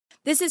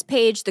This is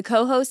Paige, the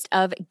co-host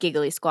of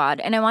Giggly Squad,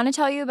 and I want to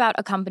tell you about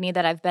a company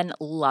that I've been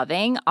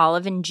loving,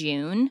 Olive &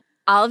 June.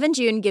 Olive &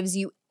 June gives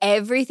you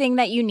everything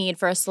that you need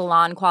for a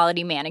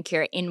salon-quality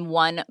manicure in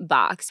one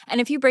box.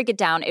 And if you break it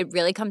down, it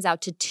really comes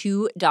out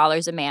to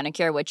 $2 a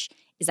manicure, which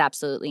is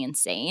absolutely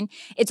insane.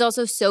 It's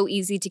also so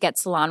easy to get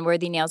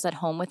salon-worthy nails at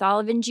home with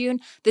Olive & June.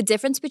 The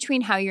difference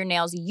between how your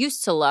nails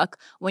used to look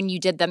when you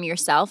did them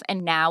yourself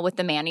and now with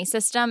the Mani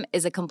system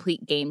is a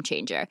complete game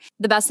changer.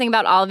 The best thing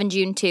about Olive &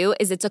 June, too,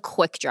 is it's a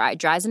quick dry.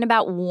 Dries in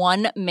about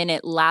 1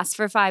 minute, lasts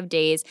for 5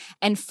 days,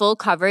 and full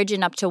coverage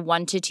in up to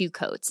 1 to 2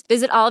 coats.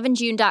 Visit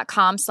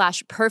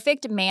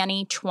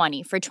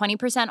oliveandjune.com/perfectmani20 for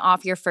 20%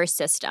 off your first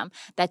system.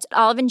 That's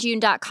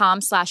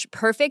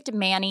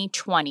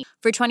oliveandjune.com/perfectmani20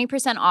 for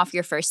 20% off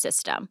your first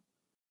system.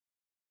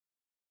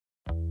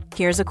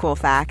 Here's a cool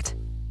fact.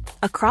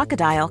 A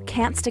crocodile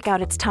can't stick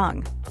out its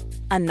tongue.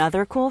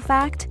 Another cool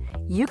fact,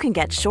 you can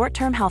get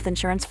short-term health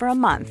insurance for a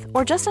month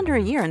or just under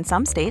a year in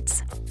some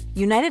states.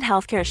 United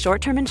Healthcare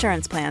short-term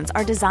insurance plans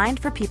are designed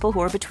for people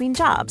who are between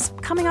jobs,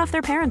 coming off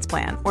their parents'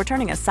 plan, or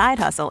turning a side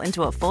hustle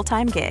into a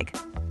full-time gig.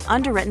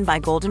 Underwritten by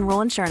Golden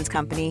Rule Insurance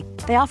Company,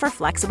 they offer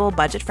flexible,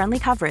 budget-friendly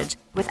coverage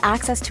with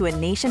access to a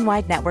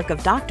nationwide network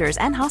of doctors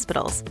and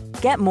hospitals.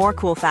 Get more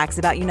cool facts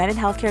about United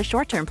Healthcare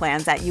short-term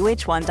plans at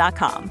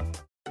uh1.com.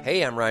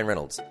 Hey, I'm Ryan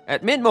Reynolds.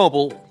 At Mint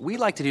Mobile, we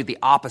like to do the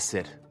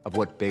opposite of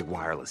what Big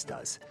Wireless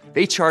does.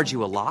 They charge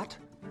you a lot,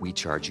 we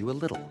charge you a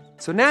little.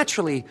 So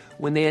naturally,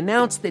 when they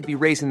announced they'd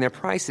be raising their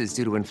prices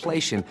due to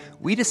inflation,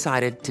 we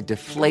decided to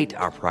deflate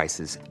our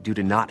prices due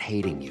to not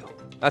hating you.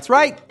 That's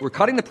right. We're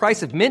cutting the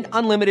price of Mint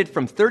Unlimited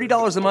from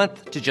 $30 a month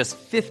to just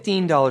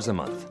 $15 a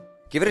month.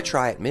 Give it a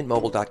try at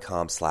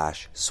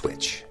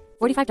mintmobile.com/switch.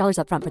 $45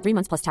 up front for 3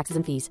 months plus taxes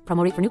and fees.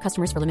 Promo rate for new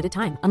customers for limited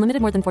time.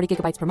 Unlimited more than 40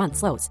 gigabytes per month.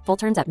 Slows full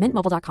terms at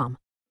mintmobile.com.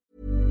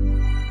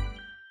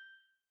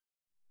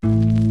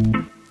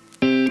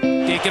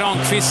 Det är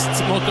Granqvist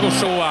mot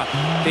Ochoa.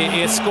 Det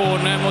är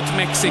Skåne mot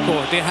Mexiko.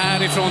 Det är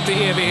härifrån till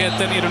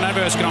evigheten. Är du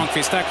nervös,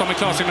 Granqvist? Där kommer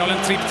klarsignalen.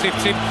 Tripp.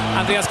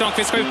 Andreas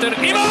Granqvist skjuter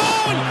i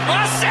mål! Och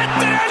han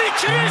sätter den i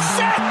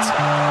krysset!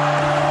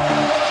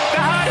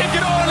 Det här är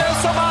Granen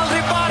som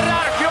aldrig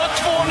barrar. Vi har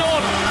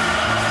 2-0.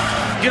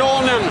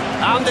 Granen,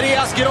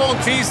 Andreas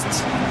Granqvist,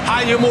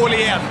 han gör mål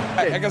igen.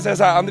 Jag kan säga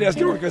så här, Andreas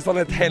Granqvist, han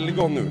är ett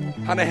helgon nu.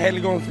 Han är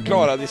helgon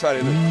förklarad i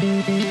Sverige nu.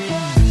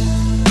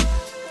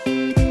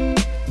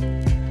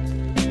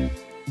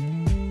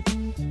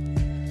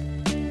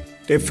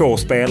 Det är få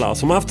spelare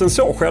som haft en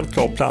så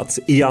självklar plats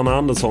i Janne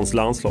Anderssons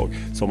landslag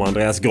som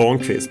Andreas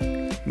Granqvist.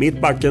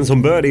 Mittbacken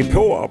som började i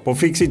Påarp och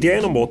fick sitt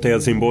genombrott i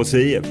Helsingborgs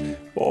IF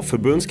var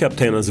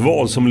förbundskaptenens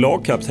val som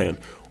lagkapten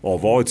och har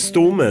varit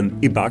stommen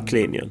i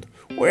backlinjen.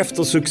 Och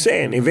efter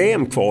succén i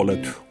VM-kvalet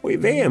och i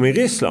VM i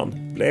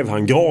Ryssland blev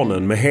han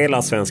granen med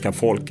hela svenska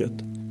folket.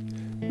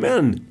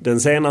 Men den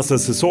senaste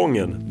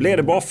säsongen blev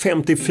det bara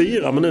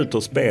 54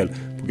 minuters spel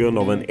på grund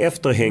av en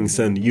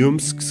efterhängsen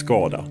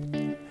ljumskskada.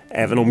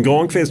 Även om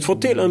Granqvist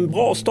fått till en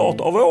bra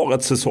start av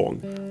årets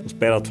säsong och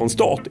spelat från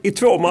start i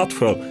 2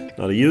 matcher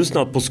när det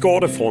ljusnat på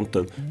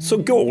skadefronten, så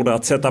går det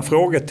att sätta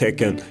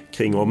frågetecken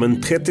kring om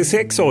en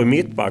 36-årig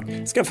mittback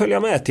ska följa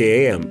med till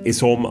EM i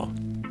sommar.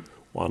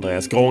 Och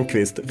Andreas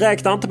Granqvist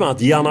räknar inte med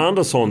att Janne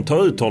Andersson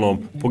tar ut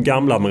honom på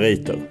gamla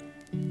meriter.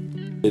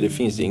 Det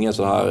finns ingen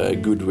så här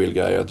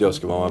goodwill-grej att jag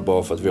ska vara med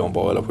bara för att vi har en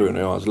bra relation och jag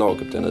är hans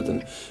lagkapten,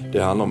 utan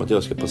det handlar om att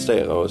jag ska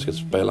prestera och jag ska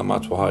spela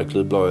matcher här i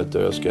klubblaget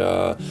och jag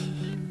ska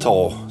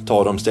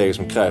ta de steg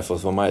som krävs för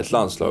att vara med i ett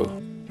landslag.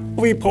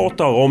 Och vi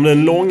pratar om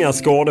den långa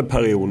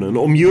skadeperioden,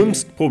 om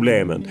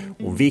ljumskproblemen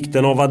och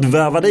vikten av att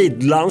värva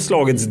dit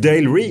landslagets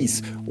Dale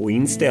Reese och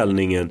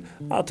inställningen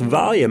att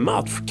varje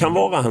match kan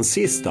vara hans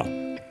sista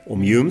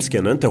om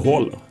ljumsken inte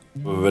håller.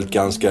 Jag är väl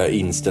ganska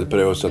inställd på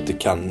det så att det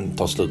kan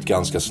ta slut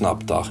ganska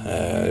snabbt där.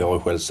 Jag har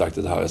själv sagt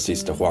att det här är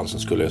sista chansen.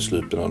 Skulle jag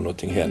sluta när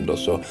någonting händer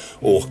så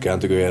orkar jag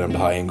inte gå igenom det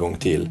här en gång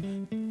till.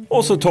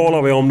 Och så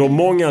talar vi om de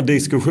många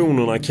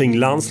diskussionerna kring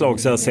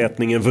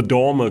landslagsersättningen för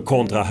damer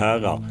kontra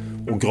herrar.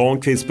 Och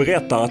Granqvist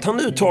berättar att han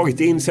nu tagit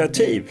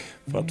initiativ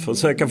för att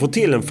försöka få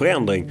till en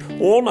förändring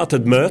och ordnat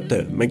ett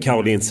möte med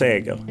Caroline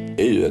Seger.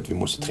 Det är ju att vi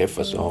måste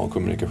träffas och ha en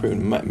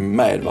kommunikation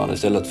med varandra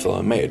istället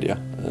för media.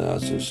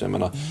 Alltså, så jag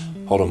menar,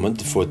 har de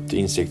inte fått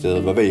insikt i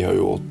vad vi har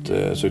gjort så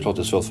är det klart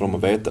det är svårt för dem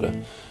att veta det.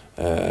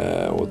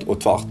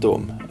 Och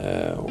tvärtom.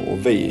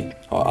 Och vi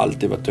har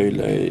alltid varit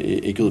tydliga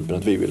i gruppen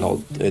att vi vill ha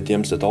ett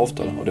jämställt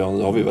avtal. Och det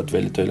har vi varit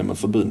väldigt tydliga med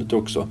förbundet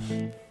också.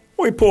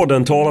 Och i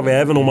podden talar vi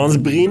även om hans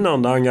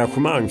brinnande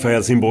engagemang för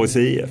Helsingborgs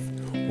IF.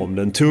 Om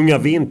den tunga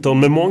vintern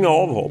med många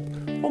avhopp.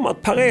 Om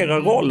att parera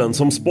rollen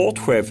som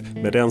sportchef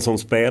med den som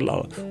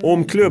spelar. Och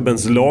om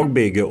klubbens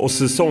lagbygge och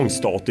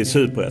säsongstart i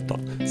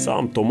Superettan.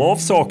 Samt om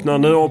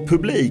avsaknaden av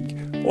publik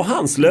och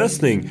hans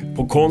lösning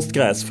på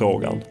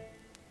konstgräsfrågan.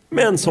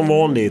 Men som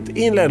vanligt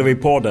inleder vi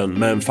podden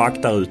med en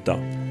faktaruta.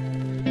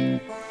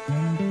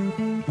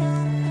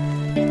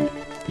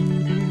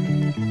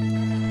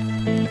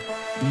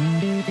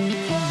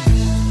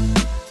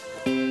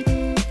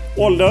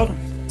 Ålder?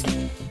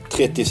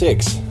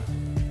 36.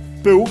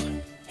 Bor?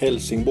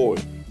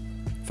 Helsingborg.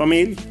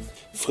 Familj?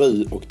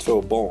 Fru och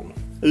 2 barn.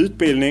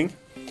 Utbildning?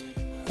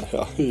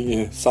 Ja,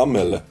 i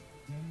samhälle.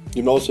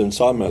 Gymnasium,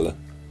 samhälle.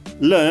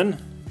 Lön?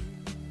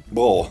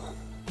 Bra.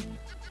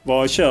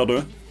 Vad kör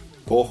du?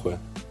 Porsche.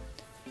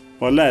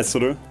 Vad läser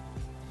du?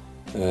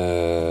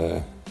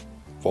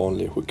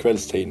 Vanlig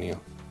kvällstidningar.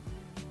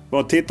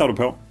 Vad tittar du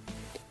på?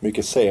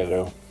 Mycket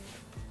serier.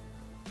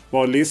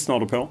 Vad lyssnar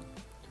du på?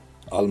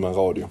 Allmän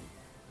radio.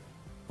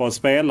 Vad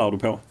spelar du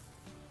på?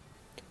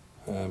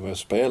 Vad jag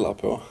spelar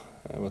på?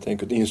 Vad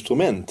tänker du?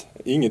 Instrument?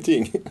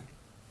 Ingenting.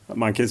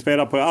 Man kan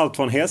spela på allt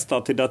från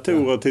hästar till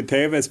datorer till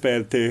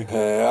tv-spel till...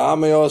 Ja,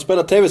 men jag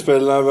spelade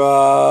tv-spel när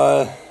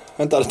jag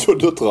inte hade 2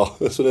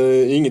 döttrar. Så det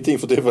är ingenting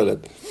för tillfället.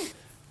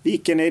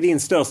 Vilken är din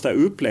största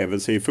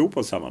upplevelse i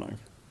fotbollssammanhang?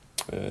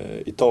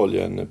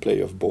 Italien,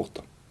 playoff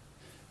borta.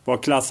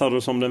 Vad klassar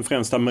du som den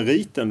främsta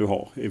meriten du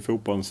har i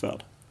fotbollens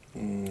värld?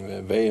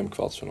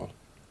 VM-kvartsfinal.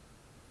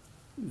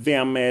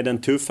 Vem är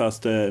den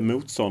tuffaste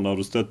motståndare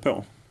du stött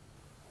på?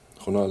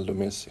 Ronaldo,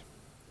 Messi.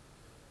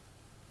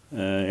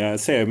 Jag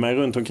ser mig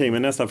runt omkring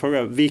med nästa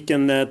fråga.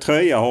 Vilken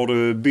tröja har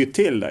du bytt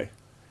till dig?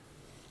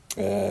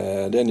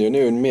 Den är ju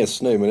nu en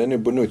mess nu, men den är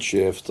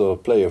Bonucci efter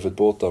playoffet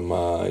borta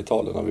med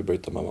Italien när vi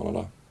byter med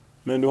varandra där.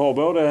 Men du har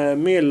både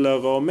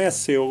Miller och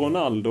Messi och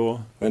Ronaldo.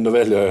 Men då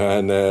väljer jag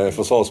en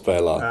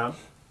försvarsspelare.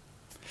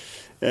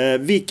 Ja.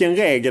 Vilken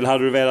regel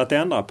hade du velat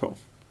ändra på?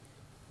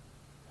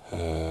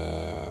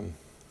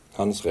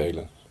 Hans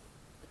regler.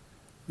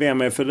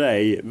 Vem är för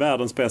dig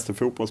världens bästa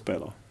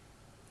fotbollsspelare?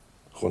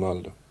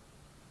 Ronaldo.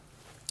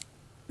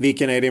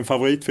 Vilken är din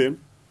favoritfilm?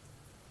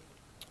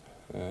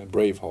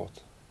 Braveheart.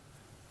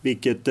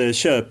 Vilket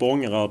köp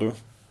ångrar du?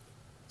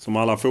 Som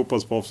alla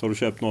fotbollsproffs har du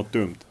köpt något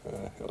dumt.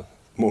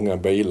 Många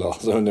bilar,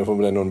 så det får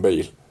bli någon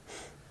bil.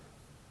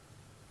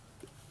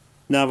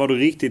 När var du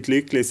riktigt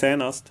lycklig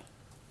senast?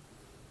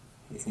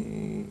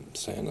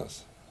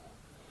 Senast?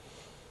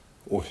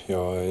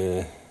 Jag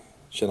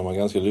känner mig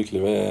ganska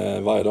lycklig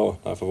varje dag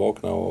när jag får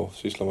vakna och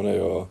syssla med det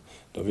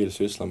jag vill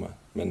syssla med.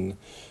 Men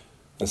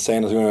den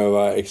senaste gången jag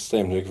var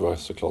extremt lycklig var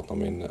såklart när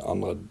min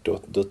andra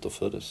dotter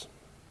föddes.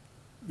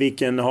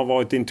 Vilken har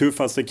varit din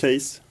tuffaste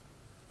kris?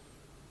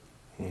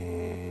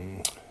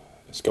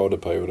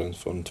 Skadeperioden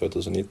från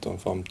 2019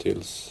 fram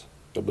tills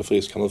jag blev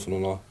frisk här nu för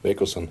några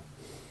veckor sedan.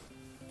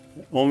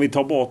 Om vi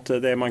tar bort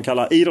det man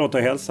kallar idrott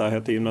och hälsa,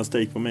 hette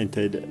gymnastik på min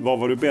tid. Vad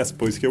var du bäst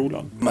på i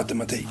skolan?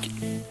 Matematik.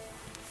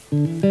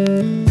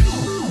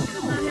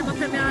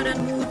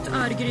 Hemmapremiären mot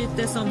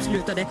Örgryte som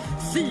slutade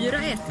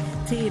 4-1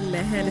 till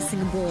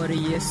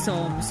Helsingborg,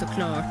 som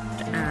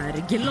såklart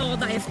är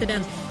glada efter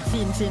den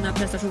fina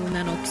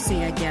prestationen och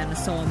segern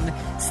som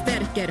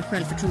stärker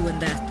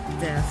självförtroendet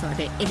för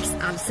det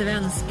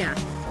ex-allsvenska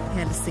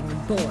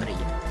Helsingborg.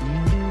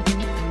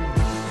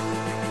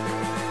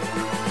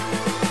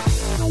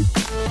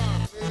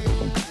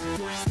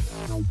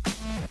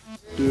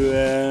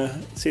 Du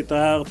sitter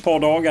här ett par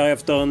dagar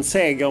efter en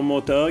seger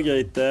mot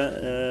Örgryte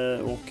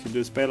och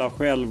du spelar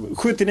själv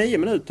 79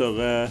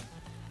 minuter.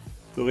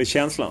 Hur är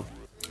känslan?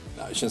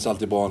 Det känns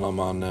alltid bra när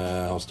man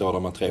har stått där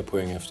med 3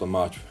 poäng efter en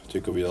match.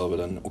 Tycker vi gör väl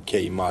en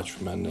okej match,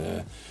 men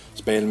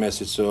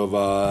spelmässigt så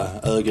var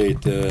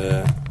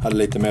Örgryte hade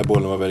lite mer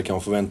boll än vad vi hade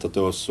kanske förväntat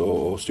oss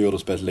och styrde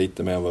spelet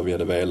lite mer än vad vi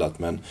hade velat,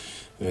 men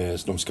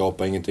de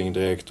skapar ingenting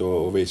direkt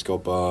och vi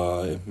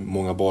skapar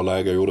många bra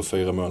läger, gjorde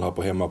 4 mål här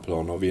på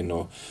hemmaplan och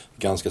vinner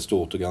ganska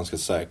stort och ganska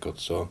säkert.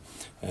 Så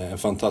en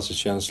fantastisk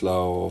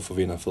känsla att få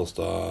vinna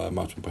första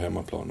matchen på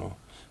hemmaplan och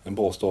en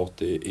bra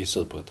start i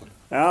Superettan.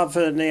 Ja,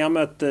 för ni har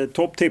mött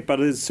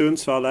topptippade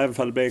Sundsvall, även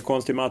om det blev en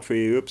konstig match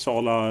i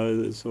Uppsala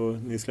så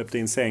ni släppte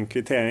in sen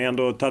kvittering.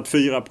 Ändå tagit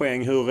 4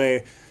 poäng. Hur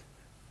är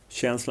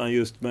känslan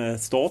just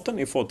med starten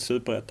ni fått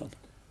Superettan?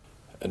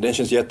 Den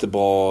känns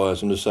jättebra,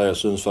 som du säger,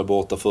 Sundsvall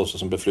borta första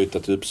som blev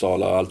flyttat till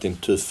Uppsala, alltid en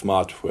tuff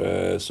match.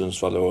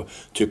 Sundsvall och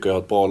tycker jag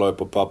ett bra lag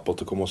på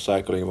pappret och kommer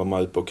säkerligen vara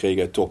med på att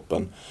kriga i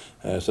toppen.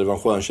 Så det var en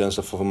skön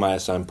känsla för att få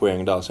med sig en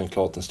poäng där. Sen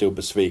klart en stor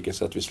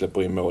besvikelse att vi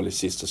släpper in mål i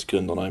sista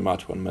sekunderna i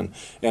matchen, men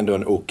ändå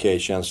en okej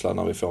känsla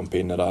när vi får en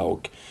pinne där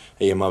och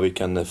i och med att vi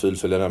kan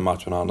fullfölja den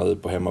matchen här nu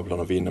på hemmaplan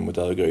och vinna mot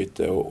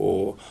Örgryte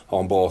och ha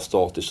en bra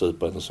start i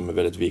Superettan som är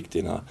väldigt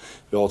viktig.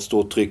 Vi har ett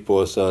stort tryck på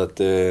oss att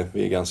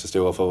vi är ganska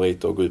stora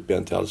favoriter och går upp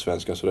igen till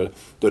Allsvenskan, så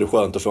då är det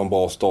skönt att få en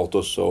bra start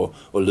också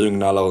och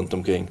lugna alla runt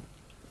omkring.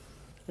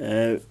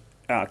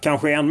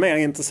 Kanske än mer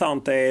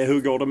intressant är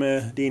hur går det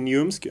med din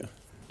ljumske?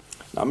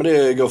 Nej, men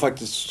det går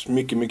faktiskt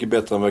mycket, mycket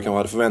bättre än vad jag kanske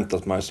hade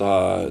förväntat mig så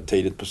här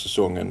tidigt på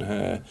säsongen.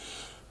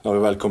 När vi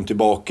väl kom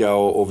tillbaka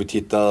och vi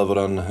tittade över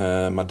den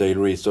med Dale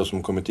Reese då,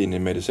 som kommit in i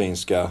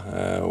medicinska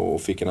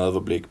och fick en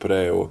överblick på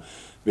det. Och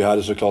vi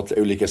hade såklart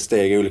olika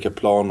steg, olika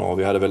planer och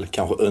vi hade väl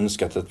kanske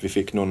önskat att vi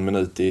fick någon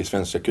minut i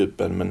Svenska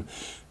cupen, men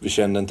vi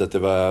kände inte att det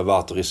var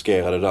värt att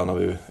riskera det där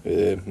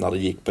när det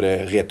gick på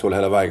det rätt håll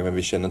hela vägen, men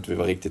vi kände inte att vi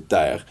var riktigt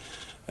där.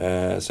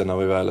 Sen när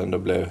vi väl ändå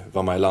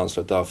var med i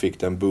landslaget där fick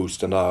den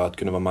boosten där att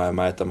kunna vara med och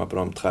mäta med på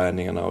de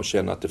träningarna och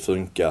känna att det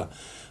funkar.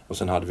 Och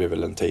sen hade vi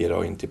väl en 10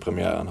 dagar in till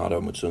premiären här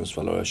då mot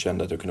Sundsvall och jag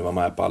kände att jag kunde vara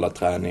med på alla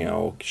träningar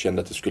och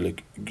kände att det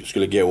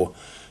skulle gå.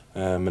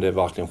 Men det är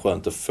verkligen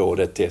skönt att få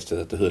det testet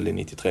att det höll i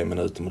 93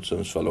 minuter mot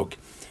Sundsvall och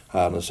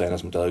här nu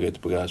senast mot Örgryte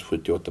på gräs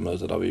 78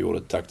 minuter där vi gjorde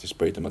ett taktiskt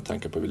byte med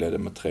tanke på att vi ledde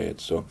med 3-1.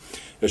 Så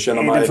jag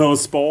känner mig... Är det för att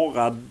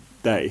spara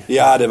dig?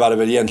 Ja, det var det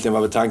väl egentligen.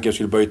 Var väl tanken jag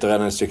skulle byta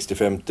redan i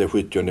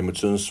 65-70 mot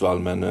Sundsvall,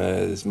 men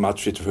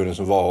matchsituationen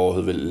som var och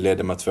hur vi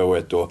ledde med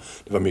 2-1 och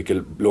det var mycket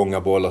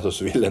långa bollar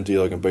så ville inte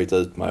Jörgen byta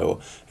ut mig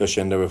och jag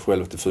kände väl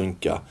själv att det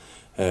funkar.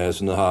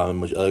 Så nu här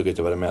mot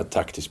Örgryte var det mer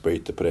taktiskt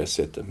byte på det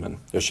sättet, men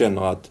jag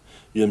känner att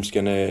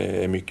Ljumsken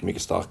är mycket,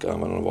 mycket starkare än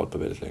vad de har varit på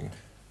väldigt länge.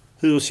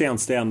 Hur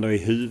känns det ändå i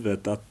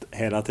huvudet att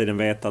hela tiden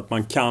veta att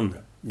man kan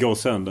gå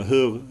sönder?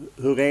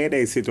 Hur är det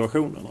i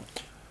situationerna?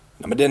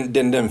 Ja,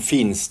 men den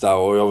finns där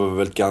och jag var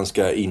väl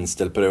ganska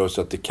inställd på det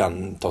så att det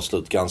kan ta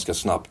slut ganska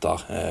snabbt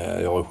där.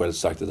 Jag har själv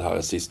sagt att det här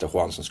är sista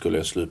chansen. Skulle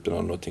jag sluta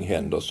när någonting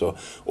händer så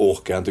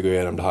orkar jag inte gå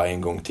igenom det här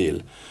en gång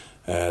till.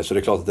 Så det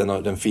är klart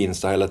att den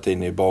finns där hela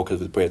tiden i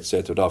bakhuvudet på ett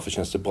sätt och därför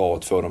känns det bra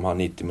att få de här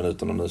 90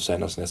 minuterna nu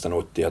senast nästan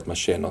 80 att man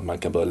känner att man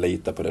kan börja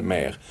lita på det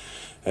mer.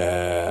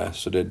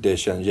 Så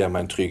det ger mig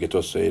en trygghet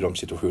också i de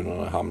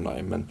situationerna jag hamnar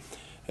i. Men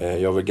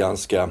jag är väl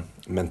ganska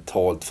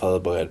mentalt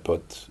förberedd på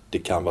att det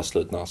kan vara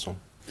slut när som.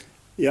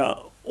 Ja,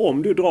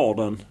 om du drar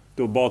den,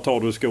 då bara tar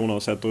du skorna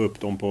och sätter upp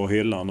dem på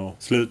hyllan och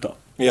slutar.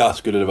 Ja,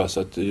 skulle det vara så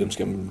att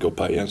Ljumsken går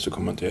på igen så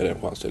kommer jag inte ge det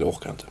en chans, eller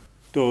orkar inte.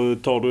 Då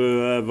tar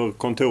du över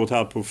kontoret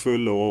här på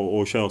Fullo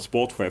och kör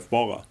sportchef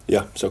bara?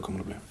 Ja, så kommer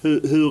det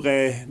bli. Hur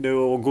är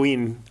det att gå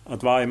in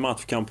att varje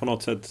match kan på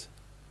något sätt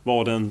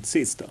vara den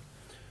sista?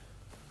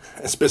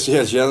 En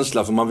speciell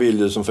känsla, för man vill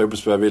ju som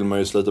fotbollsspelare vill man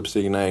ju sluta på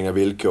sina egna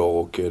villkor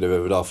och det är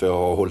väl därför jag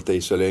har hållit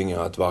i så länge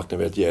att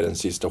verkligen vill ge den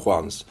sista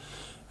chans.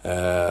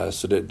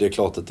 Så det är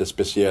klart att det är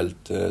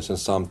speciellt. Sen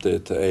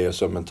samtidigt är jag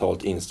så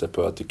mentalt inställd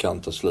på att det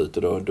kan ta slut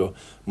och då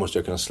måste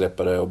jag kunna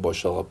släppa det och bara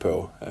köra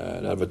på.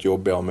 Det hade varit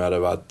jobbigare om jag hade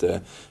varit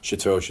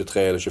 22,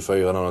 23 eller 24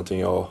 eller någonting.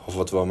 Jag har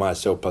fått vara med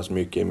så pass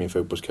mycket i min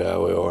fotbollskarriär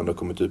och jag har ändå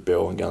kommit upp i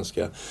år en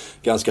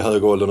ganska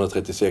hög ålder, nu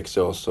 36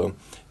 år. Så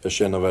jag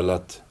känner väl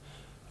att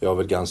jag är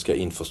väl ganska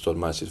införstådd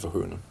med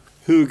situationen.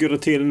 Hur går det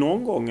till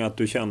någon gång att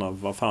du känner,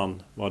 vad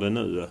fan var det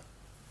nu?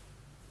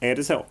 Är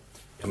det så?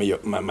 Ja,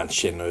 men man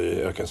känner ju,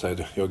 jag kan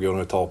säga, jag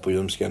går och tar på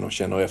Ljumsken och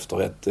känner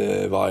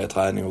efter varje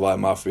träning och varje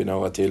match vid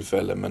några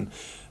tillfällen. Men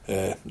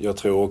jag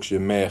tror också ju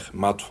mer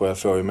matcher jag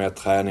får, ju mer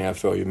träning jag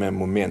får, ju mer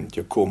moment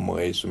jag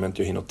kommer i som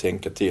inte jag hinner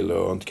tänka till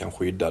och inte kan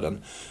skydda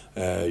den.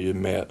 Ju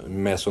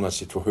mer sådana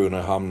situationer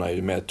jag hamnar i,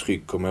 ju mer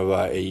tryck kommer jag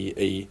vara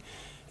i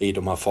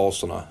de här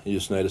faserna.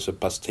 Just nu är det så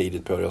pass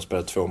tidigt på det. Jag har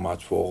spelat 2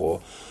 matcher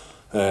och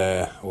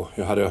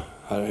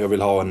jag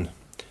vill ha en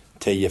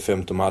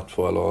 10-15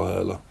 matcher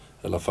eller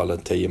i alla fall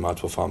 10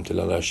 matcher fram till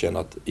där jag känner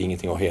att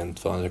ingenting har hänt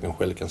förrän jag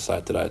själv kan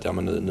säga till dig att ja,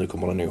 men nu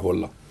kommer det nog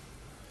hålla.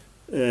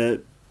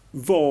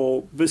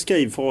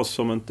 Beskriv för oss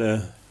som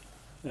inte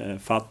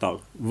fattar.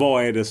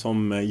 Vad är det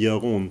som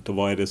gör ont och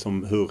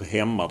hur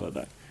hämmar det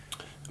dig?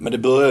 Men det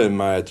började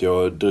med att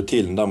jag drog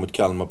till den där mot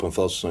Kalmar på en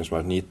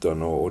försäsongsmatch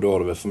 19 och då har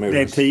det väl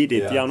förmodligen... Det är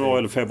tidigt, januari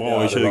eller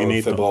februari 2019. Det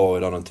var februari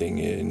där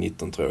någonting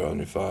 19 tror jag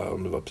ungefär,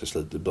 om det var på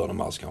slutet i början av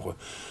mars kanske.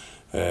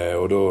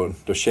 Och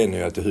då känner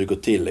jag att det hugger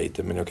till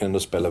lite, men jag kan ändå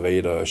spela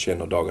vidare. Jag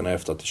känner dagarna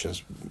efter att det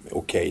känns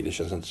okej, det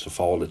känns inte så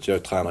farligt.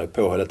 Jag tränar ju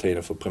på hela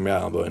tiden för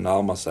premiären börjar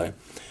närma sig.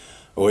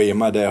 Och i och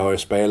med det har jag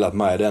spelat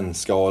med den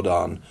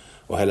skadan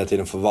och hela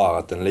tiden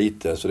förvarat den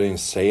lite. Så det är en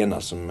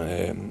sena som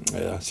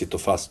sitter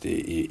fast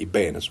i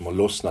benen som har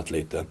lossnat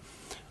lite.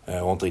 Och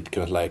har inte riktigt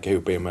kunnat läka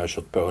ihop i och med att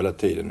jag har kört på hela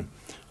tiden.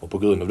 Och på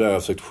grund av det har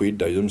jag försökt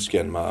skydda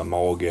ljumsken med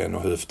magen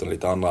och höften och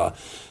lite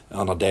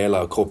andra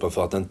delar av kroppen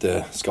för att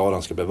inte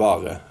skadan ska bli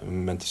värre.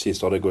 Men till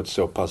sist har det gått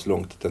så pass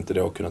långt att inte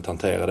då kunnat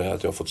hantera det,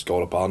 att jag har fått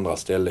skada på andra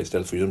ställen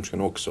istället för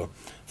ljumsken också.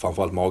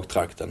 Framförallt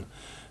magtrakten.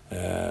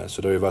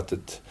 Så det har ju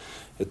varit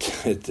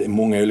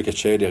många olika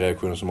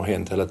kedjereaktioner som har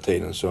hänt hela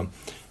tiden. Så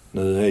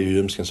nu är ju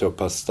ljumsken så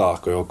pass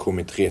stark och jag har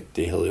kommit rätt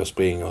i hur jag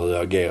springer och hur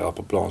jag agerar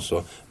på plan,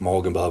 så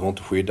magen behöver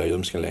inte skydda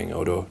ljumsken längre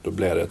och då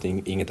blir det att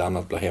inget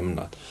annat blir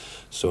hämnat.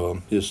 Så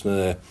just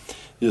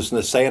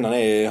nu senan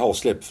har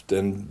släppt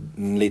en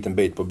liten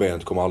bit på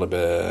benet, kommer aldrig bli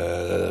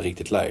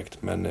riktigt läkt,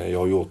 men jag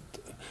har gjort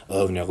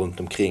övningar runt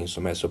omkring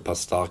som är så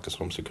pass starka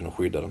som de ska kunna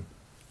skydda den.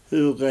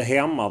 Hur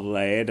hämmar det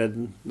dig? Är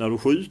det när du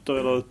skjuter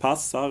eller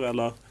passar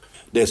eller?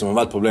 Det som har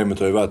varit problemet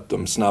har ju varit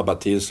de snabba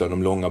tillslag,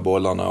 de långa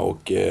bollarna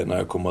och när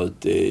jag kommer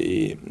ut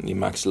i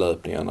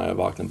maxlöpningar när jag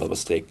verkligen behöver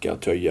sträcka och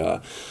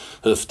töja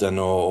höften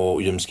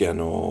och ljumsken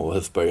och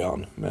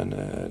höftböjaren. Men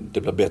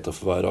det blir bättre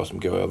för varje dag som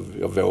går.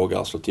 Jag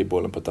vågar slå till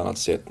bollen på ett annat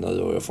sätt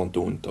nu och jag får inte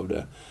ont av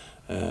det.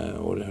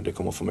 Och det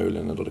kommer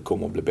förmodligen, eller det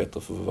kommer att bli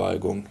bättre för varje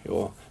gång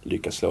jag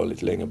lyckas slå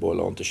lite längre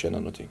bollar och inte känna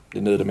någonting. Det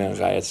är nu det är mer en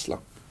rädsla.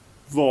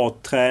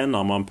 Vad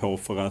tränar man på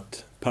för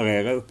att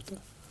parera upp det?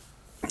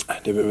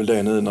 Det är väl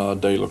det nu när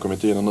Dale har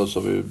kommit in och nu så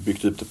har vi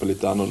byggt upp det på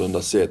lite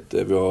annorlunda sätt.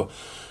 Vi har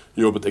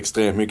jobbat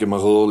extremt mycket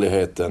med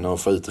rörligheten och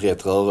få ut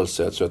rätt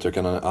rörelse så att jag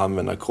kan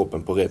använda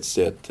kroppen på rätt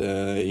sätt.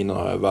 Innan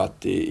har jag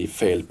varit i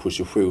fel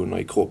positioner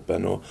i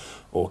kroppen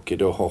och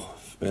då har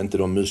inte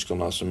de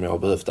musklerna som jag har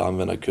behövt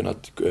använda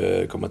kunnat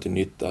komma till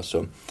nytta.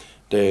 Så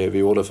Det vi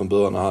gjorde från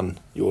början när han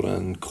gjorde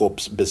en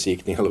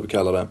kroppsbesiktning, eller vad vi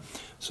kallar det,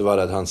 så var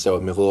det att han såg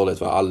att min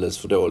rörlighet var alldeles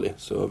för dålig.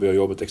 Så vi har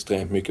jobbat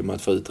extremt mycket med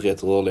att få ut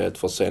rätt rörlighet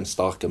för att sen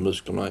stärka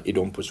musklerna i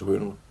de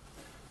positionerna.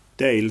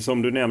 Dale,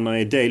 som du nämner,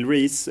 är Dale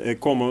Rees,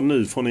 kommer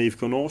nu från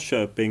IFK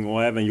Norrköping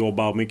och även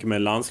jobbar mycket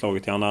med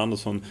landslaget till Anna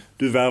Andersson.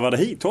 Du värvade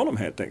hit honom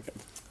helt enkelt.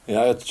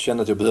 Ja, jag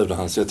kände att jag behövde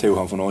han, så jag tog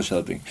han från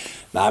Norrköping.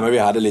 Nej, men vi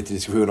hade lite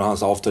diskussioner,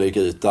 hans avtal gick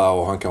ut där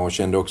och han kanske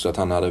kände också att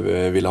han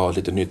ville ha ett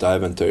lite nytt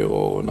äventyr.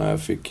 Och när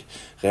jag fick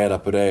reda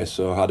på det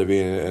så hade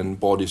vi en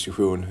bra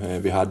diskussion.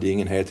 Vi hade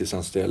ingen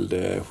heltidsanställd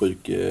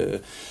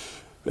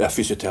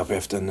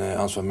fysioterapeuten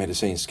ansvar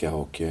medicinska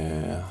och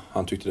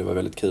han tyckte det var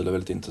väldigt kul och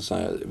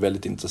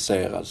väldigt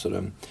intresserad. Så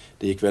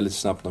det gick väldigt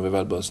snabbt när vi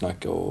väl började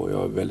snacka och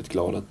jag är väldigt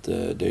glad att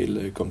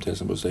Dale kom till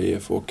Helsingborgs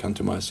IF och han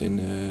tog med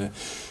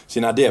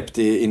sin adept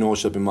i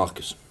Norrköping,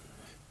 Marcus.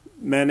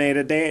 Men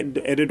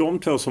är det de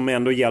två som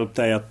ändå hjälpt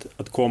dig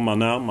att komma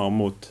närmare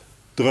mot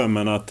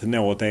drömmen att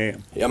nå ett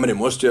EM? Ja, men det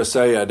måste jag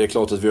säga. Det är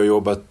klart att vi har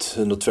jobbat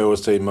under 2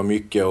 års tid med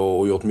mycket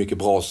och gjort mycket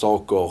bra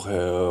saker.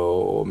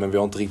 Men vi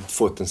har inte riktigt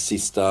fått den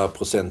sista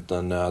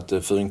procenten att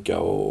funka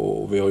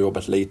och vi har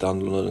jobbat lite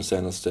annorlunda de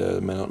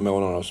senaste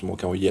månaderna som har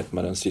kanske gett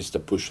mig den sista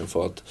pushen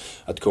för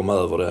att komma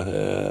över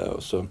det.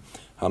 Så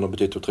han har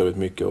betytt otroligt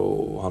mycket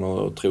och han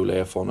har otrolig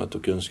erfarenhet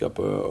och kunskap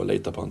och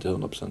litar på han till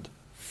 100%.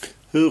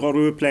 Hur har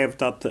du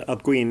upplevt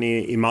att gå in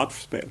i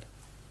matchspel?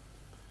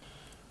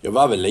 Jag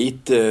var väl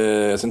lite,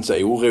 jag ska inte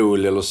säga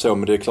orolig eller så,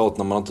 men det är klart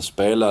när man inte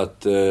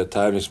spelat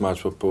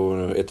tävlingsmatcher på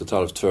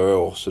 1,5-2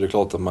 år så det är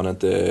klart att man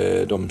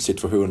inte, de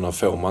situationerna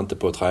får man inte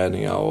på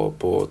träningar och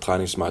på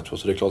träningsmatcher.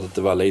 Så det är klart att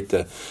det var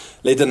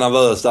lite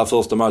nervöst där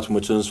första matchen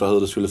mot Sundsvall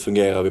hur det skulle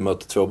fungera. Vi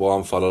mötte 2 bra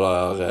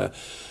anfallare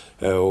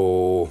där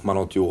och man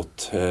har inte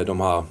gjort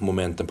de här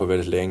momenten på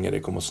väldigt länge. Det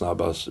kommer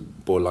snabba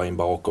bollar in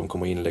bakom,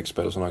 kommer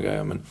inläggsspel och sådana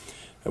grejer, men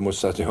jag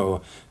måste säga att jag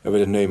är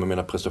väldigt nöjd med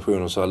mina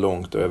prestationer så här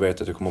långt och jag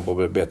vet att det kommer att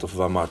bli bättre för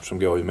varje match som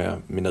går ju mer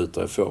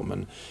minuter jag får.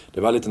 Men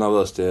det var lite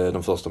nervöst i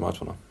de första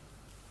matcherna.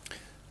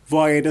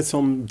 Vad är det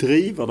som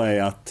driver dig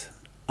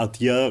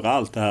att göra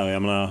allt det här?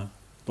 Jag menar,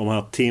 de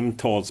här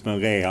timtals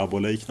med rehab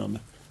och liknande.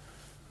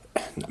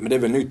 Nej, men det är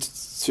väl nytt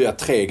så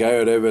 3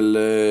 grejer. Det är väl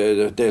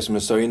det som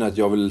jag sa innan, att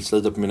jag vill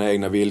sluta på mina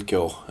egna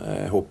villkor.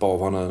 Hoppa av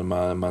honom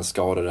när man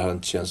skadar. Det hade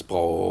inte känts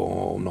bra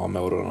om några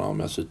månader om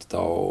jag suttit där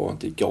och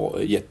inte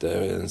gett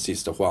en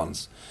sista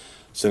chans.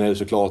 Sen är det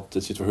såklart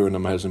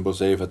situationen med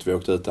Helsingborgs IF att vi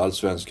åkte ut i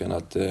Allsvenskan.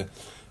 Att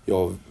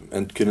jag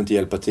kunde inte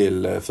hjälpa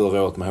till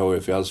förra året med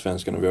HF i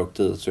Allsvenskan och vi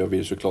åkte ut. Så jag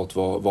vill såklart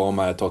vara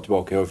med och ta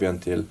tillbaka HF igen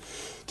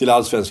till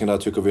Allsvenskan där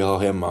jag tycker vi hör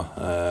hemma.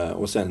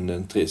 Och sen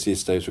den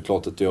sista är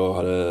såklart att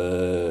jag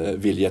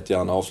vill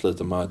jättegärna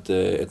avsluta med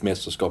ett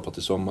mästerskap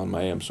till sommaren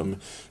med EM som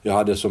jag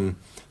hade som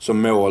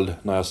mål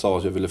när jag sa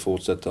att jag ville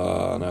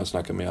fortsätta när jag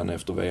snackade med henne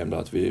efter VM där,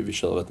 att vi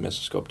kör ett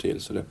mästerskap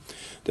till. Så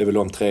det är väl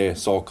de 3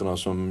 sakerna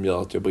som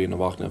gör att jag brinner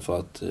verkligen för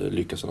att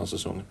lyckas den här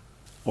säsongen.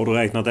 Har du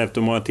räknat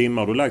efter hur många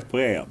timmar du lagt på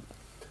rehab?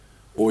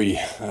 Oj,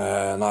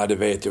 nej det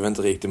vet jag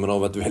inte riktigt, men det har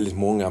varit väldigt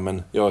många.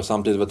 Men jag har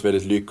samtidigt varit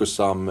väldigt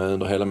lyckosam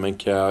under hela min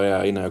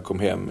karriär innan jag kom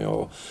hem.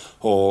 Jag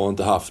har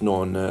inte haft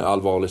någon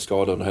allvarlig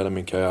skada under hela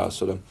min karriär.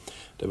 Så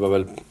det var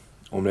väl,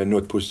 om det är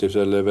något positivt så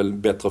är det väl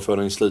bättre att få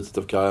den i slutet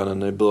av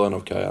karriären än i början av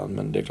karriären.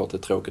 Men det är klart det är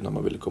tråkigt när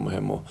man vill komma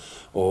hem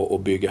och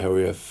bygga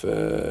HIF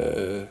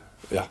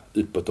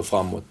uppåt och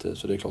framåt.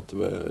 Så det är klart det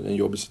var en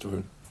jobbig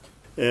situation.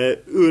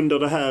 Under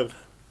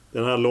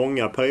den här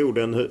långa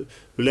perioden,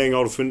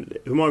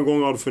 hur många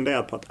gånger har du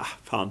funderat på att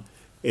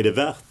är det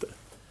värt det?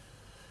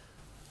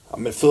 Ja,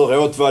 men förra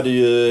året var det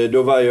ju,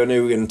 då var jag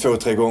nog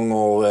 2-3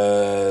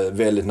 gånger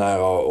väldigt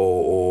nära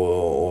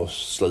att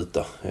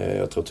sluta.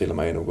 Jag tror till och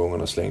med en av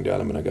gångerna slängde jag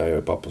alla mina grejer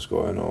i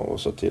papperskorgen och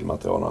sa till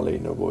materialen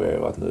Alin och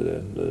Borgero att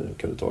nu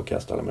kan du ta och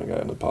kasta alla mina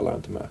grejer, nu pallar jag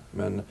inte med.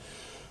 Men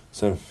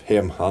sen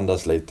hem,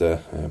 andas lite,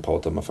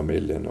 prata med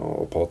familjen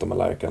och prata med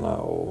läkarna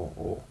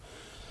och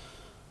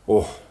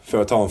får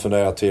jag ta en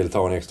fundera till,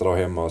 ta en extra dag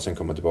hemma och sen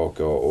komma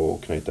tillbaka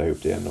och knyta ihop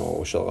det igen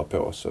och köra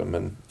på. Så,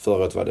 men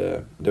förra året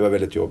var det var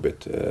väldigt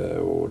jobbigt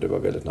och det var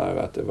väldigt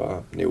nära att det var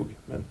nog.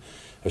 Men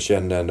jag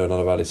kände ändå när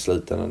det var lite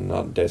sliten,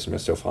 när det som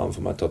jag såg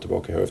framför mig, att ta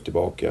tillbaka HF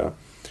tillbaka,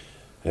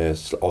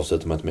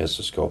 avsluta med ett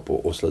mästerskap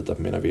och sluta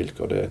på mina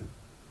villkor.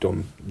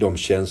 De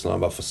känslorna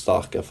var för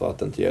starka för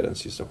att inte ge den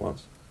sista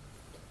chans.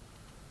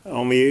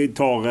 Om vi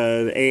tar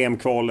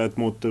EM-kvalet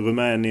mot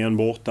Rumänien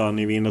borta,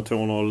 ni vinner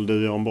 2-0,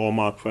 du gör en bra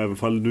match, även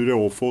om du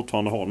då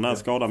fortfarande har den här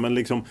skadan. Men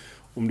liksom,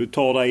 om du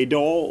tar dig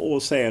idag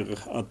och ser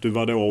att du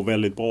var då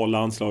väldigt bra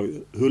landslag,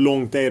 hur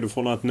långt är du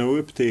från att nå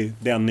upp till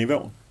den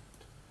nivån?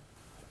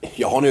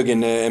 Jag har nog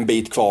en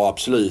bit kvar,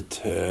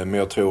 absolut. Men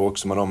jag tror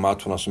också med de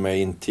matcherna som är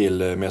in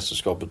till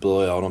mästerskapet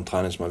börjar och de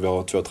träningsmatcher, vi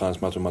har 2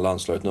 träningsmatcher med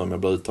landslaget nu om jag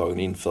blir uttagen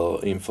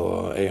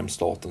inför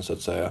EM-starten så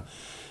att säga.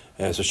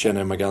 Så känner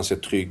jag mig ganska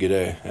trygg i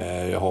det.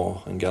 Jag har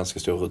en ganska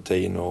stor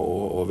rutin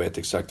och vet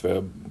exakt vad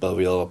jag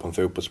behöver göra på en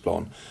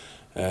fotbollsplan.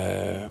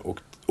 Och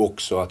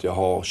också att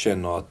jag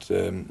känner att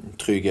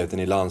tryggheten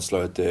i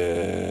landslaget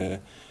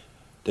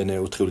den är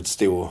otroligt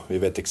stor. Vi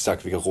vet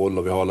exakt vilka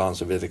roller vi har i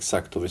landslaget, vi vet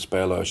exakt hur vi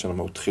spelar. Jag känner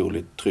mig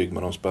otroligt trygg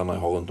med de spelarna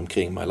jag har runt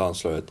omkring mig i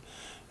landslaget.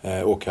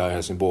 Och här i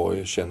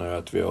Helsingborg känner jag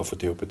att vi har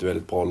fått ihop ett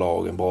väldigt bra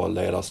lag, en bra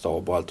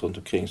ledarstab och allt runt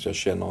omkring. Så jag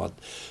känner att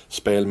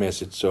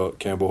spelmässigt så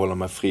kan jag behålla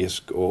mig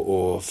frisk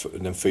och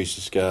den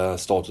fysiska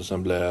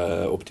statusen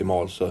blir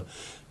optimal. Så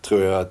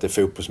tror jag att det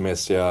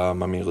fotbollsmässiga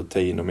med min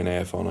rutin och min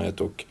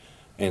erfarenhet och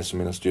en som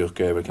mina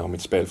styrkor är väl kanske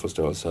mitt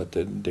spelförståelse. Att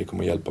det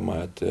kommer hjälpa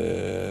mig att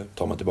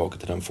ta mig tillbaka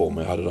till den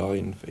formen jag hade där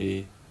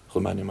i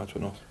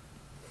Rumänien-matchen.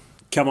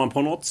 Kan man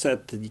på något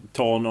sätt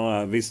ta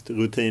några, visst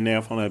rutin och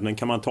erfarenhet, men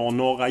kan man ta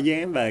några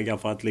genvägar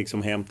för att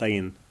liksom hämta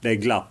in det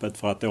glappet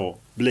för att då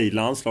bli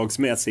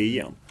landslagsmässig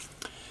igen?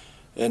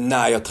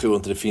 Nej, jag tror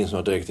inte det finns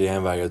några direkta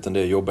genvägar, utan det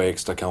är jobba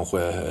extra kanske.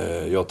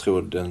 Jag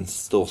tror den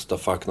största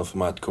faktorn för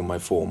mig att komma i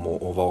form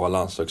och vara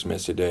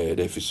landslagsmässig,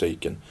 det är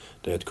fysiken.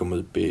 Det är att komma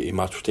upp i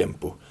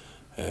matchtempo.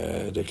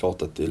 Det är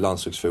klart att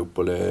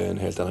landslagsfotboll är en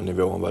helt annan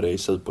nivå än vad det är i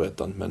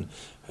Superettan, men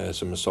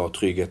som jag sa,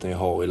 tryggheten jag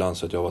har i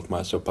landslaget, jag har varit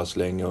med så pass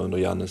länge och under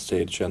Jannes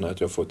tid känner jag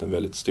att jag har fått en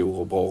väldigt stor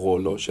och bra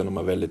roll och känner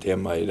mig väldigt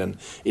hemma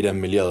i den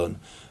miljön.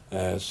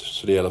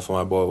 Så det gäller för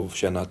mig bara att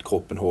känna att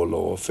kroppen håller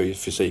och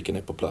fysiken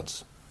är på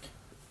plats.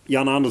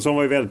 Janne Andersson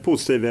var ju väldigt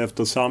positiv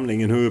efter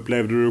samlingen. Hur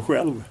upplevde du det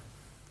själv?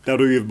 Där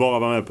du ju bara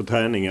var med på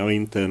träningar och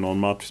inte någon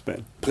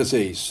matchspel.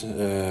 Precis.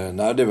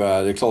 Nej, det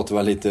är klart det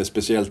var lite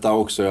speciellt där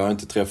också. Jag har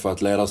inte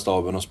träffat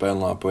ledarstaben och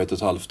spelarna på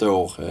 1,5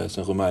 år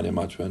sen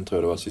Rumänien-matchen, tror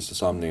jag det var sista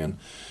samlingen.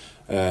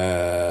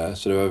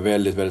 Så det var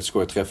väldigt, väldigt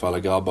skoj att träffa alla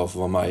grabbar och få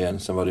vara med igen.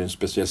 Sen var det en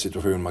speciell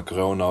situation med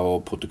corona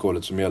och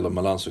protokollet som gäller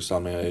med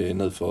landslagssamlingar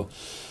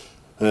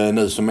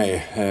nu som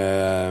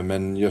är.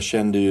 Men jag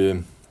kände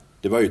ju,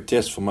 det var ju ett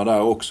test för mig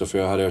där också, för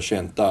jag hade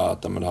känt där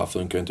att men det här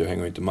funkar inte, jag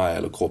hänger inte med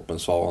eller kroppen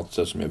svarar inte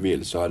så som jag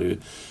vill. Så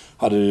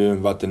hade det ju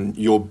varit en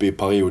jobbig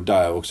period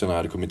där också när jag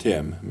hade kommit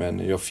hem.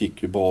 Men jag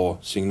fick ju bra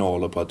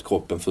signaler på att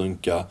kroppen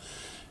funkar.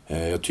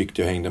 Jag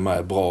tyckte jag hängde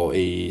med bra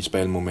i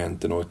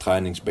spelmomenten och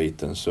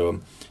träningsbiten, så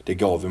det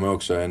gav mig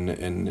också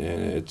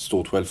ett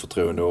stort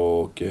självförtroende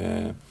och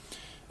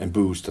en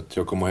boost att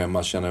jag kommer hem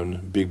och känner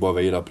bygg bara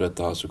vidare på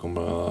detta här, så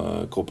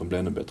kommer kroppen bli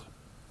ännu bättre.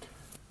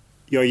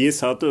 Jag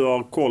gissar att du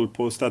har koll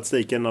på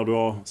statistiken när du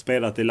har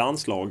spelat i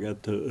landslaget,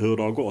 hur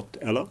det har gått,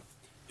 eller?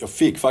 Jag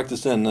fick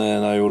faktiskt den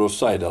när jag gjorde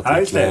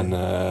offside-artikeln.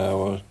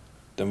 Och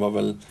den var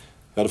väl,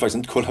 jag hade faktiskt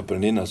inte kollat på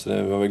den innan, så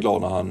jag var väl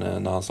glad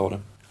när han sa det.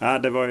 Ja,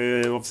 det var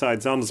ju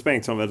Offsides Anders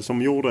Bengtsson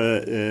som gjorde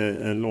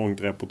en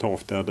långt reportage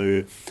där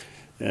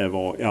det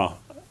var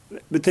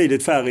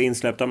betydligt färre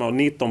insläppta mål.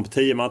 19 på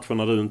 10 matcher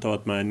när du inte har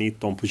varit med,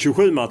 19 på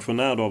 27 matcher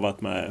när du har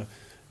varit med.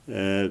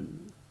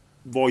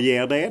 Vad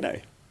ger det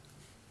dig?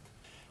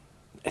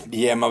 Det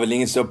ger man väl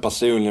ingen så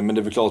personligen, men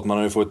det är väl klart man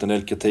har ju fått en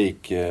del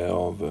kritik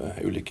av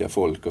olika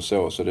folk och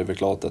så det är väl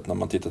klart att när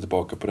man tittar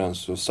tillbaka på den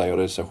så säger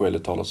det sig själv,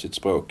 talar sitt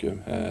språk.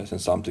 Sen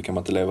samtidigt kan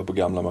man inte leva på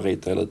gamla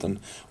meriter hela tiden.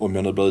 Om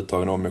jag nu blir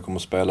uttagen, om jag kommer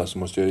att spela, så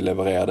måste jag ju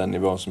leverera den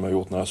nivån som jag har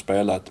gjort när jag har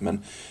spelat.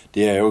 Men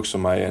det ger också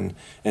mig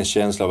en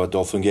känsla av att det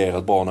har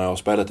fungerat bra när jag har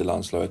spelat i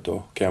landslaget,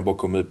 och kan jag bara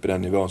komma upp i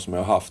den nivån som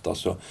jag har haft där,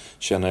 så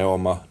känner jag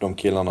med de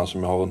killarna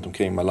som jag har runt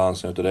omkring med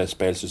landslaget och det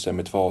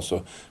spelsystemet var,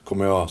 så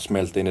kommer jag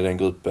smälta in i den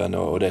gruppen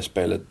och det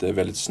spelet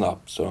väldigt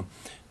snabbt. Så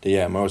det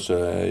ger mig också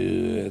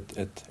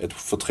ett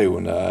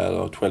förtroende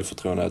eller ett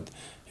självförtroende att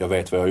jag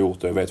vet vad jag har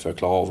gjort och jag vet vad jag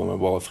klarar av om jag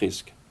bara är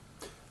frisk.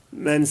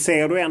 Men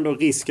ser du ändå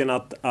risken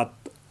att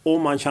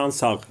om man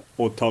chansar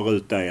och tar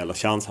ut det, eller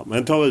chansar,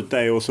 men tar ut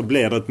det och så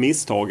blir det ett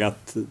misstag,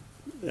 att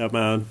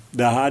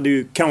det hade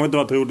ju kanske inte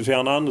varit roligt för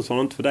Janne Andersson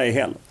och inte för dig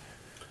heller?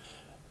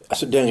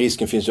 Alltså den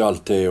risken finns ju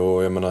alltid,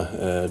 och jag menar,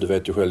 du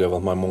vet ju själv, jag har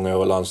varit med många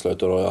år i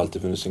landslaget och det har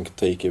alltid funnits en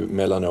kritik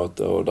emellanåt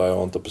och där jag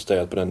har inte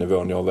presterat på den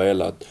nivån jag har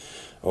velat.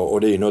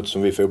 Och det är ju något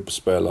som vi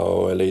fotbollsspelare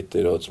och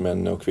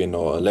elitidrottsmän och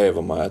kvinnor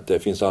lever med, att det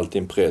finns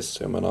alltid en press.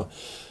 Jag menar,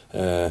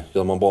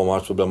 gör man bra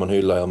matcher blir man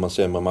hyllad, gör man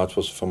sämre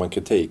matcher så får man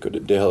kritik, och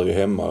det hör ju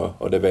hemma,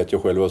 och det vet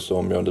jag själv också.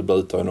 Om jag inte blir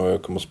uttagen och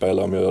jag kommer att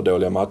spela, om jag gör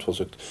dåliga matcher,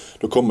 så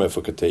då kommer jag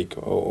få kritik,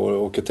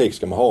 och kritik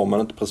ska man ha om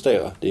man inte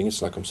presterar. Det är inget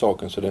snack om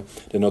saken, så det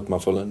är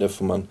något det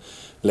får man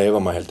leva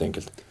med helt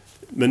enkelt.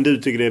 Men du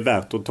tycker det är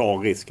värt att ta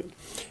risken?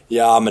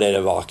 Ja, men det är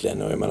det verkligen.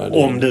 Jag menar,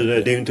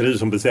 det är ju inte du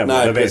som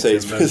bestämmer. Nej,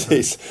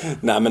 precis.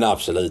 Nej, men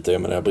absolut.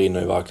 Jag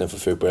brinner ju verkligen för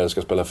fotboll. Jag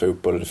älskar spela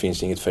fotboll, och det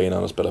finns inget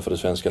finare att spela för det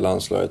svenska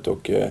landslaget.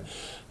 Och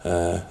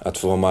att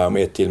få vara med om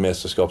ett till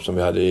mästerskap som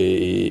vi hade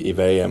i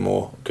VM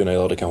och kunna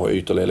göra det kanske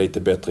ytterligare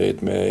lite bättre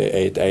med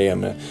ett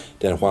EM.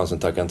 Den chansen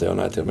tackar inte jag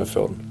nej till, men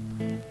får den.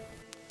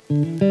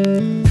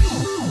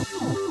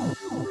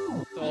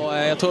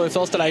 Jag tror i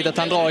första läget att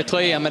han drar i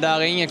tröjan, men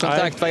där är ingen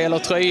kontakt vad gäller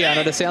tröjan,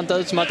 och det ser inte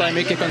ut som att det är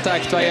mycket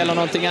kontakt vad gäller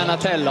någonting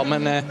annat heller.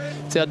 Men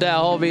så där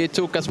har vi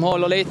Tuka som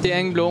håller lite i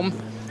Engblom.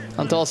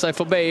 Han tar sig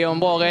förbi, och en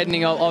bra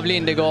räddning av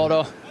Lindegård.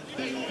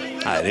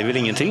 Nej, det är väl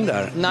ingenting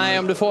där. Nej,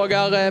 om du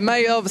frågar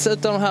mig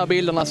utav de här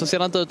bilderna så ser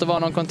det inte ut att vara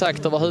någon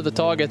kontakt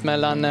överhuvudtaget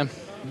mellan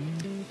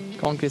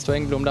Granqvist och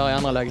Engblom där i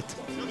andra läget.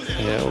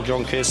 Och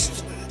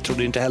Granqvist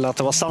trodde inte heller att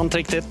det var sant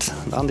riktigt.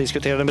 Han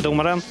diskuterade med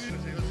domaren.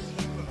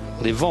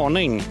 Det är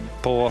varning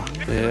på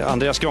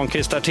Andreas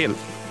Granqvist där till.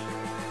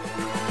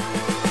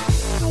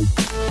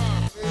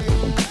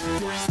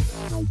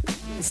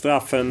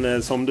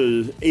 straffen som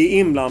du är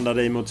inblandad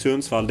i mot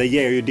Sundsvall, det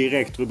ger ju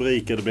direkt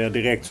rubriker, det blir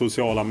direkt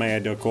sociala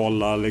medier,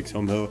 kolla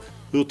liksom,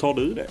 hur tar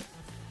du det?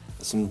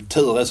 Som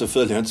tur är så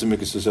följer jag inte så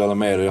mycket sociala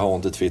medier, jag har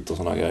inte Twitter och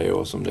sådana grejer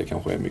och som det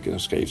kanske är mycket som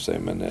skrivs sig,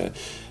 men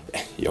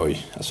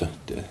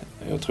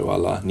jag tror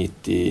alla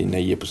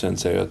 99%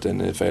 säger att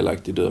den är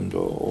felaktigt dömd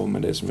och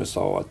men det som jag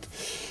sa att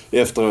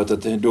efteråt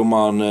att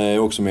domaren är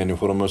också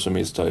människor, de måste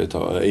misstag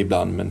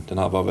ibland, men den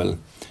här var väl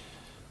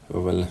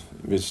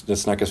det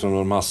snackas om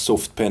de här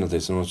soft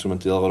penalties som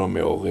inte gör dem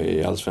i år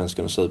i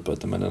Allsvenskan och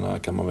Superettan, men den här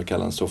kan man väl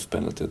kalla en soft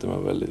penalty, det var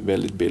väldigt,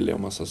 väldigt billig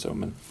om man säger så,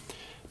 men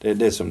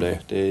det är som det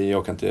är.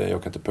 Jag kan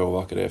inte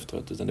påverka det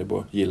efteråt, utan det är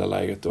bara gilla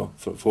läget och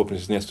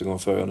förhoppningsvis nästa gång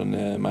får jag den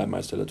med mig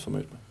istället för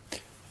mot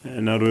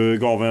mig. När du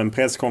gav en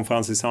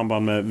presskonferens i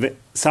samband med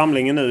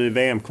samlingen nu i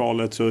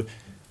VM-kvalet så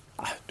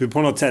du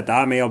på något sätt,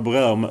 men jag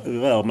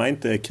rör mig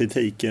inte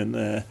kritiken.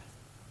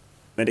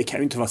 Men det kan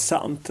ju inte vara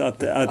sant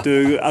att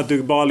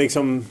du bara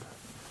liksom...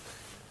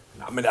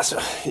 Ja, men alltså,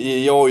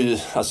 jag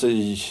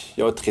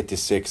är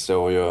 36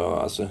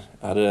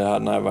 år.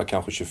 När jag var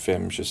kanske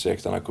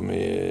 25-26 när jag kom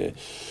i...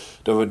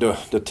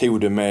 Då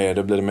tog det med,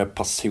 då blev det mer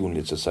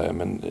personligt så att säga.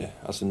 Men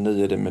alltså,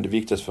 nu är det, men det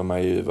viktigaste för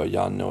mig var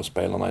Janne och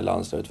spelarna i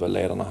landslaget, var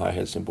ledarna här i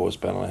Helsingborg,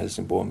 spelarna i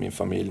Helsingborg, min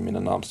familj, mina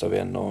närmsta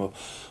vänner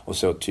och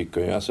så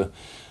tycker jag. Alltså,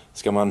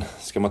 ska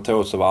man ta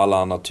åt sig vad alla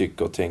andra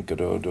tycker och tänker,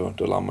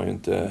 då lär man ju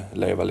inte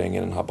leva länge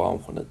i den här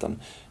branschen. Utan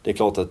det är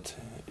klart att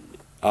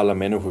alla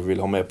människor vill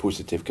ha mer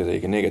positiv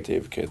kritik än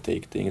negativ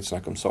kritik. Det är inget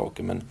snack om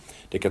saker, men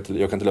jag kan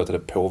inte låta det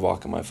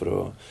påverka mig, för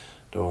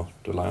då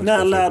lär jag inte.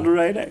 När lärde du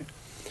dig det?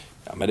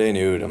 Ja, men det är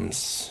nu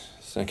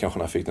sen kanske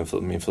när jag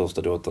fick min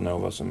första dotter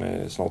Nova som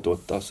är snart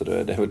 8, så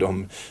det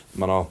är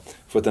man har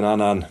fått en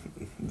annan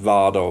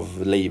värld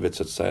av livet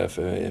så att säga,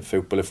 för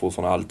fotboll är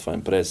fortfarande allt för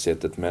en på det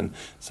sättet, men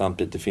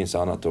samtidigt det finns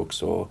annat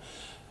också.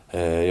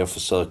 Jag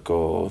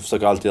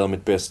försöker alltid göra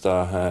mitt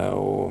bästa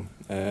och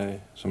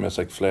som jag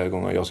sagt flera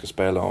gånger, jag ska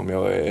spela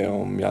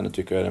om Janne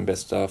tycker jag är den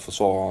bästa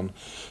försvararen.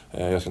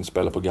 Jag ska inte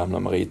spela på gamla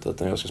meriter,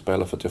 utan jag ska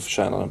spela för att jag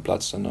förtjänar den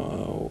platsen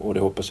och det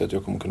hoppas jag att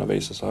jag kommer kunna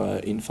visa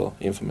sig inför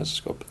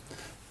mästerskapet.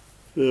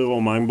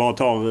 Om man bara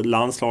tar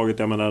landslaget,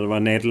 jag menar det var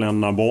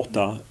Nederländerna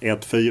borta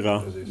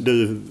 1-4. Precis.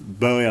 Du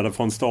började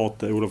från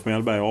start, Olof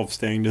Mellberg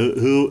avstängd.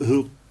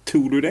 Hur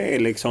tog du det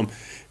liksom?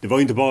 Det var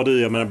ju inte bara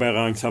du, jag menar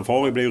Berang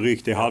Safari blev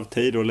ryckt i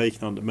halvtid och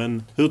liknande,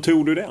 men hur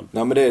tog du den?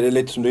 Nej, men det är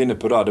lite som du är inne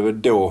på där, det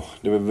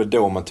var väl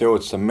då man tog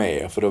åt sig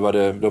mer,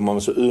 för då man var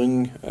så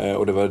ung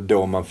och det var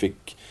då man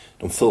fick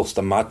de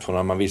första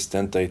matcherna, man visste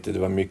inte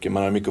riktigt,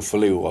 man hade mycket att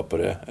förlora på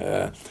det.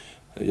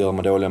 Gör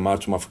man dåliga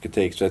matcher, man får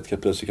kritik, så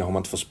plötsligt kanske man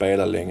inte får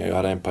spela längre. Jag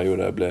hade en period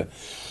där jag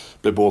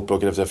blev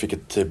bortplockad efter att jag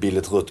fick ett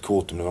billigt rött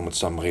kort om det var mot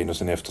San Marino, och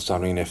sen efter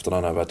samlingen efter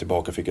när jag var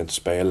tillbaka fick jag inte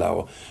spela,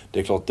 och det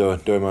är klart då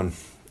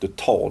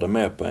tar det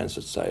med på en så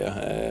att säga,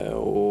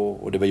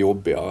 och det var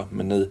jobbigare,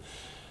 men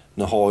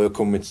nu har jag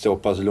kommit så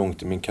pass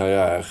långt i min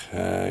karriär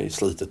i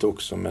slutet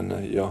också, men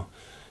jag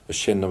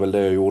känner väl det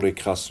jag gjorde i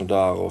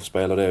Krasnodar och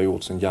spelar det jag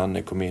gjort sen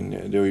Janne kom in.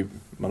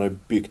 Man har ju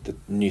byggt ett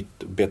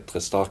nytt,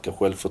 bättre, starkare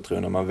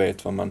självförtroende. Man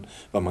vet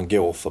vad man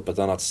går för på ett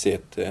annat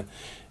sätt.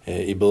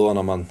 I början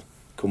när man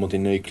kommer till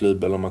en ny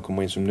klubb eller man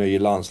kommer in som ny i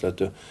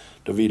landslaget,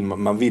 då vill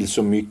man vill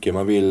så mycket.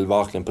 Man vill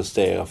verkligen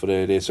prestera, för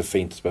det är så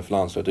fint att spela för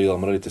landslaget. Då gör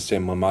man det lite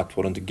sämre matcher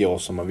och det inte går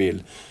som man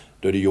vill.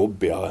 Då är det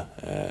jobbigare.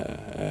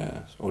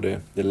 Och det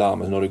lär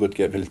mig. Nu har det gått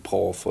väldigt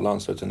bra för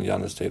landslaget i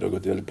Jannes tid. Det har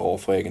gått väldigt bra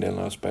för egen del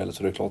när jag spelar.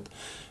 Så det är klart,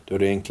 då är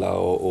det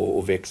enklare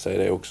att växa i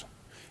det också.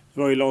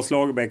 Det var ju Lars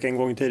Lagerbäck en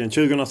gång i tiden.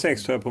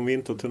 2006 tror jag på en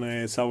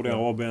vinterturné i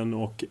Saudiarabien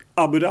och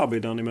Abu Dhabi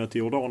där ni mötte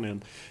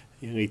Jordanien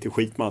i en riktig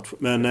skitmatch.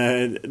 Men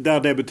där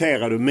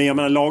debuterade du. Men jag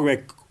menar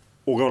Lagerbäck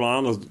och Roland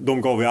Andersson,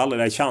 de gav ju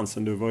aldrig dig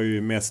chansen. Du var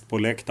ju mest på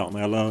läktaren,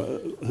 eller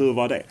hur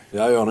var det?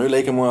 Ja, jag har nu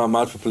lika många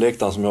matcher på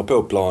läktaren som jag har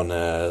på plan,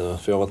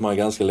 för jag har varit med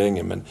ganska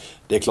länge. Men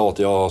det är klart,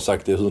 jag har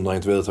sagt det i 100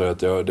 intervjuer, att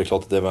det är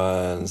klart att det var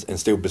en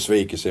stor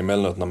besvikelse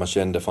emellanåt när man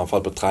kände,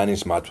 framförallt på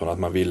träningsmatcherna, att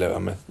man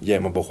ville ge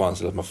mig bara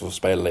chansen att man får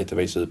spela lite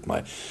och visa upp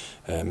mig.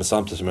 Men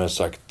samtidigt som jag har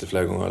sagt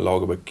flera gånger,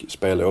 Lagerbäck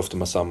spelar ofta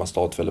med samma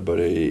startfälle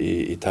både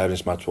i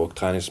tävlingsmatcher och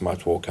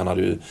träningsmatcher, och han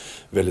hade ju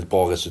väldigt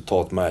bra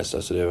resultat med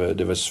sig, så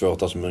det var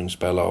svårt som ung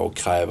spelare att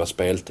kräva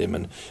speltid.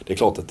 Men det är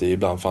klart att det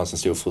ibland fanns en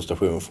stor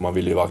frustration, för man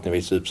ville ju verkligen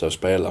visa upp sig och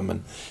spela,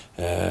 men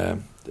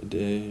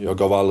jag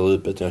gav aldrig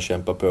upp, utan jag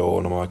kämpade på,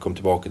 och när man kom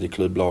tillbaka till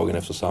klubblagen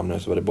efter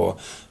samlingen så var det bara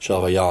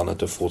köra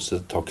järnet och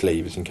fortsätta ta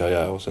kliv i sin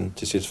karriär, och sen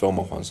till sist får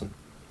man chansen.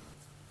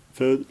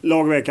 För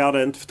Lagerbäck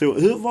hade inte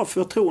förtroende. Hur var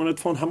förtroendet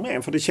från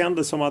Hamrén? För det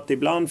kändes som att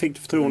ibland fick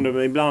du förtroende,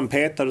 men ibland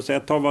petade sig.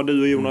 Ett tag var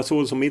du och Jonas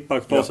Olsson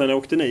mittbackspar, sen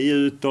åkte ni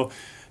ut och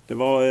det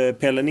var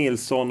Pelle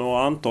Nilsson och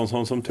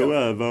Antonsson som tog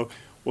över.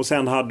 Och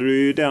sen hade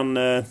du ju den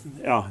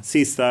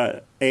sista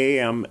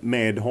EM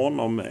med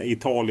honom,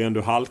 Italien,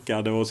 du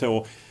halkade och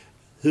så.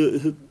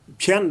 Hur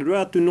kände du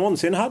att du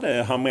någonsin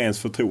hade Hamréns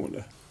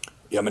förtroende?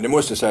 Ja, men det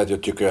måste jag säga att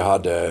jag tycker jag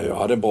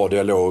hade en bra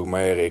dialog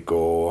med Erik,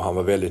 och han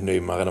var väldigt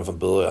ny med redan från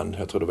början.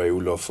 Jag tror det var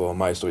Olof och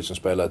Majstorovic som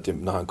spelade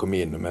när han kom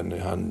in, men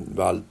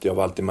jag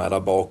var alltid med där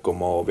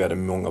bakom, och vi hade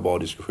många bra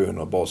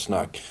diskussioner och bra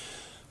snack.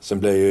 Sen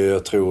blev ju,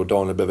 jag tror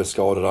Daniel blev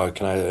skadad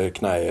där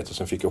knäet och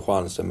sen fick jag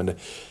chansen. Men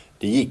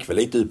det gick väl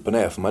lite upp och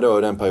ner för mig då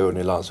i den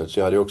perioden i landslaget. Så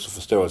jag hade också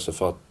förståelse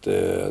för att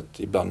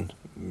ibland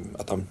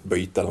att han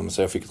bytte dem.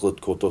 Så jag fick ett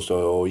rött kort också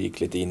och gick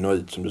lite in och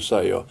ut som du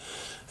säger.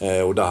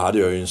 Och där hade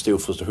jag ju en stor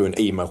frustration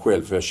i mig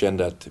själv. För jag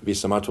kände att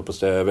vissa matcher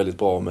presterade jag väldigt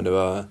bra. Men det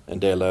var en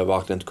del där jag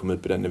verkligen inte kom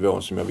upp i den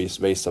nivån som jag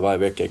visar varje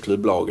vecka i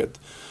klubblaget.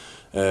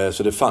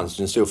 Så det fanns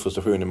en stor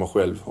frustration i mig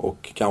själv.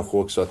 Och kanske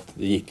också att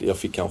jag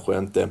fick kanske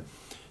inte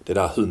det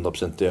där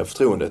 100%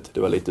 förtroendet. Det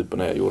var lite upp och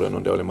ner. Jag gjorde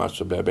någon dålig match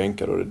så blev jag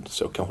bänkad. Och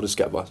så kanske det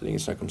ska vara. Det är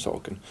inget snack om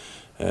saken.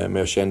 Men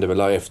jag kände väl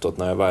där efteråt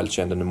när jag väl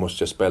kände nu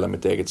måste jag spela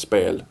mitt eget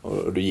spel.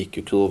 Och då gick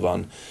ju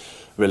kurvan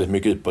väldigt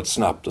mycket uppåt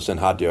snabbt. Och sen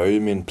hade jag ju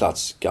min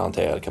plats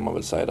garanterad kan man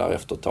väl säga där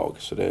efter ett tag.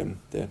 Så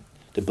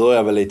det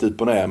började väl lite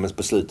upp och ner. Men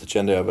på slutet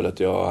kände jag väl att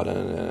jag hade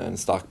en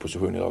stark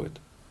position i laget.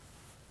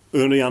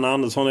 Under Janne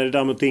Andersson är det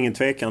däremot ingen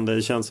tvekan.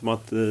 Det känns som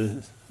att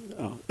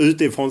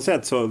utifrån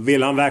sett så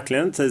vill han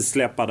verkligen inte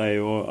släppa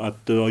dig och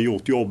att du har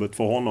gjort jobbet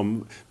för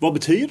honom. Vad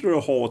betyder det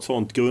att ha ett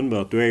sånt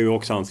grundmöte? Du är ju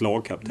också hans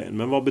lagkapten.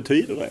 Men vad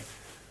betyder det?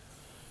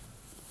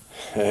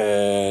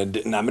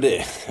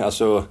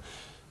 Alltså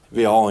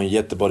vi har en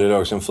jättebra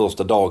dialog sen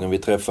första dagen vi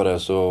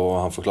träffades och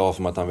han förklarade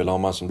för mig att han vill ha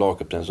mig som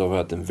lagkapten, så har vi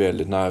haft en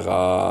väldigt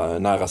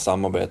nära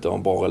samarbete och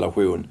en bra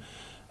relation.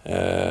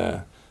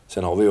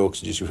 Sen har vi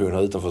också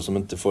diskussioner utanför som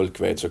inte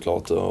folk vet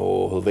såklart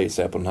och hur vi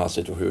ser på den här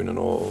situationen.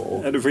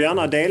 Ja, du får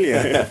gärna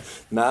delge.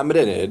 Nej, men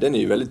den är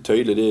ju väldigt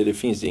tydlig. Det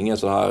finns ingen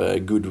så här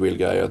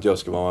goodwill-grej att jag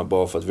ska vara med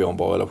bara för att vi har en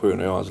bra relation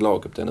och jag är hans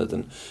lagkapten.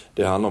 Utan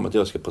det handlar om att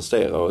jag ska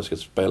prestera och jag ska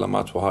spela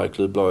matcher här i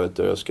klubblaget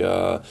och jag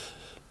ska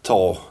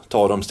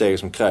ta de steg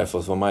som krävs för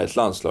att vara med i ett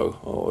landslag.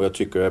 Och jag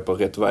tycker jag är på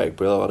rätt väg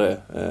på att göra det.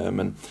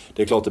 Men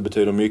det är klart det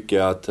betyder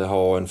mycket att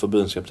ha en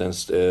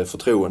förbundskaptens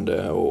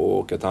förtroende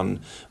och att han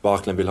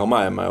verkligen vill ha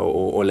med mig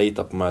och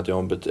lita på mig att jag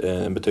har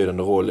en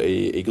betydande roll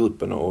i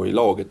gruppen och i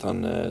laget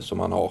som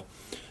han har.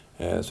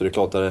 Så det är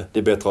klart att det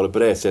är bättre att ha det på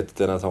det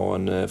sättet än att ha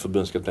en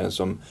förbundskapten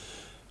som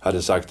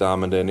hade sagt att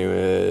men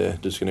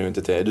du ska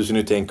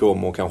nu tänka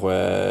om och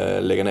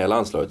kanske lägga ner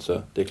landslaget.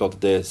 Så det är klart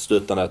att det är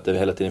stöttande att det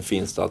hela tiden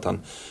finns där, att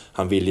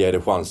han vill ge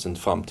det chansen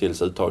fram till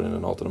uttagningen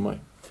den 18 maj.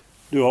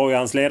 Du har ju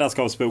hans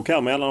ledarskapsbok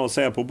här mellan oss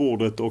ser på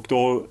bordet och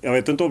då, jag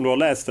vet inte om du har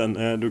läst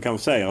den, du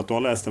kanske säger att du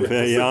har läst den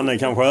för Janne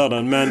kanske hör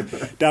den, men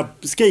där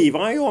skriver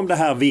han ju om det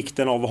här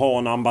vikten av att ha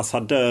en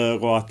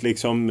ambassadör och att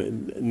liksom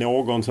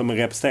någon som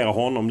representerar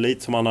honom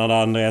lite som han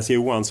hade Andreas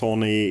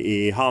Johansson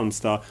i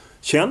Halmstad.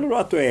 Känner du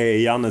att du är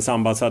Jannes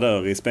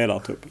ambassadör i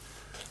spelartruppen?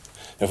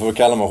 Jag får väl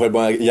kalla mig själv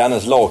bara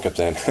Jannes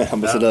lagkapten.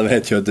 Ambassadör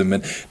vet jag inte,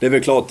 men det är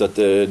väl klart att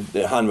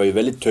han var ju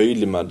väldigt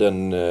tydlig med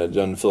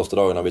den första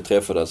dagen när vi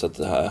träffades att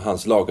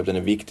hans lagkapten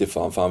är viktig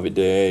för han.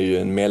 Det är ju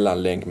en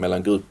mellanlänk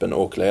mellan gruppen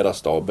och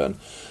ledarstaben.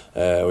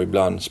 Och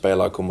ibland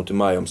spelare kommer till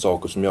mig om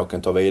saker som jag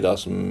kan ta vidare,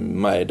 som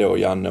mig då,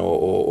 Janne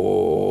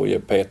och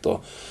Peter.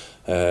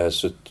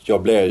 Så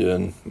jag blir ju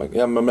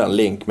en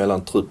länk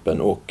mellan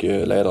truppen och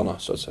ledarna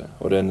så att säga.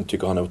 Och den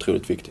tycker han är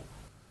otroligt viktig.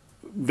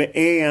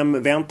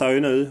 EM väntar ju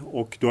nu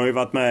och du har ju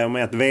varit med om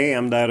ett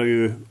VM där det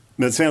ju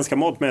med svenska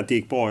mått mätt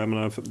gick bra. Jag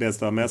menar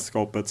bästa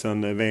mästerskapet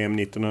sedan VM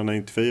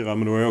 1994,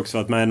 men du har ju också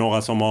varit med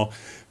några som har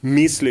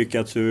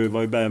misslyckats. Du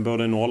var ju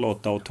både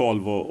 08 och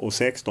 12 och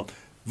 16.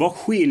 Vad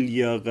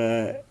skiljer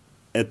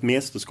ett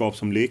mästerskap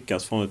som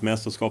lyckas från ett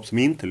mästerskap som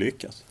inte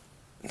lyckas?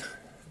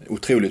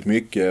 Otroligt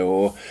mycket,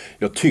 och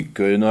jag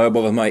tycker, nu har jag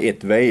bara varit med i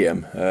ett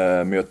VM,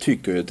 men jag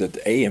tycker att ett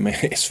EM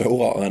är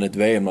svårare än ett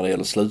VM när det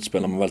gäller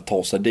slutspel när man väl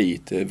tar sig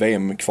dit.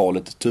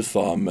 VM-kvalet är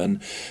tuffare, men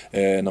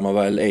när man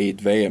väl är i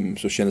ett VM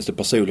så kändes det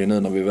personligen nu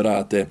när vi var där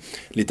att det är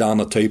lite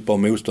andra typer av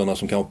motståndare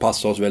som kan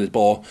passa oss väldigt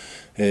bra.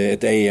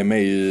 Ett EM är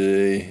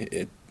ju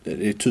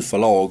det är tuffa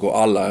lag och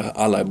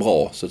alla är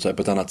bra så att säga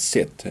på ett annat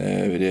sätt.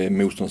 Det är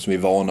motståndare som vi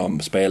är vana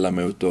att spela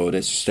mot och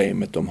det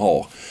systemet de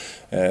har.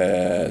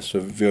 Så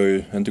vi har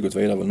ju inte gått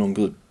vidare med någon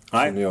grupp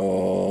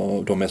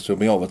som de mest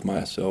som jag har varit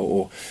med. Så,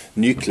 och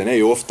nyckeln är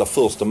ju ofta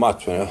första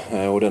matchen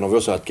och den har vi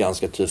också haft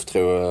ganska tufft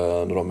tror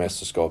jag under de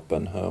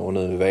mästerskapen. Och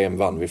nu i VM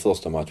vann vi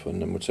första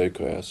matchen mot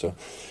Sydkorea. Så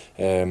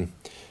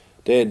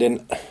det är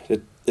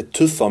ett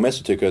tuffare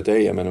mäster tycker jag att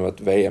det är men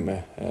ett VM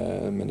är.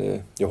 Men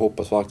jag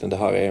hoppas verkligen det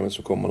här EM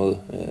som kommer nu,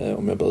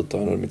 om jag bryter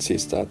under mitt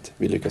sista, att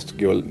vi lyckas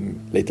gå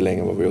lite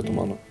längre än vad vi gjort de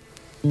andra.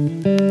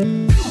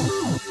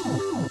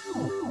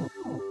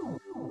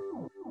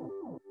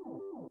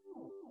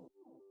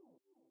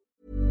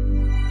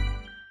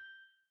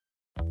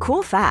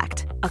 Cool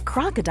fact, a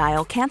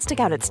crocodile can't stick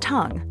out its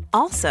tongue.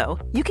 Also,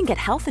 you can get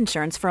health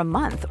insurance for a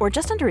month or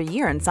just under a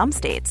year in some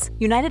states.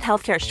 United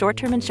Healthcare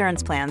short-term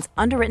insurance plans,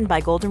 underwritten by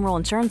Golden Rule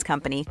Insurance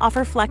Company,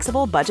 offer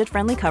flexible,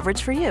 budget-friendly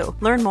coverage for you.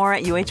 Learn more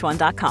at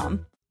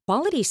uh1.com.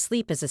 Quality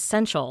sleep is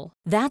essential.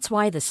 That's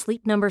why the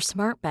Sleep Number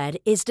Smart Bed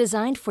is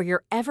designed for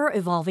your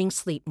ever-evolving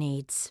sleep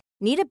needs.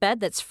 Need a bed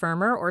that's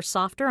firmer or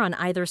softer on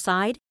either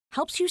side?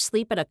 Helps you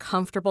sleep at a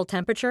comfortable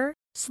temperature?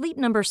 Sleep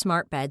Number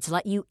Smart Beds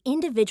let you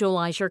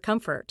individualize your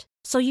comfort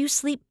so you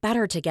sleep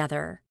better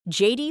together.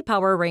 JD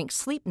Power ranks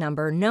Sleep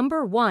Number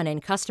number 1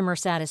 in customer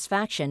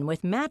satisfaction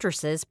with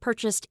mattresses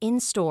purchased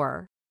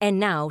in-store. And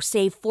now,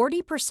 save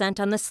 40%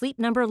 on the Sleep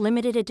Number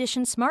Limited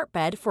Edition Smart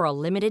Bed for a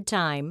limited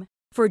time.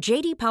 For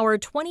JD Power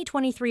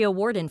 2023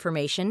 award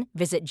information,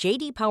 visit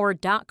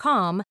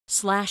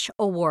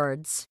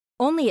jdpower.com/awards.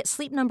 Only at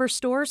Sleep Number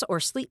stores or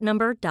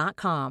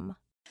sleepnumber.com.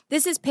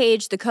 This is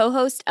Paige, the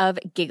co-host of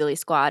Giggly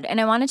Squad, and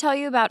I want to tell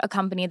you about a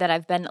company that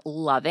I've been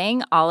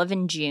loving, Olive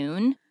 &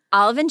 June.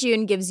 Olive &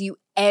 June gives you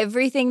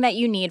everything that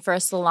you need for a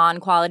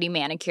salon-quality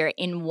manicure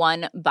in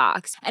one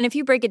box. And if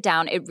you break it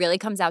down, it really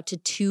comes out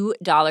to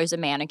 $2 a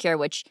manicure,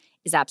 which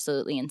is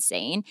absolutely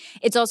insane.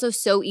 It's also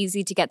so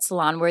easy to get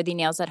salon-worthy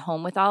nails at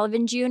home with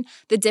Olive & June.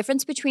 The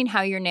difference between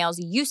how your nails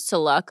used to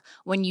look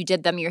when you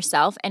did them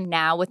yourself and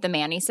now with the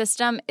Mani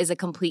system is a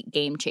complete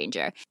game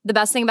changer. The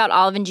best thing about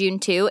Olive & June,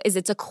 too, is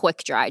it's a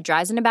quick dry.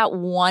 Dries in about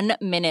 1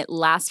 minute,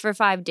 lasts for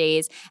 5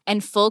 days,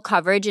 and full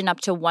coverage in up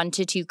to 1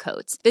 to 2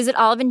 coats. Visit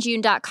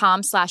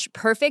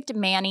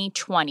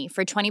oliveandjune.com/perfectmani20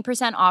 for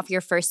 20% off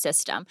your first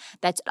system.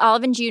 That's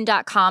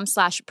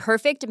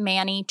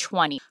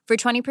oliveandjune.com/perfectmani20 for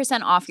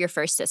 20% off your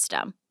first system.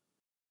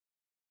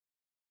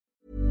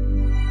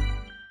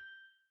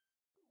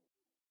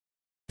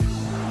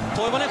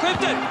 Toivonen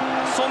skjuter,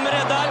 som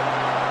räddar.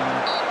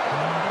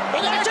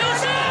 Och där tar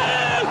det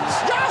ut!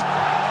 Ja!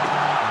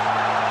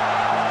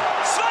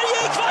 Sverige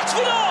i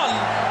kvartsfinal!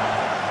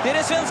 Det är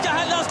det svenska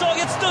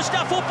herrlandslagets största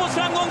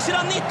fotbollsframgång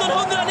sedan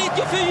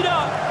 1994.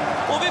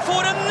 Och vi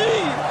får en ny,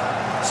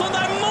 sån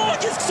där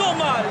magisk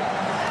sommar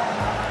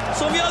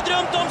som vi har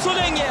drömt om så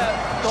länge.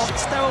 De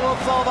står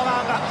upp för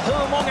varandra.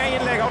 Hur många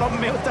inlägg har de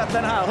motat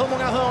den här? Hur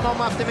många hörn har de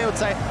haft emot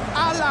sig?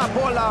 Alla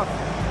bollar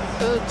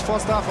ut från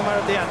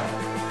straffområdet igen.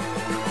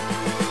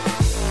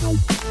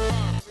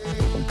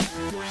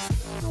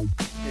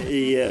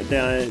 I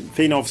det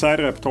fina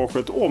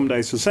offside-reportaget om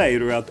dig så säger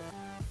du att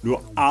du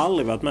har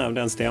aldrig varit med om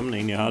den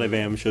stämning ni hade i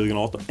VM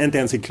 2018. Inte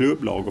ens i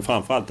klubblag och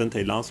framförallt inte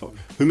i landslag.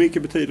 Hur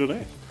mycket betyder det?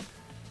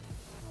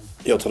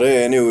 Jag tror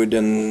det är nog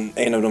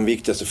en av de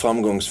viktigaste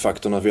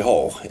framgångsfaktorerna vi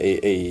har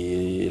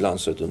i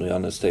landslaget under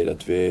Jannes tid.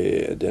 Att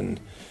vi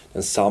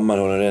den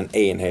sammanhållande den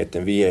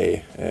enheten vi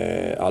är.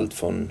 Allt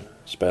från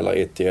spelare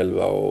 1 till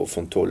 11 och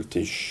från 12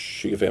 till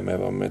 25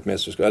 med ett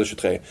mästerskap, eller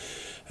 23.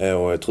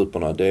 Och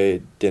trupperna,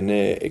 den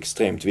är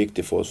extremt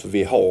viktig för oss. För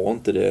vi har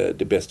inte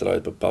det bästa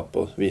laget på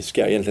papper. Vi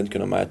ska egentligen inte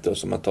kunna mäta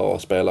oss om man tar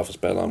spelare för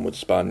spelare mot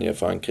Spanien,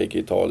 Frankrike,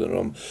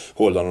 Italien,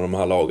 Holland och de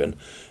här lagen.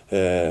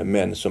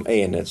 Men som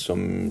enhet,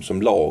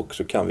 som lag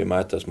så kan vi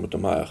mätas mot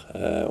de här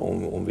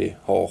om vi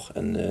har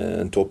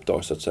en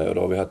toppdag så att säga. Och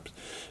då har vi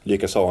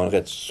lyckats ha en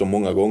rätt så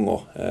många gånger.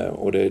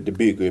 Och det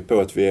bygger ju på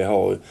att vi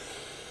har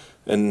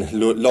en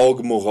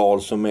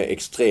lagmoral som är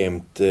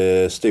extremt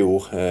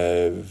stor.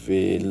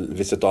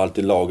 Vi sätter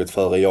alltid laget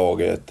före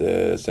jaget.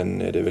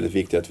 Sen är det väldigt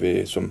viktigt att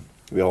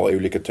vi har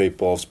olika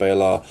typer av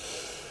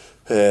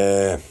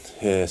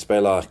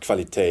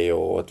spelarkvalitet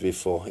och att vi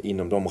får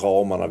inom de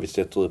ramarna vi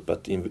sätter upp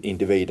att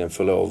individen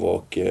får lov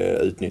och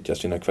utnyttja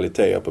sina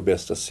kvaliteter på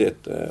bästa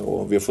sätt.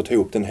 Och vi har fått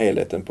ihop den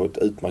helheten på ett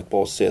utmärkt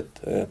bra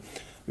sätt.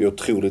 Vi har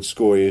otroligt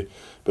skoj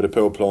både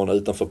på plan och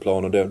utanför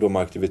plan och de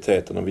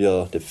aktiviteterna vi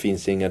gör. Det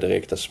finns inga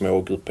direkta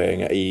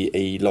smågrupperingar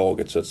i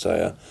laget så att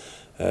säga.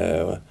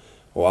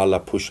 Och alla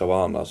pushar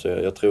varandra. Så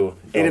jag tror...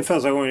 Är det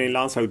första gången i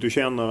landslaget du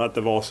känner att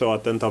det var så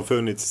att det inte har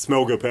funnits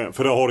smågrupper?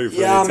 För det har det ju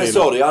funnits. Ja, men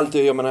så är det ju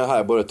alltid. Jag menar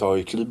här, både ta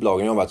i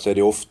klubblagen jag varit så är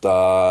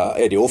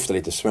det ofta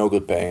lite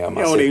smågrupperingar.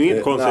 Ja, det är ju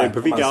inte konstigt på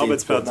vilka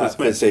arbetsplatser som helst.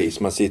 Precis,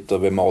 man sitter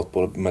vid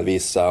matbord med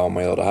vissa och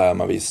man gör det här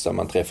med vissa.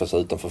 Man träffas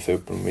utanför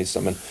fotboll med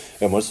vissa. Men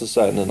jag måste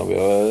säga nu när vi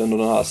har under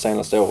de här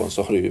senaste åren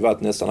så har det ju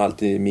varit nästan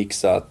alltid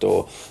mixat.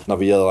 Och när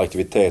vi gör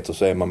aktiviteter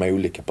så är man med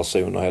olika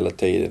personer hela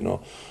tiden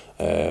och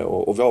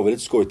vi har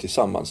väldigt skoj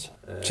tillsammans.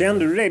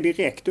 Kände du det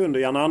direkt under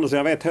Jan Andersson?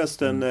 Jag vet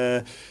hösten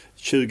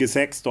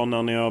 2016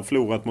 när ni har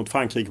förlorat mot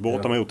Frankrike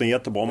borta och gjort en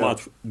jättebra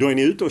match. Då är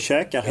ni ute och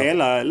käkar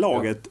hela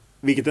laget,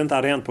 vilket inte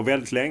hade hänt på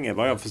väldigt länge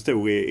vad jag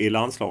förstod i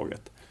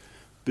landslaget.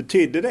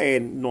 Betydde det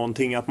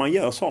någonting att man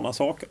gör sådana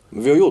saker?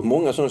 Vi har gjort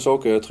många sådana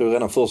saker. Jag tror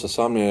redan första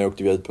samlingen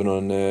åkte vi ut på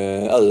någon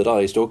ö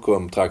där i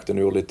Stockholm-trakten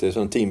och gjorde lite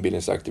sån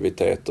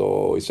teambildningsaktivitet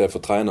och istället för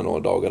att träna några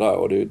dagar där.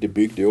 Och det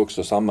byggde ju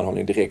också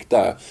sammanhållning direkt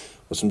där.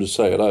 Och som du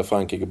säger, där i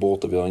Frankrike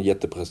borta, vi har en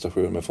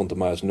jätteprestation, men får inte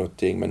med oss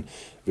någonting. Men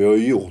vi har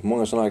ju gjort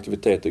många sådana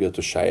aktiviteter, gå ut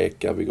och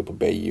käka, vi går på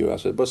bio.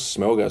 Alltså det är bara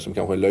smågrejer som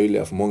kanske är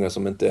löjliga för många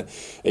som inte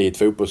är i ett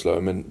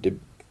fotbollslag. Men det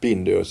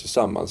binder oss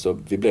tillsammans, så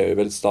vi blir ju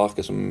väldigt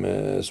starka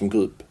som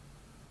grupp.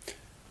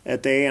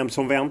 Ett EM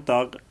som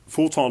väntar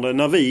fortfarande.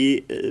 När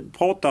vi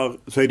pratar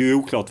så är det ju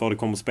oklart vad det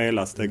kommer att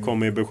spelas. Det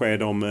kommer ju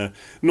besked om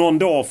någon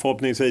dag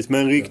förhoppningsvis.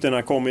 Men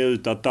ryktena kommer ju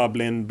ut att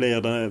Dublin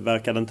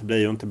verkar det inte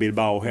bli och inte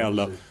Bilbao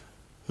heller.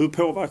 Hur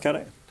påverkar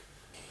det?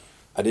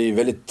 Ja, det är en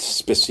väldigt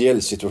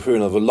speciell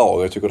situation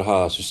överlag. Jag tycker det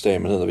här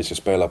systemet nu när vi ska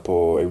spela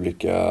på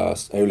olika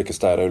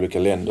städer och olika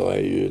länder är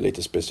ju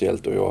lite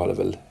speciellt. Och jag hade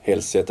väl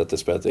helst sett att det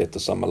spelat i ett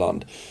och samma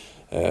land.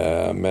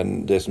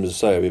 Men det som du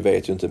säger, vi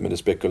vet ju inte, men det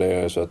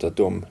spekulerar så att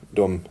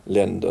de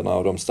länderna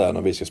och de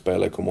städerna vi ska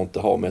spela kommer inte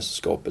ha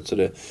mästerskapet.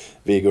 Så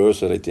vi går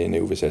också lite in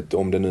i ovisshet.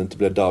 Om det nu inte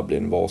blir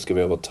Dublin, var ska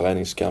vi ha vårt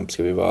träningskamp?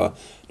 Ska vi vara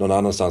någon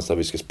annanstans där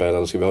vi ska spela?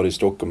 Eller ska vi ha det i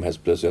Stockholm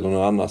helt plötsligt eller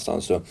någon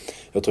annanstans? Så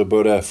jag tror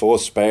både för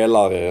oss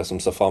spelare som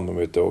ser fram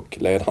emot det och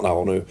ledarna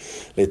har nu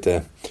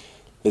lite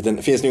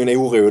finns nog en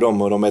oro i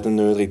dem och de vet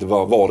inte riktigt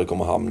var det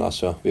kommer hamna.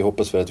 Så vi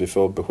hoppas väl att vi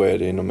får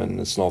besked inom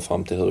en snar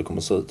framtid hur det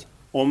kommer se ut.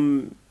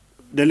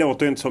 Det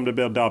låter inte som det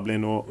blir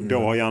Dublin och då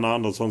har Janne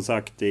Andersson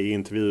sagt i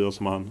intervjuer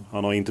som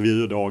han har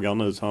intervjudagar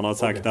nu, så han har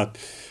sagt att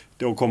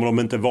då kommer de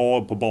inte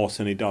vara på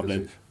basen i Dublin.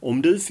 Precis.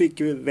 Om du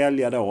fick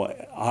välja då,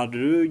 hade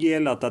du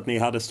gillat att ni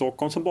hade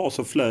Stockholm som bas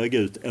och flög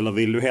ut, eller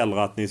vill du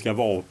hellre att ni ska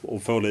vara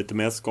och få lite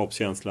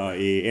mästerskapskänsla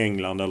i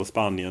England eller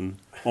Spanien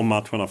om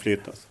matcherna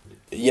flyttas?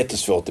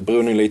 Jättesvårt, det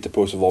beror nu lite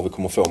på så var vi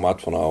kommer få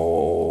matcherna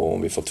och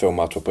om vi får 2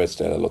 matcher på ett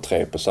ställe eller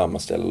 3 på samma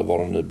ställe eller vad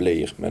det nu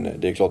blir. Men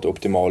det är klart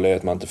optimalt är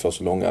att man inte får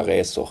så långa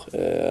resor.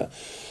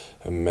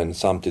 Men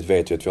samtidigt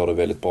vet vi att vi har det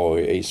väldigt bra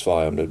i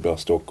Sverige, om det blir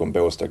Stockholm,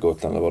 Båstad,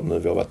 Gotland eller vad det nu.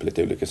 Vi har varit på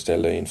lite olika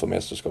ställen inför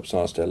mästerskap,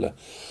 sådana ställen.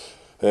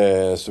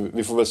 Så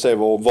vi får väl se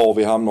var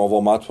vi hamnar och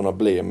var matcherna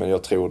blir, men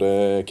jag tror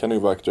det kan ju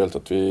vara aktuellt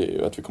att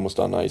vi kommer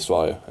stanna i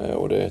Sverige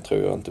och det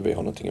tror jag inte vi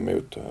har någonting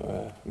emot.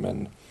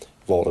 Men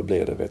var det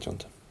blir det vet jag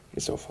inte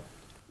i så fall.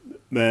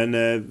 Men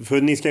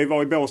för ni ska ju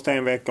vara i Båstad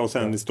en vecka och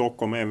sen i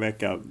Stockholm en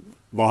vecka.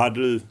 Vad hade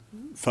du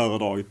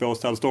föredragit,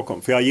 Båstad eller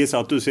Stockholm? För jag gissar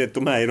att du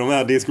sitter med i de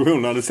här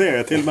diskussionerna, det ser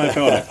jag till mig på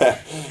det.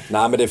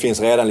 Nej, men det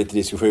finns redan lite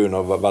diskussioner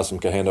om vad som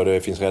kan hända och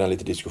det finns redan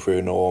lite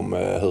diskussioner om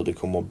hur det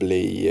kommer att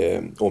bli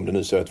om det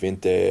nu så att vi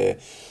inte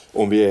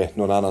om vi är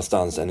någon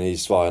annanstans än i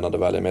Sverige när det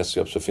väl är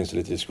mästerskap, så finns det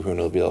lite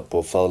diskussioner hur vi gör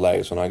på förläge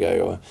och sådana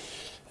grejer.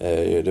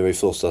 Det var ju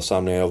första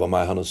samlingen jag var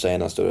med här nu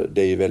senast och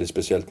det är ju väldigt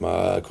speciellt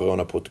med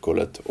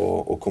coronaprotokollet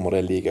och kommer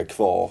det ligga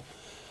kvar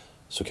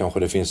så kanske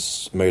det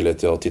finns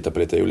möjlighet att titta på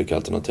lite olika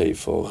alternativ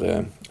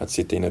för att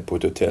sitta inne på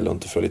ett hotell och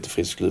inte få lite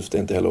frisk luft. Det är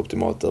inte heller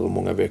optimalt över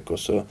många veckor.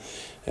 Så,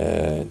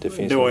 det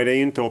finns då är det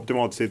inte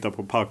optimalt att sitta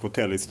på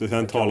Parkhotell i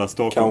centrala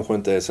Stockholm. Kanske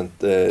inte så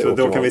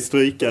då kan vi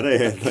stryka det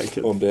helt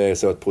enkelt. Om det är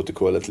så att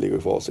protokollet ligger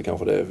kvar så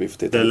kanske det vi får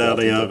titta. Det lär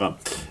det göra.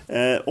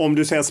 Om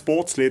du ser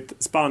sportsligt,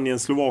 Spanien,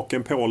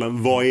 Slovakien,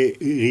 Polen, vad är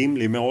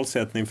rimlig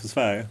målsättning för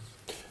Sverige?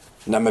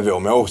 Nej, men vår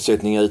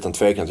målsättning är utan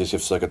tvekan att vi ska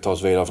försöka ta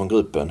oss vidare från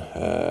gruppen.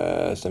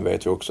 Sen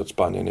vet vi också att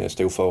Spanien är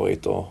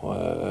storfavoriter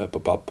på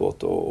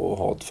pappret och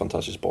har ett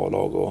fantastiskt bra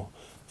lag och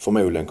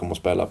förmodligen kommer att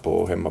spela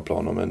på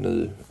hemmaplan, men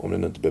nu, om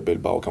det inte blir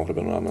Bilbao kanske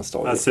det blir någon annan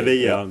stad.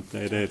 Sevilla, det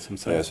är det som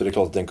säger. Så det är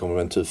klart att den kommer att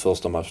vara en tuff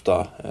första match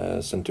där.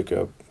 Sen tycker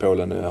jag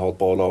Polen har ett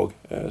bra lag,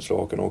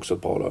 Slovakien har också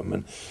ett bra lag,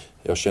 men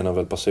jag känner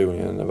väl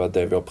personligen att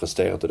det vi har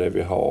presterat och det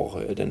vi har,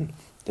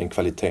 den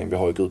kvaliteten vi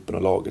har i gruppen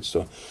och laget,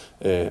 så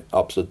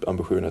absolut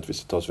ambitionen att vi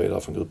ska ta oss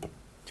vidare från gruppen.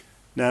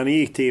 När ni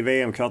gick till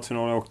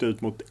VM-kvartsfinalen och åkte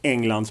ut mot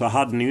England så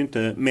hade ni ju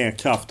inte mer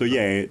kraft att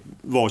ge,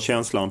 var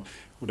känslan.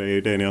 Och det är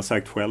ju det ni har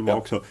sagt själva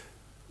också.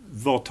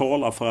 Vad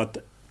talar för att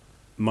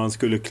man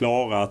skulle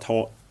klara att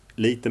ha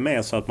lite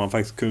mer så att man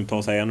faktiskt kunde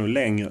ta sig ännu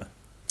längre?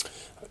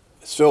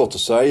 Svårt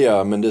att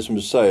säga, men det som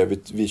du säger,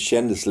 vi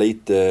kändes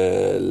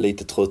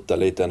lite trötta,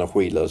 lite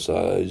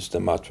energilösa just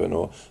den matchen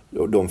och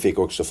de fick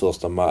också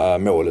första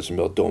målet som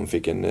gör att de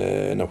fick en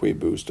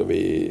energiboost och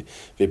vi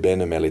blev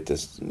ännu mer lite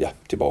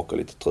tillbaka,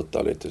 lite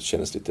trötta,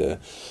 kändes lite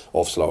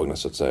avslagna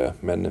så att säga.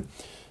 Men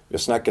vi har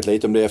snackat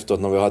lite om det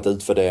efteråt när vi har haft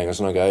utvärdering och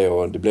sådana grejer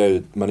och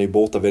man är ju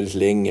borta väldigt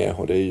länge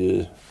och det är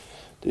ju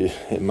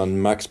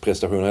man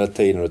maxprestationer hela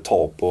tiden och det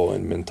tar på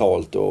en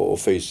mentalt och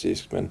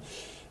fysiskt, men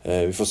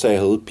vi får se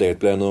hur upplägget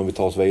blir nu om vi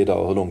tar oss vidare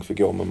och hur långt vi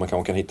går, men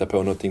man kan hitta på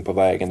någonting på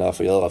vägen där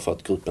för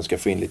att gruppen ska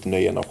få in lite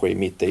ny energi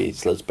mitt i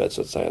slutspelet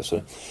så att säga. Så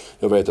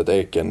jag vet att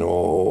Eken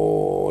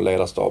och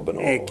ledarstaben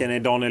Eken är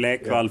Daniel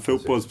Ekvall,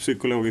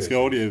 fotbollspsykologisk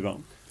rådgivare.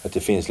 Att det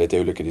finns lite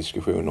olika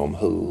diskussioner om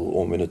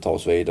om vi nu tar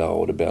oss vidare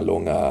och det blir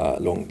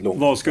långt.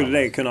 Vad skulle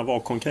det kunna vara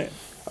konkret?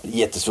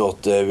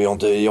 Jättesvårt. Vi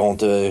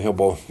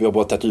har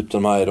bara tagit upp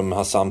de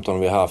här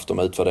samtalen vi har haft om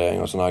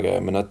utvärdering och såna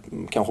grejer, men att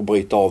kanske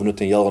bryta av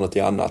någonting, göra något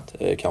annat,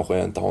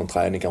 kanske inte ha en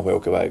träning, kanske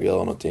åka iväg och göra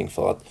någonting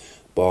för att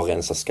bara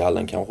rensa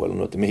skallen kanske eller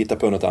något, men hitta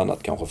på något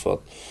annat kanske för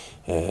att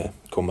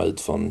komma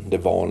ut från det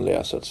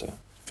vanliga så att säga.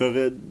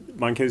 För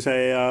man kan ju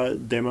säga,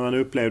 det man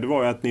upplevde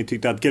var ju att ni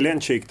tyckte att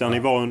Gelencik där ni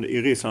var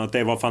i Ryssland, att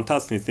det var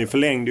fantastiskt. Ni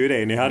förlängde ju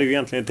det. Ni hade ju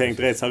egentligen tänkt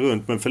resa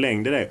runt men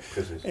förlängde det.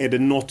 Precis. Är det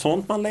något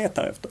sånt man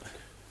letar efter?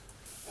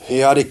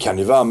 Ja, det kan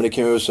ju vara, men det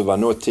kan ju också vara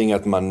någonting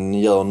att man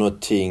gör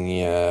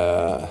någonting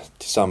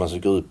tillsammans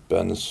med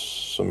gruppen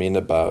som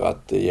innebär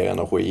att det ger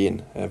energi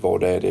in.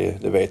 Vad det är,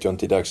 det vet jag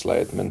inte i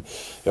dagsläget, men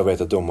jag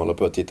vet att de håller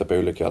på att titta på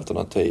olika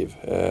alternativ.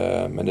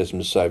 Men det som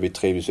du säger, vi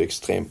trivs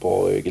extremt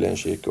bra i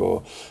Gelencik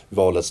och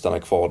valet att stanna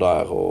kvar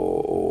där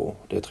och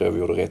det tror jag vi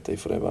gjorde rätt i,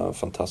 för det var ett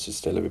fantastiskt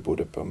ställe vi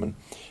bodde på. Men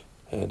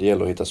det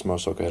gäller att hitta små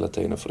saker hela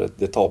tiden, för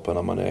det tar på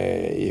när man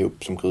är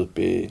ihop som grupp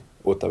i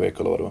 8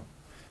 veckor eller vad det var.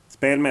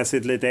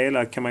 Spelmässigt lite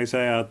elakt kan man ju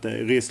säga att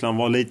Ryssland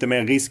var lite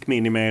mer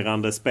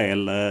riskminimerande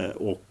spel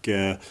och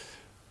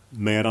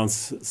medan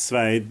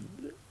Sverige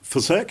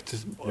försökt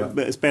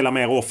spela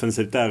mer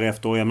offensivt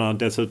därefter. Och jag menar,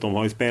 dessutom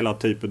har ju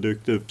spelartyper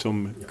dykt upp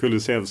som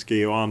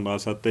Kulusevski och andra.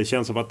 Så att det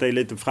känns som att det är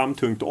lite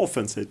framtungt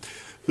offensivt.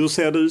 Hur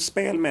ser du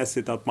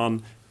spelmässigt att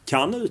man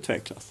kan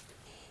utvecklas?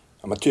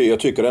 Ja, jag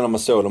tycker det när man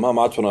såg de här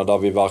matcherna där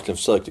vi verkligen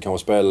försökte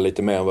kanske spela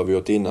lite mer än vad vi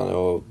gjort innan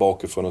och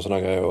bakifrån och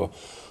sådana grejer.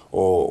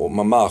 Och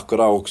man märker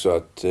där också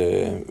att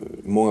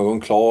många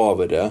gånger klarar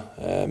vi det.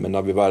 Men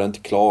när vi väl inte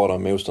klarar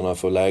motståndarna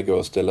för läge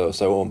och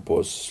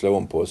slå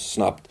om på oss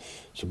snabbt,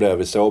 så blir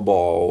vi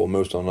sårbara. Och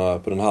motståndarna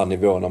på den här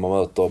nivån när man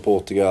möter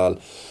Portugal,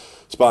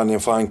 Spanien,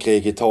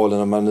 Frankrike, Italien,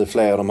 när man är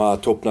fler av de här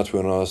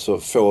toppnationerna, så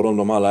får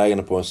de här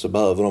lägena på oss, så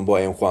behöver de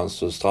bara en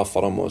chans och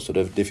straffar dem oss. Och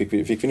det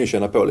fick vi nu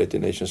känna på lite i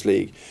Nations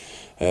League.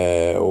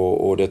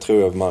 Och det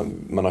tror jag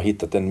man har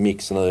hittat en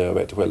mix nu. Jag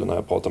vet själv när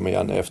jag pratar med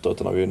Janne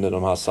efteråt, när vi är i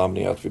de här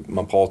samlingarna, att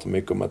man pratar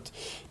mycket om att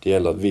det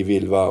gäller att vi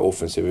vill vara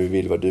offensiva, vi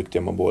vill vara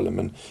duktiga med bollen,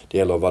 men det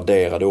gäller att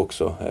värdera det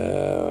också.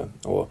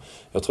 Och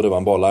jag tror det var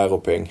en bra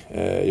läropeng.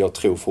 Jag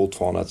tror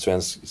fortfarande att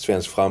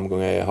svensk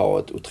framgång är att ha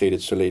ett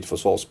otroligt solid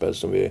försvarsspel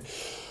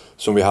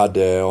som vi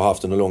hade och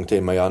haft under lång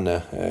tid med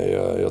Janne.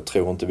 Jag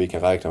tror inte vi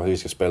kan räkna med att vi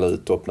ska spela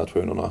ut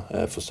toppnationerna,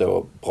 för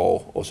så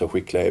bra och så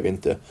skickliga är vi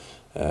inte.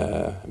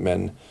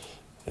 Men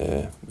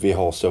vi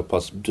har så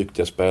pass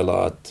duktiga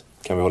spelare att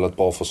kan vi hålla ett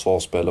bra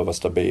försvarsspel och vara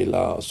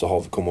stabila,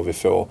 så kommer vi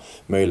få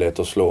möjlighet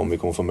att slå, om vi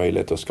kommer få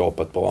möjlighet att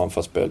skapa ett bra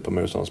anfallsspel på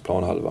motståndarens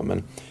planhalva.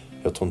 Men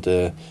jag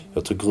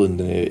tror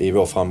grunden i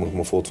vår framgång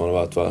kommer fortfarande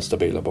vara att vara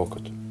stabila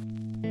bakåt.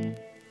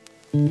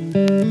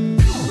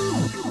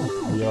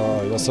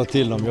 Jag sa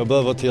till dem, jag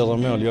behöver inte göra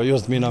mål, jag har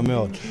gjort mina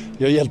mål.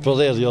 Jag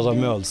hjälper er att göra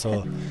mål,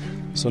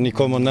 så ni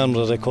kommer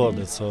närmare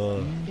rekordet, så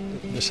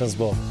det känns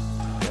bra.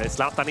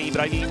 Zlatan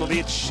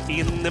Ibrahimovic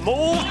in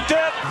mot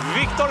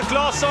Viktor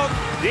Claesson.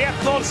 Det är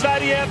 1-0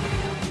 Sverige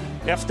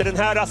efter den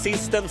här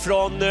assisten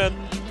från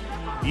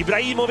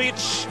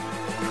Ibrahimovic.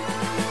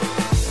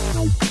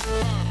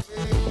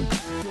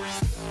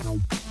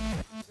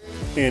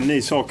 En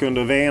ny sak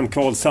under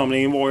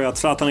VM-kvalsamlingen var ju att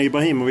Zlatan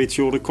Ibrahimovic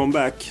gjorde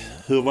comeback.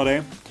 Hur var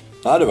det?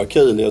 Ja, det var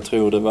kul. Jag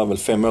tror det var väl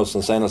 5 år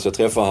sedan senast jag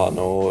träffade han,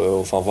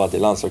 och framförallt i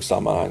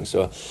landslagssammanhang.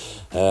 Så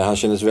han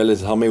kändes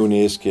väldigt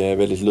harmonisk,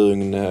 väldigt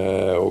lugn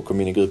och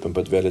kom in i gruppen på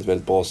ett väldigt,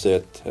 väldigt bra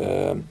sätt.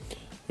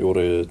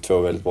 Gjorde ju 2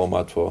 väldigt bra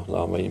matcher när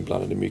han var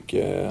inblandad i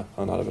mycket.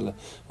 Han hade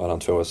väl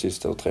 2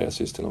 assist eller 3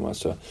 assist eller något.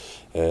 Så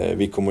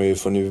vi kommer ju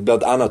få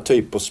ett annat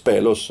typ av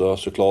spel också,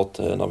 såklart,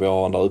 när vi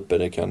har han där uppe.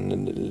 Det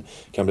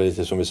kan bli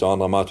lite som vi sa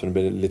andra matchen,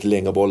 det blir lite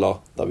längre bollar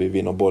där vi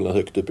vinner bollen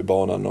högt upp i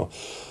banan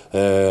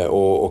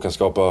och kan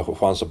skapa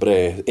chanser på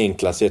det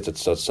enkla sättet,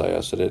 så att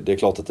säga. Så det är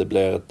klart att det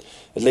blir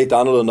ett lite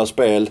annorlunda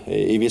spel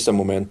i vissa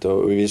moment,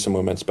 och i vissa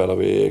moment spelar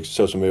vi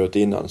så som vi gjort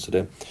innan. Så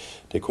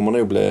det kommer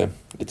nog bli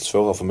lite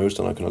svårare för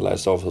motståndarna att kunna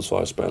läsa av hur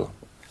Sverige spelar.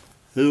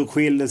 Hur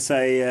skilde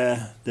sig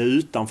det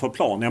utanför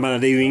plan? Jag menar,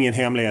 det är ju ingen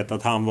hemlighet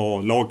att han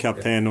var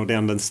lagkapten och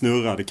den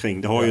snurrade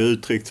kring. Det har ju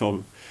uttryckts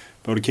av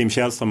både Kim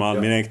Källström och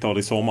Albin Ekdal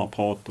i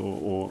sommarprat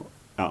och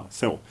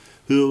så.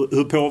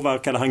 Hur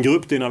påverkade han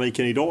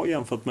gruppdynamiken idag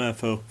jämfört med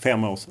för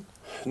 5 år sedan?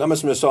 Nej, men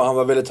som jag sa, han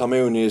var väldigt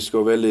harmonisk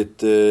och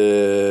väldigt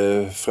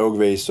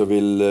frågvis och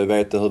vill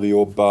veta hur vi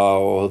jobbar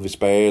och hur vi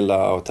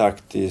spelar och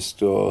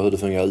taktiskt och hur det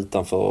fungerar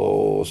utanför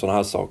och sådana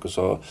här saker.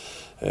 Så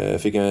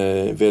fick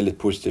en väldigt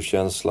positiv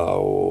känsla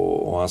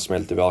och han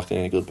smälte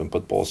verkligen in i gruppen på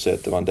ett bra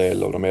sätt. Det var en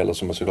del av de äldre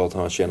som såklart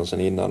han känner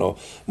sedan innan. Och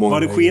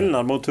var det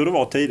skillnad mot hur det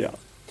var tidigare?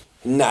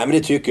 Nej, men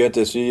det tycker jag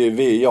inte. Så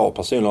jag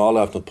personligen har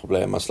aldrig haft något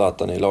problem med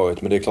Zlatan i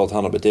laget. Men det är klart att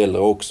han har blivit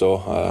äldre också.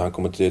 Han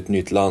kommer till ett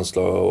nytt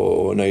landslag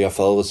och nya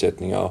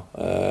förutsättningar.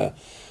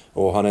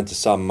 Och han är inte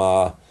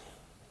samma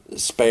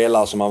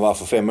spelare som han var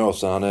för 5 år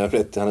sedan. Han är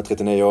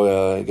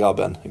 39-årig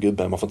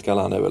gubben. Man får inte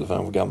kalla han det väl, för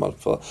han var gammal.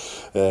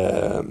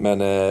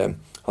 Men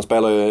han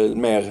spelar ju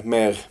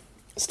mer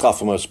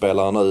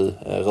straffområdesspelare nu.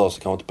 Rör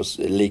sig kanske inte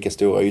på lika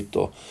stora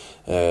ytor.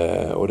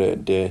 Och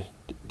det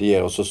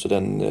ger oss också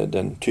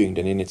den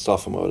tyngden in i ett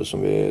straffområde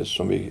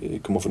som vi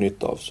kommer få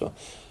nytta av. Så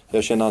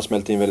jag känner att han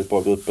smält in väldigt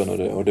bra i gruppen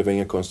och det var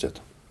inga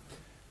konstigt.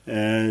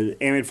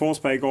 Emil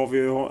Forsberg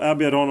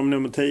erbjöd honom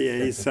nummer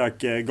 10. Isak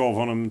gav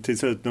honom till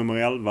slut nummer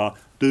 11.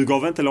 Du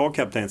gav inte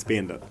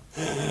lagkaptensbindeln?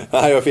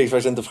 Nej, jag fick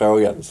faktiskt inte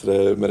frågan. Så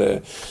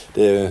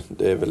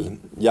det är väl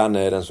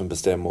Janne är den som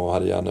bestämmer, och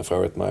hade Janne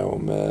frågat mig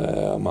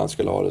om han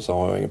skulle ha det, så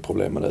har jag inget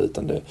problem med det.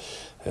 Utan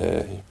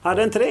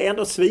hade inte det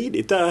ändå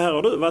svidigt? Här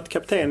har du varit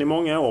kapten i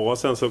många år och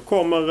sen så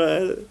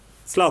kommer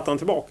Zlatan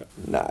tillbaka.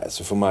 Nej,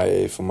 så för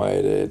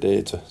mig det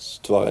är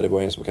tyvärr är det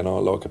bara en som kan ha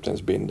en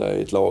lagkaptensbinda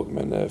i ett lag,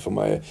 men för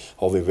mig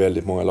har vi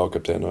väldigt många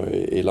lagkaptener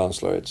i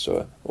landslaget,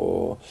 så,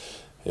 och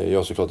jag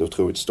är såklart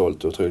otroligt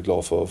stolt och otroligt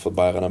glad för att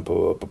bära den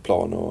på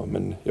plan,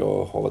 men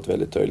jag har varit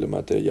väldigt tydlig med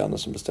att det är Janne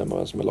som bestämmer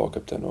vem som är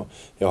lagkapten, och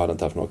jag hade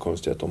inte haft några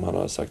konstigheter om han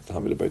hade sagt att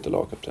han ville byta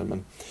lagkapten,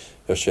 men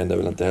jag kände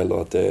väl inte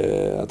heller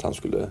att han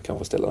skulle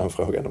kanske ställa den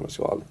frågan om jag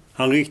ska vara ärlig.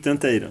 Han ryckte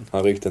inte i den?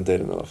 Han ryckte inte i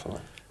den i alla fall.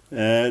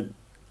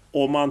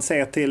 Om man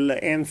ser till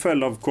en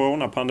följd av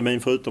coronapandemin,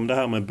 förutom det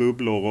här med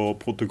bubblor och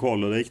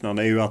protokoll och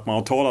liknande, är ju att man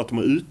har talat om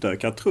att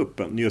utöka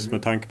truppen just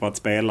med tanke på att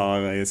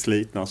spelare är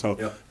slitna. Så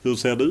hur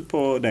ser du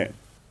på det?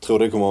 tror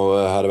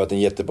det hade varit en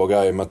jättebra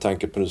grej med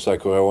tanke på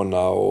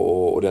corona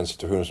och den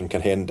situationen som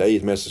kan hända i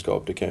ett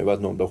mästerskap. Det kan ju vara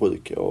att någon blir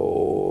sjuk,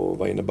 och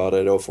vad innebär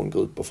det då för en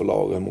grupp och för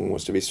lag? Hur många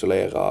måste vi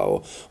isolera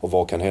och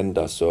vad kan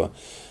hända? Så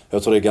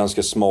jag tror det är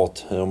ganska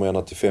smart. Om man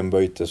gör till 5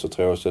 byten så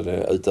tror jag att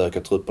det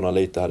utökat trupperna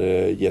lite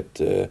hade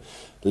gett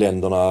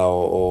länderna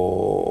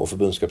och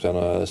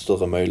förbundskaptenerna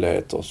större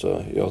möjligheter.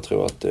 Så jag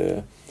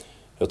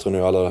tror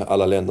nu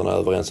alla länderna är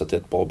överens att det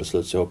är ett bra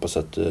beslut, så jag hoppas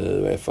att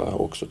UEFA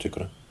också tycker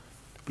det.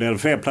 Blir det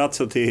fler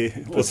platser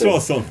att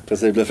slåss om?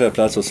 Precis, det blir fler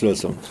platser att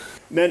slåss om.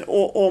 Men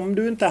om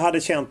du inte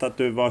hade känt att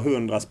du var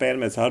 100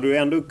 spelmässigt, så hade du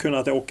ändå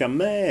kunnat åka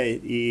med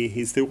i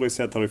historiskt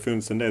sett? Har det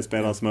funnits en del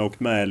spelare som har åkt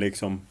med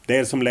liksom,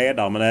 dels som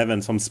ledare men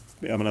även som,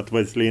 jag menar,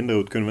 Tobias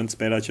Linderoth kunde väl inte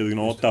spela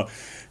 2008,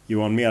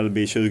 Johan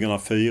Mjällby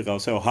 2004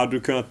 och så. Hade du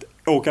kunnat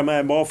åka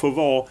med bara för att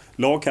vara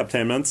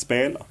lagkapten men inte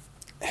spela?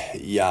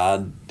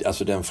 Ja,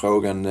 alltså den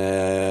frågan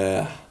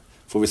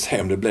får vi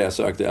se om det blir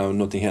så att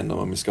någonting händer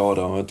om vi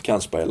skadar och inte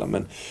kan spela,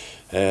 men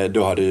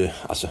då hade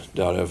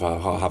jag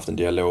haft en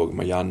dialog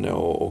med Janne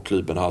och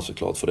klubben här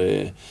såklart, för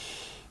det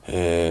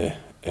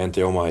är inte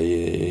jag med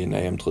i en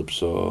EM-trupp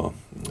så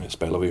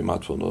spelar vi ju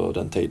match under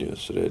den tiden,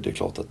 så det är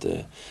klart att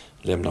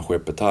lämna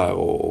skeppet här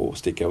och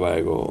sticka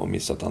iväg och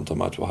missa ett antal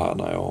matcher här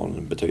när jag har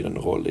en betydande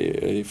roll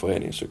i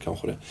föreningen, så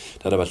kanske det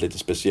hade varit lite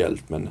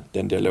speciellt, men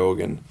den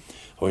dialogen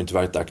har inte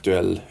varit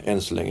aktuell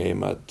än så länge i och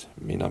med att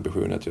min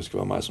ambition är att jag ska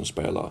vara med som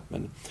spelare.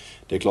 Men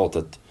det är klart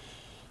att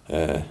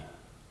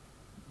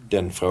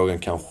den frågan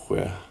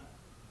kanske,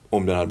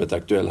 om den hade blivit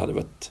aktuell, hade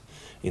varit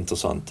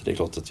intressant. Det är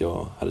klart att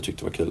jag hade tyckt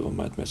det var kul att vara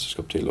med i ett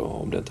mästerskap till,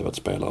 och om det inte varit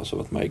spelare så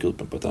varit med i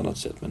gruppen på ett annat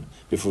sätt. Men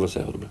vi får väl se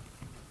hur det blir.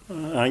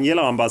 Han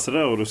gillar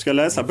ambassadör och du ska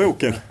läsa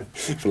boken.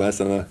 Får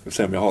läsa den,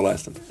 se om jag har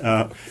läst den.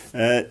 Ja.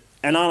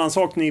 En annan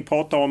sak ni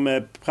pratar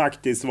om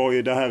praktiskt var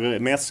ju det här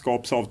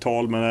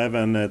mästerskapsavtal, men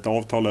även ett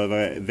avtal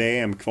över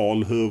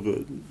VM-kval.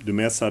 Du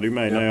messade ju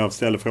mig när jag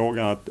ställde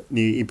frågan att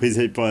ni i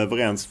princip var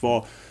överens.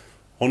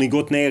 Har ni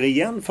gått ner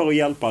igen för att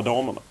hjälpa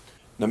damerna?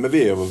 Nej, men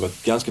vi har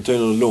varit ganska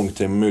tydliga under lång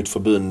tid mot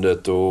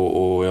förbundet,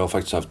 och jag har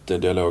faktiskt haft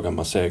dialog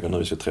med Seger när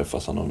vi ska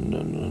träffas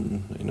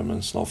inom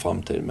en snar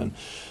framtid. Men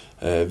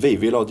vi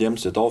vill ha ett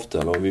jämställt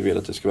avtal och vi vill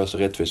att det ska vara så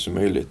rättvist som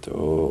möjligt.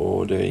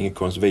 Och det är inget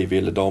konstigt. Vi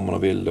vill det, damerna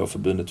vill det och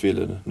förbundet vill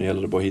det. Nu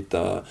gäller det bara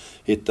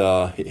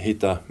att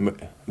hitta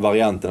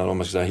varianterna, om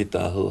man ska säga,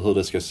 hitta hur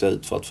det ska se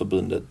ut för att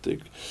förbundet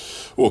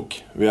och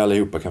vi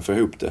allihopa kan få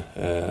ihop det.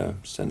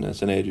 Sen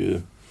är det ju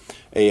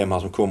EM här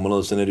som kommer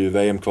nu. Sen är det ju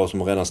VM-kval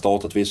som har redan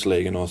startat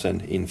visserligen, och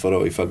sen inför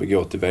då ifall vi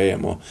går till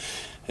VM. Och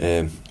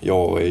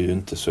jag är ju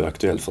inte så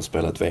aktuell för att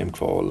spela ett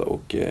VM-kval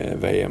och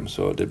VM,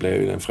 så det blir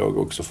ju en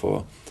fråga också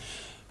för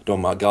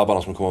de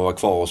grabbarna som kommer att vara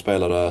kvar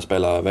och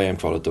spela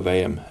VM-kvalet och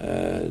VM.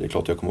 Det är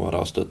klart jag kommer att vara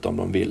där och stötta om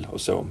de vill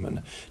och så, men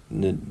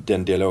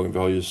den dialogen vi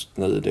har just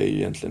nu, det är ju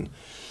egentligen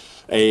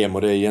EM,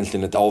 och det är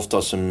egentligen ett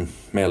avtal som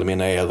mer eller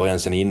mindre är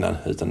överens än innan,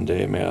 utan det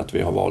är mer att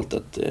vi har valt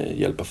att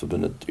hjälpa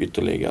förbundet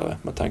ytterligare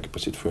med tanke på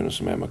situationen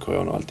som är med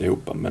corona och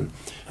alltihopa. Men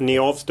ni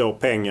avstår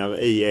pengar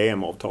i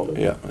EM-avtalet?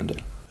 Ja, en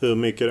del. Hur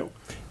mycket då?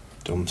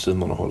 De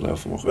summorna håller jag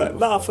för mig själv.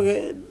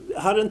 Varför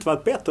hade det inte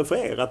varit bättre för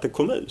er att det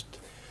kom ut?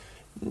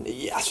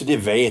 Ja, alltså det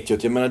vet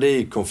jag. Jag menar, det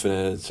är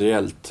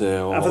konfidentiellt.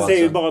 Ja, fast det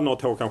är ju bara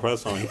något Håkan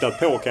Sjöstrand hittat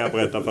på, kan jag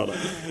berätta för dig.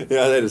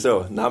 Ja, det är det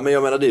så. Nej, men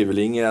jag menar, det är väl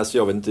inget, alltså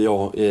jag vet inte,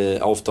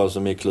 avtal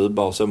som är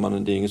klubbar och så,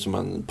 det är inget som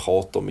man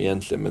pratar om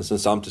egentligen. Men sen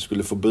samtidigt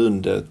skulle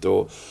förbundet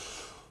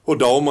och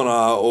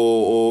damerna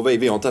och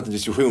vi har inte haft en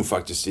diskussion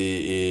faktiskt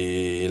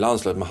i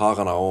landslaget med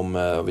herrarna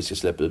om vi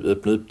ska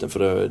öppna upp den,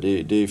 för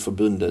det är ju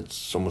förbundet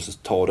som måste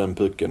ta den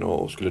pucken,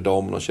 och skulle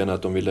damerna känna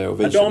att de vill det och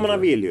visa. Ja, damerna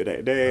vill ju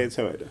det,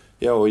 så är det.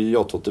 Ja, och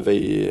jag tror inte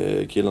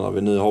vi killarna,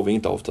 nu har vi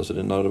inte avtal, så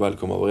det när det väl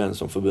kommer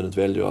överens om förbundet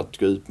väljer att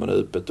gå ut med det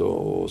öppet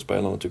och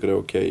spelarna tycker det är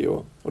okej,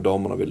 och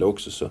damerna vill det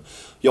också, så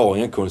jag har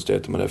inga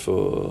konstigheter med det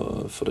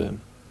för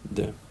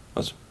det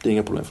alltså, det är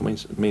inga problem för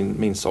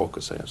min sak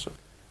att säga så.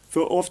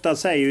 För ofta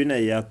säger ju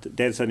ni att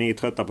dels är ni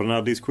trötta på den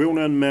här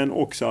diskussionen, men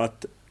också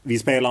att vi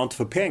spelar inte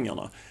för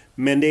pengarna.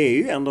 Men det är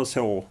ju ändå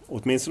så,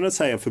 åtminstone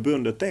säger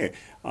förbundet det,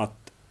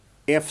 att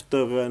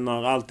efter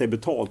när allt är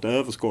betalt,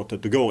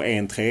 överskottet, då går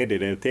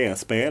 1/3 till er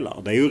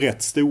spelare. Det är ju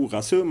rätt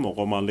stora summor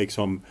om man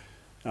liksom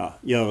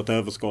gör ett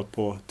överskott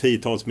på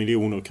 10-tals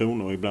miljoner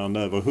kronor, ibland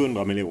över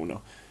 100 miljoner.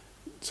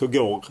 Så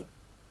går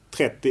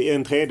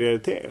 1/3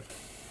 till er.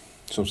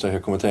 Som sagt,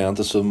 jag kommenterar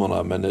inte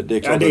summorna, men det är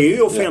klart. Ja, det är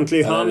ju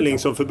offentlig handling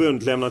som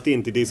förbundet lämnat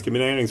in till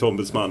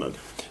diskrimineringsombudsmannen.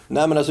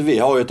 Nej, men alltså vi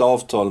har ju ett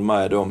avtal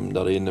med dem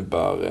där det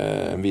innebär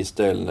en viss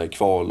del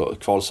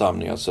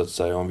kvalsamlingar så att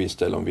säga, och en viss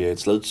del om vi är ett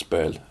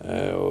slutspel.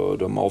 Och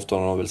de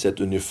avtalen har väl sett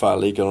ungefär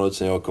likadant ut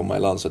sen jag kom med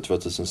i landet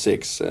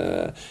 2006.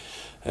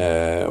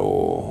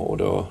 Och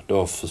då det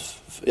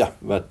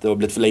har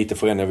blivit för lite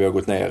förändringar, vi har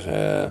gått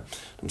ner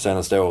de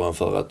senaste åren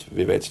för att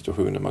vi vet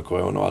situationen med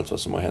corona och allt vad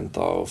som har hänt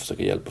här, och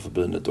försöker hjälpa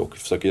förbundet och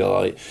försöker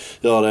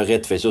göra det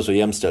rättvist och så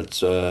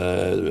jämställt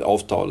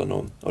avtalen,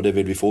 och det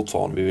vill vi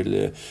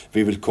fortfarande.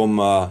 Vi vill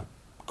komma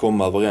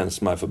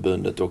överens med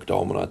förbundet och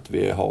damerna att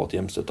vi har ett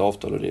jämställt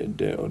avtal,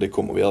 och det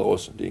kommer vi göra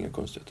också, det är inga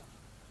konstigheter.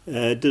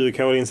 Du och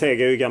Caroline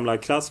Seger är ju gamla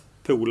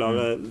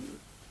klasspolare.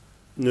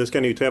 Nu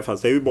ska ni ju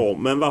träffas, det är ju bra.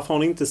 Men varför har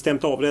ni inte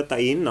stämt av detta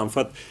innan?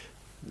 För att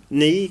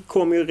ni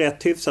kom ju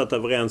rätt hyfsat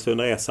överens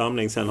under er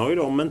samling. Sen har ju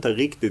de inte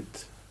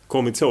riktigt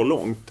kommit så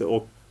långt.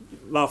 Och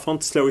varför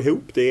inte slå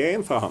ihop det i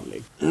en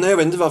förhandling? Nej, jag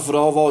vet inte varför det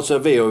har varit så.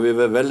 Vi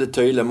är väldigt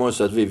tydliga med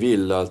oss att vi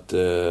vill att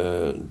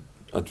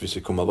vi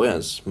ska komma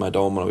överens med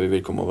damerna. Vi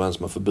vill komma överens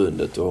med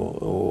förbundet.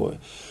 Och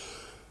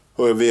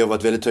vi har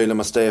varit väldigt tydliga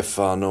med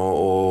Stefan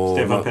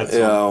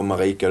och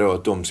Marika då,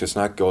 att de ska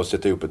snacka och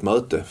sätta ihop ett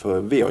möte.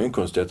 För vi har ingen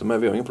konstigheter med,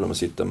 vi har ingen problem att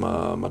sitta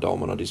med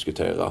damerna och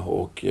diskutera.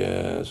 Och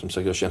som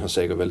sagt, jag känner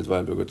Seger väldigt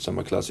väl, vi har gått i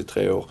samma klass i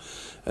 3 år.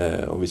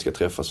 Och vi ska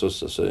träffas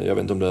också. Så jag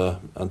vet inte om det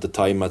inte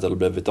tajmat eller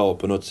blivit av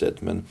på något sätt.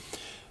 Men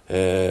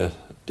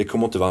det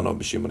kommer inte vara några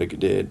bekymmer,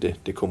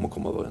 det kommer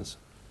komma överens.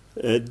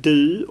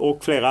 Du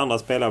och flera andra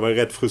spelare var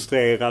rätt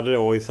frustrerade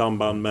då i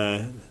samband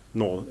med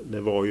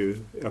det var ju,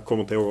 jag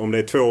kommer inte ihåg om det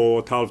är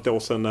 2,5 år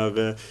sedan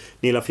när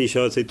Nilla Fischer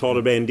hade sitt tal,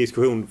 det blev en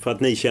diskussion för att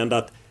ni kände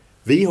att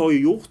vi har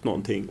ju gjort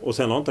någonting och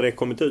sen har inte det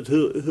kommit ut.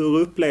 Hur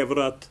upplever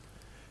du att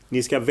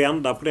ni ska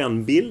vända på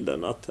den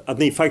bilden? Att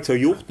ni faktiskt har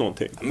gjort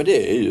någonting? Men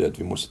det är ju att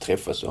vi måste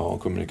träffas och ha en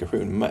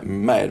kommunikation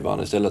med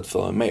varandra istället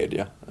för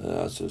media.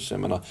 Alltså, så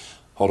jag menar,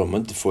 har de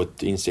inte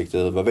fått insikt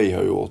i vad vi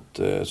har gjort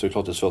så är det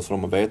klart det är svårt för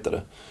dem att veta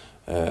det.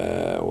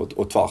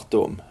 Och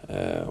tvärtom.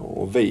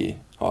 Och vi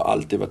har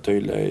alltid varit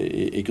tydliga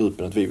i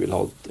gruppen att vi vill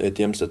ha ett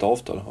jämställt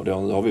avtal. Och det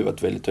har vi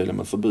varit väldigt tydliga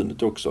med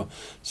förbundet också.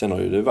 Sen har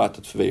ju det varit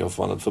att vi har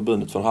förhandlat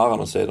förbundet från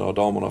herrarnas sida och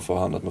damerna har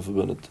förhandlat med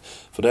förbundet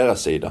för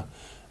deras sida.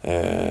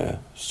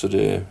 Så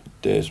det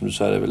är som du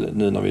säger, det är väl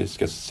nu när vi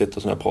ska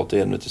sätta sådana här prat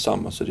igen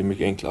tillsammans så det är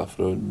mycket enklare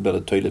för då blir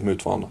det tydligt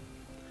mot varandra.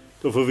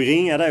 Då får vi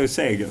ringa dig och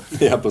Seger.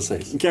 Ja,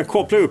 precis. Kan jag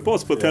koppla upp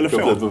oss på telefon?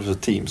 Koppla upp på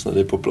Teams när det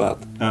är populärt.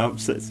 Ja,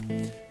 precis.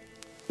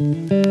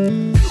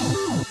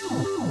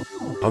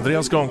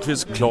 Andreas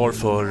Granqvist, klar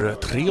för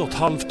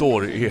 3,5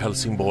 år i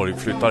Helsingborg,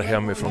 flyttar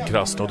hemifrån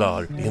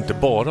Krasnodar. Inte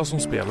bara som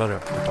spelare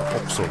utan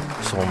också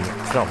som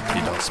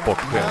framtida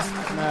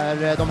sportchef.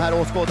 När de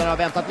här åskådarna har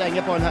väntat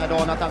länge på den här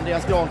dagen att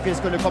Andreas Granqvist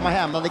skulle komma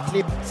hem. Han hade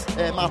klippt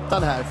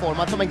mattan här,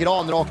 format som en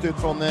gran rakt ut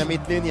från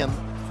mittlinjen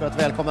för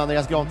att välkomna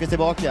Andreas Granqvist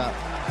tillbaka.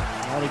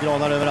 Här är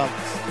granar överallt.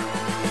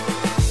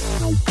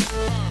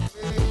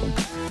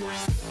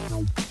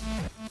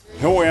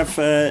 HF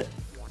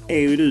är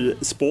ju du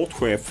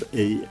sportchef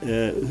i.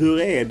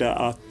 Hur är det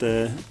att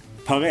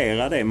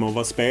parera det med att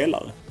vara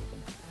spelare?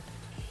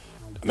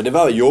 Men det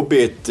var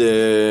jobbigt.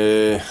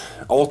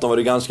 18 var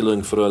det ganska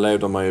lugnt för då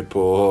levde man ju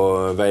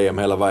på VM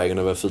hela vägen.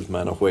 Det var fullt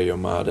med energi och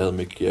man hade hur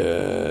mycket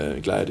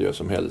glädje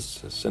som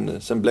helst.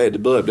 Sen började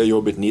det bli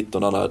jobbigt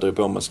 19 när jag drog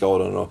på med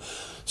skadan och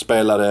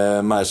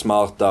spelade med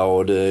smärta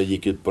och det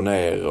gick upp och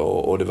ner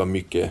och det var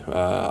mycket.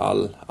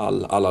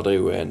 Alla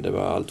drog en. Det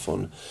var allt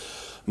från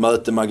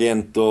möte med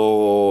agenter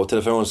och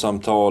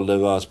telefonsamtal, det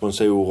var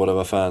sponsorer, det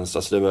var fans.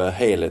 Alltså det var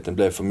helheten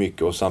blev för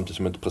mycket och samtidigt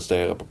som jag inte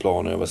presterade på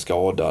planen, jag var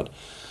skadad.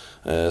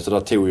 Så där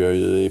tog jag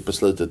ju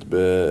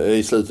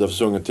i slutet av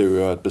säsongen tog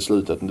jag ett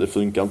beslut att det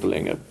funkar inte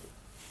längre.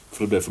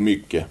 För det blev för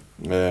mycket.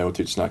 Och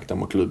till ett snack där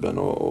med klubben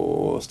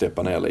och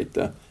steppa ner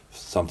lite.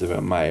 Samtidigt var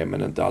jag med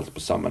men inte alls på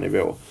samma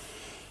nivå.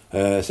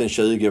 Sen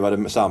 20 var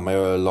det samma,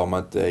 jag la mig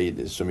inte i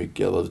så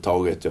mycket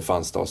överhuvudtaget. Jag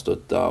fanns där och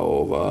stötta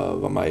och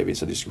var med i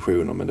vissa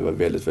diskussioner men det var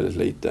väldigt, väldigt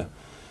lite.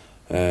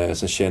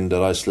 Sen kände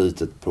jag i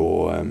slutet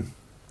på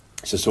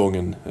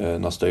säsongen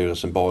när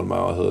styrelsen bad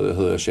mig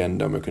hur jag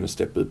kände om jag kunde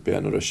steppa upp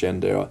igen och då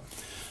kände jag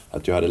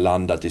att jag hade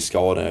landat i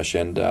skadan. Jag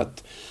kände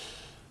att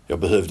jag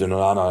behövde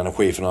någon annan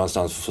energi från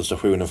någonstans för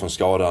frustrationen från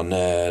skadan.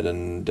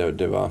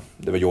 Det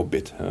var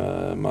jobbigt.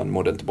 Man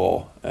mådde inte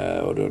bra.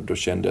 Och då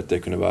kände jag att det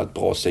kunde vara ett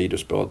bra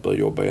sidospår att börja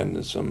jobba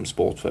igen som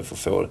sportchef och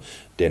få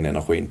den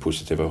energin,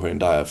 positiva energin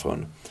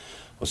därifrån.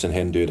 Och sen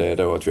hände ju det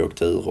då att vi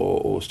åkte ur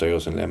och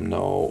styrelsen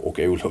lämnade och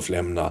Olof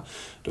lämnade.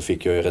 Då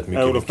fick jag ju rätt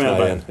mycket i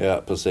knäen.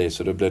 Ja, precis.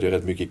 Och då blev det ju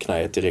rätt mycket i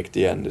knäet direkt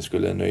igen. Det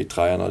skulle en ny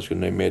tränare, det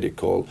skulle en ny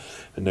medical,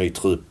 en ny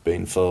trupp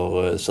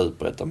inför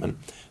Superettan. Men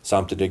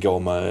samtidigt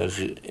gav mig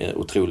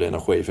otrolig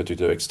energi för jag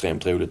tyckte det var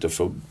extremt roligt att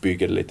få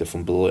bygga det lite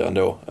från början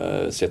då.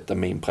 Sätta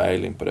min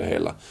prägling på det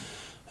hela.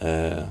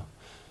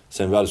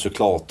 Sen var det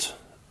såklart,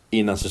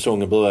 innan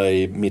säsongen började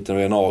i mitten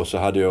av januari så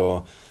hade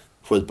jag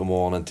 7 på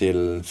morgonen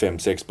till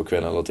 5-6 på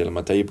kvällen eller till och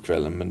med 10 på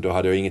kvällen. Men då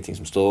hade jag ingenting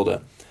som störde.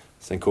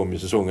 Sen kom ju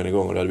säsongen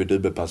igång och då hade vi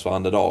dubbelpass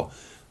varandra dag.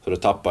 Så då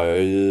tappade jag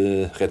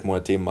ju rätt många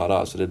timmar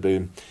där. Så det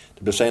blev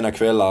sena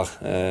kvällar.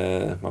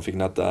 Man fick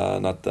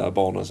natta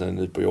barnen sen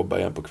ut på jobba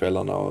igen på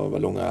kvällarna. Och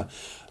det var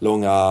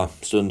långa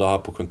stunder här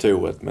på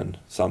kontoret. Men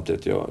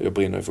samtidigt, jag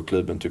brinner ju för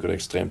klubben. Tycker det är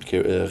extremt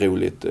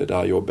roligt det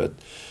här jobbet.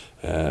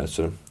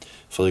 Så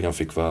frugan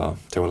fick vara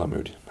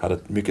tålamodig. Hade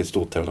ett mycket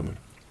stort tålamod.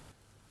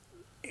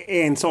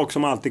 En sak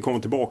som alltid kommer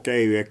tillbaka är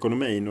ju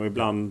ekonomin och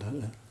ibland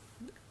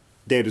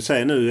det du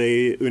säger nu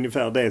är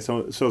ungefär det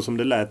så som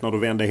det lät när du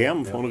vände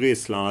hem från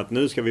Ryssland, att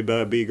nu ska vi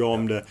börja bygga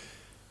om det.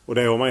 Och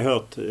det har man ju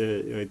hört,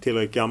 jag är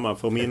tillräckligt gammal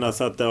för att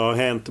minnas att det har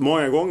hänt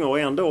många gånger och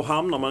ändå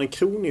hamnar man i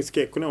kronisk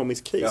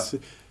ekonomisk kris.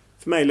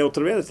 För mig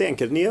låter det väldigt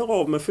enkelt. Ni gör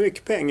av med för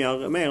mycket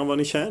pengar, mer än vad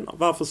ni tjänar.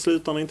 Varför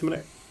slutar ni inte med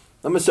det?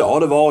 Ja, men så har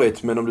det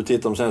varit, men om du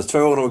tittar de senaste 2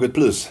 åren har vi gått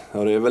plus.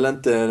 Och det är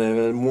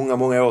väl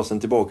många år sedan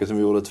tillbaka som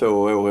vi gjorde 2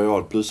 år i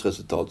rad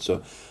plusresultat. Så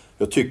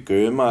jag tycker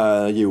ju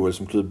med Joel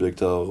som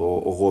klubbdirektör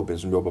och Robin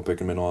som jobbar på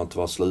ekonomin har inte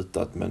varit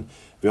slutat. Men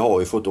vi har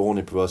ju fått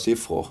ordning på våra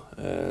siffror.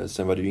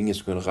 Sen var det ju ingen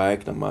som kunde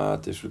räkna med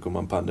att det skulle komma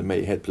en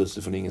pandemi helt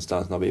plötsligt från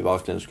ingenstans när vi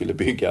verkligen skulle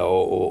bygga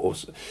och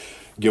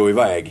gå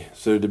iväg.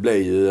 Så det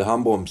blev ju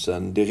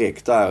handbromsen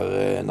direkt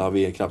där när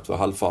vi knappt var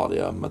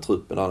halvfärdiga med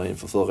truppen där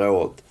inför förra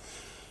året.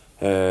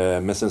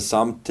 Men sen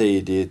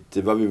samtidigt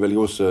var vi väl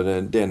också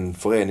den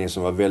föreningen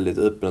som var väldigt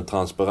öppen och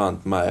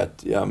transparent med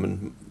att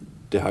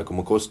det här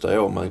kommer att kosta i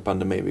år med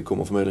pandemin. Vi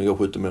kommer förmodligen gå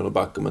 17 miljoner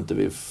back om inte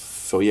vi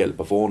får hjälp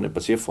att få ordning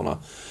på siffrorna.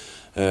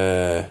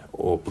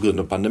 Och på grund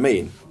av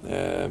pandemin.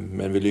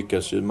 Men vi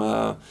lyckas ju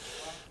med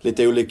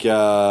lite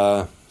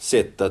olika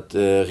sätt att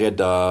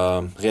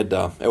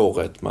rädda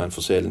året med en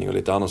försäljning och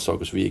lite andra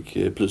saker. Så vi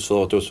gick plus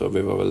förut också.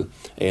 Vi var väl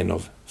en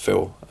av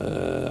få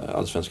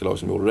allsvenska lag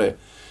som gjorde det.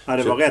 Ja,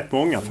 det var rätt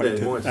många faktiskt.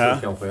 Det är många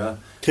kanske, ja.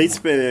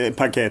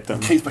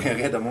 Krispaketen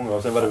räddade många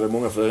och sen var det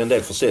väl en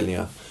del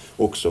försäljningar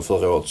också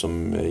förra året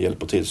som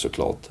hjälper till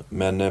såklart.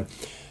 Men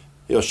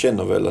jag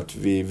känner väl att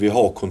vi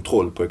har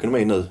kontroll på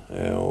ekonomin nu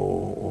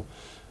och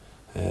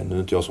nu är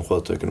inte jag som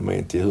sköter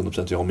ekonomin till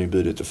 100%. Jag har min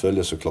budget att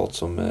följa såklart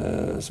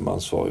som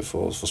ansvarig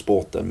för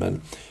sporten.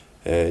 Men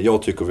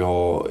jag tycker vi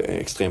har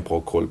extremt bra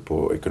koll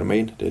på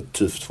ekonomin. Det är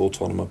tufft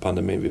fortfarande med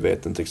pandemin. Vi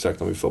vet inte exakt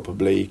när vi får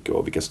publik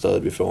och vilka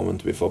stöd vi får om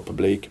inte vi får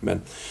publik.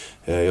 Men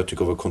jag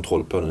tycker vi har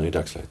kontroll på den i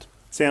dagsläget.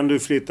 Sen du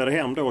flyttade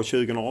hem då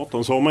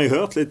 2018 så har man ju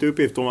hört lite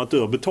uppgifter om att du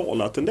har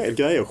betalat en del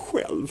grejer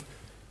själv.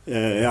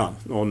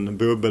 Någon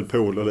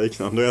bubbelpool och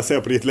liknande. Jag ser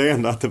på ditt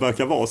leende att det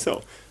verkar vara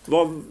så.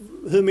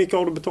 Hur mycket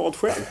har du betalt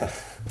själv?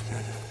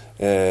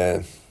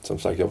 Som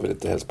sagt, jag vill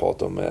inte helst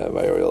prata om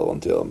vad jag gör och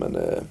inte gör. Men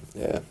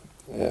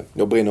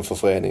jag brinner för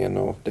föreningen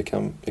och det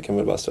kan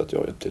väl vara så att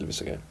jag gör till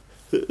vissa grejer.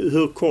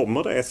 Hur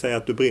kommer det sig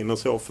att du brinner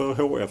så för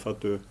HF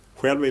att du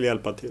själv vill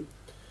hjälpa till?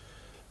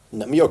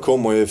 Nej, men jag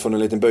kommer ju från en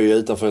liten by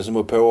utanför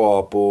Helsingborg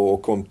Påarp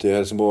och kom till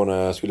Helsingborg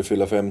när jag skulle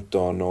fylla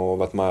 15 och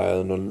varit med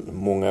under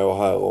många år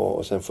här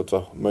och sen fått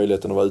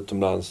möjligheten att vara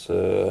utomlands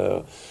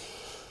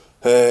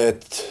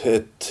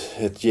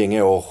ett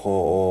gäng år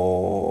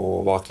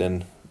och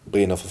verkligen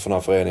brinner för den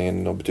här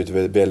föreningen och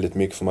betyder väldigt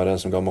mycket för mig, den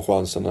som gav mig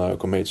chansen när jag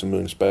kom hit som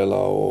ung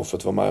spelare och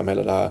fått vara med om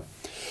hela det här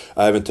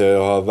äventyret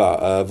jag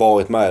har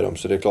varit med om.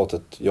 Så det är klart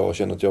att jag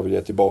känner att jag vill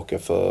ge tillbaka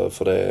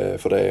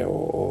för det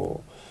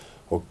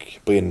och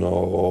brinner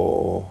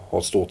och har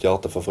ett stort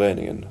hjärta för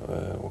föreningen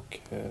och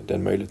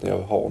den möjligheten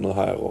jag har nu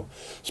här och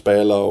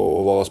spela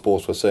och vara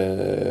sportchef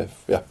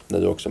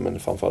nu också, men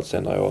framförallt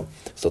sen när jag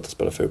startar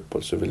spela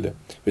fotboll så vill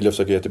jag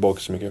försöka ge tillbaka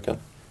så mycket jag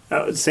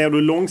kan. Ser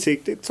du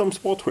långsiktigt som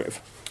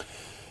sportchef?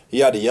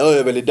 Ja, det gör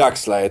jag väl i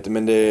dagsläget,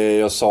 men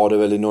jag sa det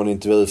väl i någon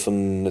intervju för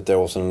ett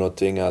år sedan eller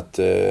någonting att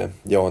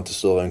jag är inte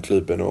större än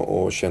klubben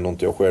och känner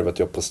inte jag själv att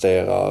jag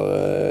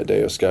presterar det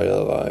jag ska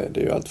göra.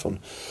 Det är ju allt från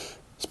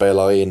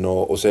spelare in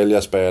och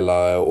sälja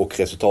spelare och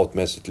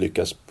resultatmässigt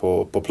lyckas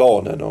på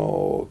planen,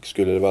 och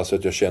skulle det vara så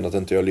att jag känner att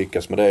inte jag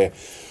lyckas med det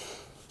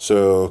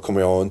så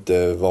kommer jag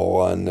inte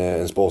vara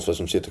en sportchef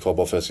som sitter kvar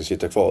bara för att jag ska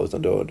sitta kvar,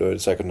 utan då är det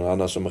säkert någon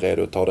annan som är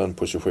redo att ta den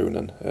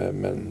positionen.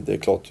 Men det är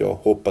klart, jag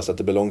hoppas att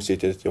det blir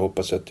långsiktigt, jag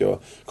hoppas att jag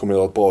kommer att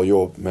göra ett bra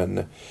jobb, men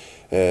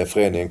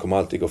föreningen kommer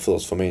alltid gå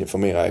först för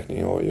min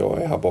räkning och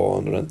jag är här bara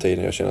under den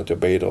tiden jag känner att jag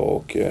bidrar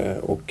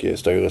och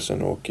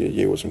styrelsen och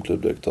Joel som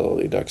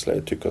klubbdirektör i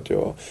dagsläget tycker att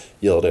jag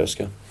gör det jag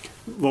ska.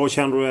 Vad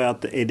känner du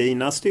att är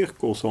dina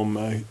styrkor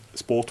som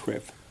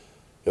sportchef?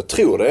 Jag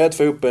tror det är att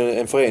få upp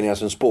en förening,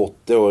 alltså en sport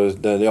då,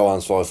 där jag är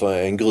ansvarig för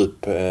en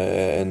grupp,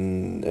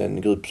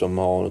 en grupp som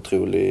har en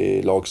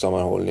otrolig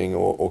lagsammanhållning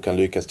och kan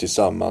lyckas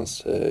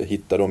tillsammans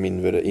hitta de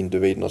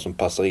individerna som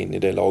passar in i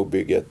det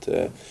lagbygget.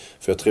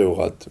 För jag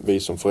tror att vi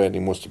som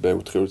förening måste bli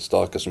otroligt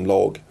starka som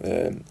lag.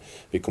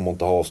 Vi kommer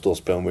inte ha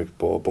störst plånbok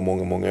på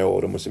många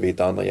år. Då måste vi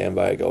hitta andra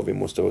genvägar och vi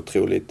måste vara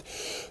otroligt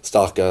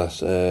starka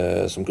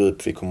som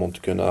grupp. Vi kommer inte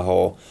kunna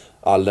ha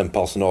all den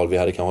personal vi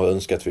hade kanske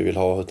önskat vi vill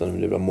ha,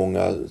 utan det blir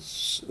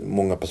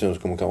många personer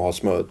som kommer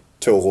ha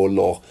 2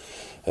 roller.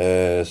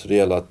 Så det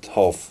gäller att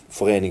ha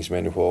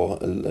föreningsmänniskor,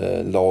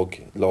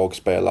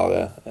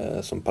 lagspelare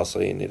som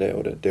passar in i det,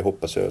 och det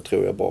hoppas jag,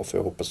 tror jag bara, för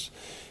jag hoppas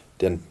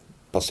den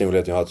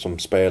personlighet jag har som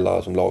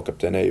spelare, som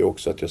lagkapten är ju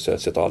också att jag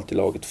sätter alltid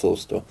laget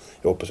först, och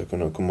jag hoppas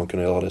jag kommer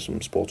kunna göra det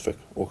som sportchef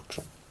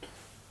också.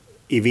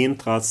 I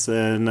vintras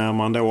när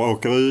man då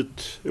åker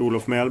ut,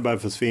 Olof Mellberg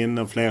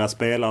försvinner, flera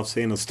spelare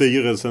försvinner,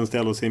 styrelsen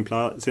ställer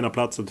sina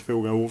platser till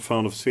frågan,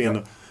 ordförande försvinner.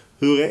 Ja.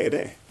 Hur är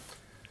det?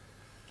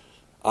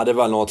 Ja, det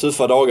var några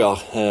tuffa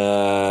dagar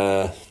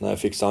när jag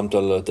fick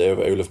samtalet av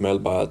Olof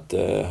Mellberg att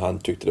han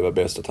tyckte det var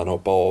bäst att han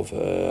hoppade av,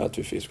 att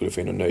vi skulle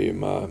få in en ny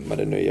med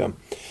det nya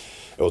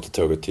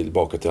återtåget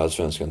tillbaka till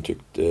Allsvenskan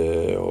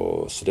tyckte.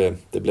 Så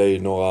det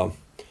blev några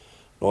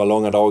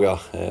långa dagar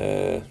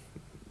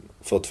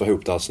för att få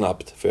ihop det här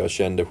snabbt. För jag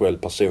kände själv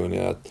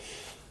personligen att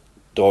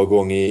dra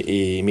igång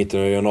i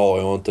mitten av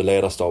januari och inte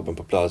ledarstaben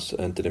på plats,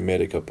 inte det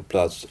medical på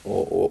plats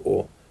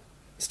och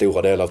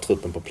stora delar av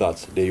truppen på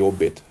plats. Det är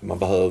jobbigt. Man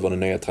behöver, den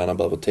nya tränaren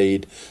behöver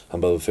tid,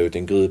 han behöver få ut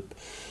en grupp.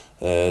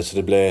 Så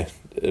det blev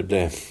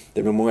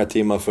många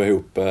timmar för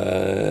ihop.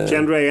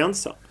 Känner du dig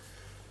ensam?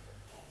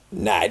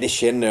 Nej, det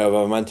känner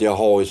jag inte. Jag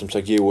har ju som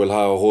sagt Joel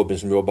här och Robin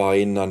som jobbar här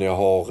innan. Jag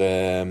har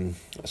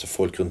alltså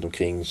folk runt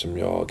omkring som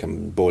jag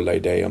kan bolla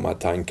idéer med,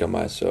 tankar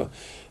med.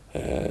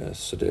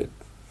 Så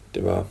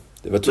det var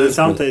tufft. Men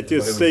samtidigt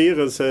just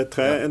styrelse,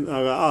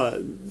 tränare,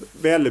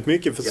 väldigt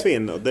mycket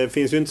försvinner. Det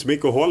finns ju inte så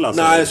mycket att hålla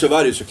sig. Nej, så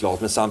var det ju såklart.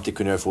 Men samtidigt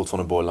kunde jag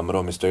fortfarande bolla med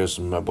dem i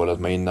styrelsen som jag bollat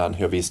med innan.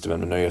 Jag visste vem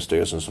den nya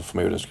styrelsen som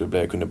förmodligen skulle bli.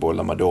 Jag kunde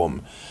bolla med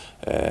dem.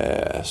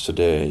 Så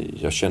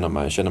jag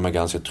känner mig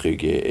ganska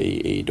trygg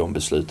i de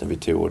besluten vi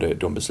tog och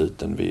de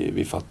besluten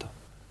vi fattade.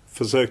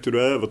 Försökte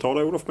du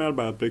övertala Olof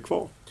Mellberg att bli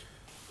kvar?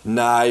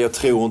 Nej, jag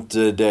tror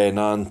inte det.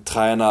 När en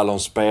tränare eller en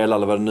spelare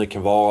eller vad det nu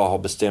kan vara har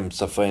bestämt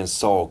sig för en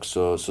sak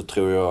så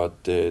tror jag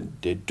att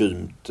det är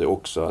dumt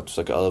också att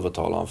försöka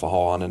övertala honom. För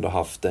har han ändå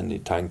haft den i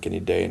tanken,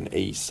 idén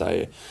i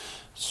sig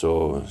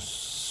så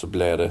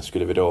blir det.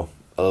 Skulle vi då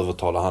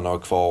övertala han att ha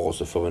kvar och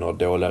så får vi några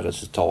dåliga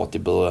resultat i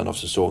början av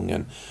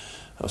säsongen.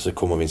 Och så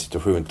kommer vi i en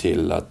situation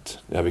till att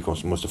vi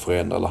måste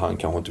förändra eller han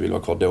kanske inte vill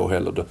vara kvar då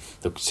heller.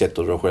 Då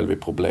sätter du dig själv i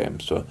problem.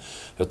 Så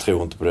jag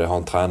tror inte på det. Har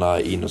en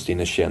tränare innerst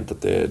inne känt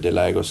att det är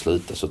läge att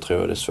sluta så tror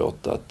jag det är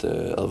svårt att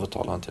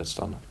övertala han till att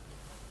stanna.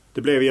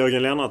 Det blev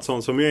Jörgen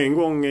Lennartsson som ju en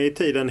gång i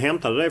tiden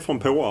hämtade dig från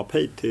Påarp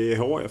hit till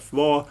HF.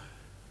 Vad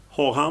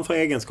har han för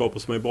egenskaper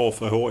som är bra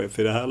för HF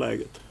i det här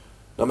läget?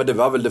 Ja, men det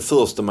var väl det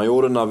första man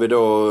gjorde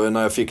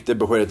när jag fick det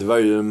beskedet. Det var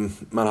ju,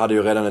 man hade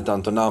ju redan ett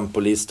antal namn på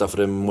lista för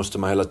det måste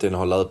man hela tiden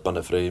ha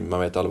löpande för man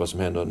vet aldrig vad som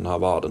händer i den här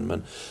världen.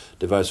 Men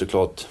det var ju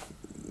såklart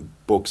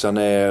boxa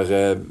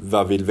ner,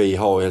 vad vill vi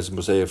ha i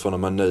Helsingborg från och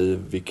med nu,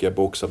 vilka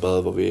boxar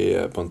behöver vi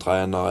på en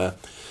tränare.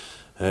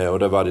 Och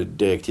då var det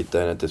direkt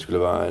hittat att det skulle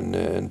vara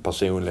en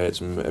personlighet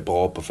som är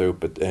bra på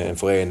fotboll, en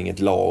förening, ett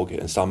lag,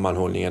 en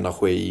sammanhållning,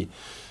 energi.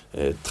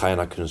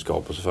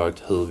 Tränarkunskap och så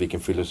sagt vilken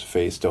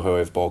filosofi står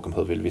HF bakom,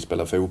 hur vill vi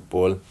spela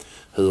fotboll,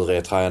 hur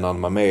är tränaren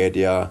med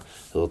media,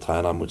 hur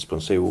tränar mot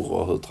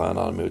sponsorer, hur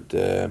tränar mot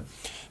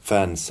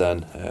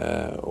fansen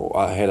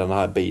och hela den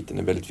här biten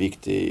är väldigt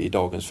viktig i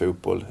dagens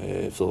fotboll.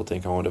 Förut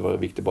kanske det var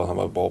viktigt bara att han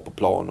var bra på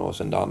plan och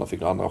sen det andra fick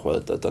några andra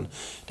sköta, utan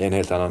det är en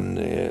helt annan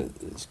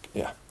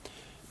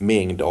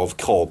mängd av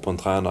krav på en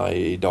tränare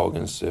i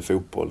dagens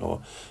fotboll.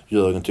 Och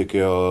Jörgen tycker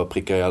jag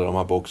prickar i alla de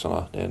här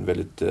boxarna. Det är en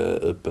väldigt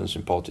öppen,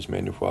 sympatisk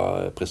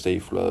människa,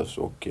 prestigelös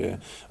och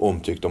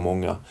omtyckt av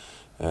många.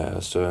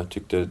 Så jag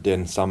tyckte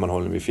den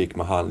sammanhållning vi fick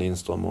med han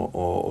Lindström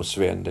och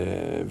Sven, det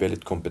är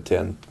väldigt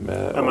kompetent.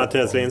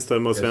 Mattias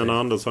Lindström och Sven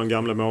Andersson,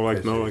 gamla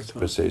målvakt.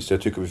 Precis,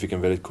 jag tycker vi fick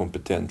en väldigt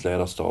kompetent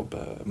ledarstab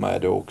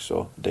med det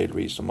också. Dale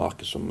Reese och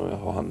Marcus som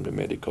har hand med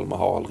medical, med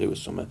Harald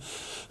Roos som är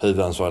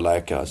huvudansvarig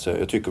läkare. Så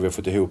jag tycker vi har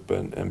fått ihop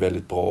en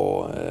väldigt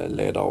bra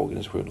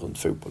ledarorganisation runt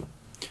fotbollen.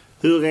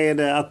 Hur är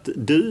det att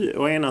du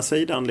å ena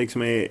sidan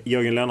liksom är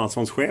Jörgen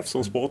Lennartssons chef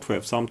som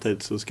sportchef,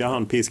 samtidigt så ska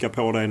han piska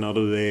på dig när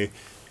du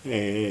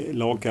är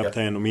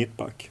lagkapten och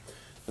mittback?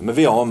 Men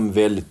vi har en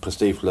väldigt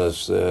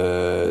prestigelös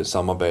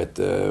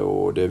samarbete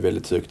och det är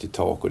väldigt högt i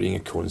tak och det är inga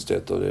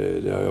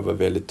konstigheter. Jag var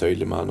väldigt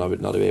tydlig med honom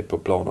när det är på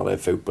plan, när det är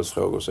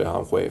fotbollsfrågor så är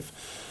han chef.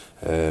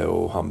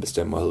 Och han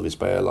bestämmer hur vi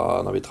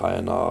spelar, när vi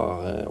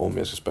tränar, om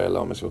jag ska spela,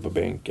 om jag ska vara på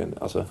bänken.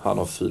 Alltså, han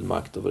har full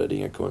makt över det är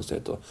inga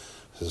konstigheter.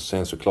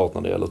 Sen såklart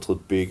när det gäller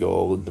truppbygge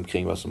och runt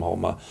omkring vad som har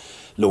med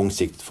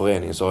långsiktigt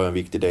föreningen så har jag en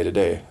viktig del i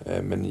det.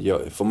 Men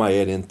för mig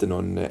är det inte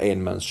någon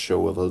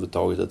enmansshow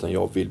överhuvudtaget, utan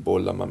jag vill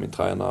bolla med min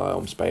tränare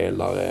om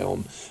spelare,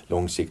 om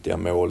långsiktiga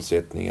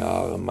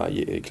målsättningar,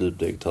 med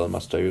klubbdirektören,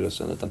 med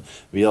styrelsen. Utan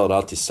vi gör det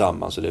alltid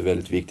tillsammans och det är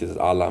väldigt viktigt att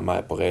alla är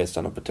med på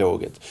resan och på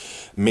tåget.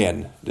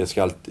 Men det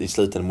ska i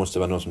slutändan måste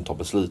vara någon som tar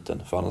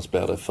besluten, för annars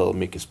blir det för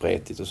mycket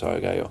spretigt och så här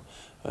grejer.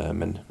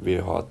 Men vi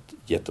har ett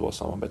jättebra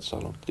samarbete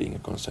så långt. Det är inga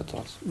konstigheter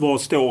alls.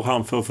 Vad står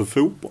han för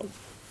fotboll?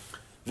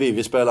 Vi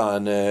vill spela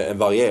en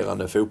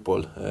varierande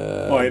fotboll.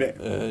 Vad är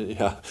det?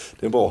 Ja,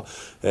 det är bra.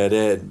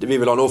 Vi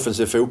vill ha en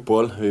offensiv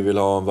fotboll. Vi vill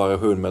ha en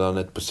variation mellan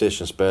ett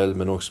possessionspel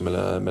men också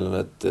mellan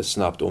ett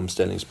snabbt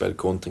omställningsspel,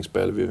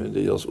 kontringsspel.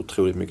 Det görs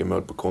otroligt mycket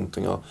mål på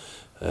kontringar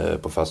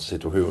på fasta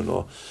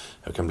situationer.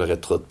 Jag kan bli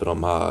rätt trött på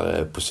de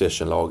här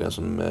possessionlagen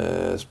som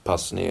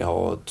passningar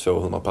har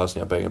 200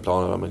 passningar på egen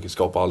plan och man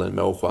skapar aldrig en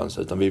målchans,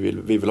 utan vi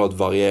vill ha ett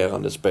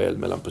varierande spel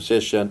mellan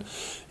possession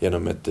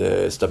genom ett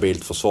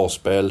stabilt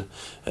försvarsspel,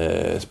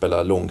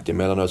 spela långt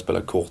emellanåt,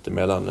 spela kort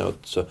emellanåt.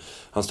 Så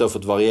han står för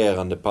ett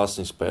varierande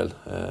passningsspel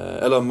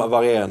eller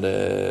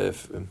varierande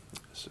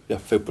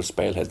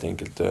fotbollsspel helt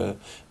enkelt.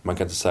 Man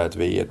kan inte säga att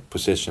vi är ett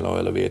possessionlag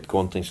eller vi är ett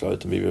kontringslag,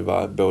 utan vi vill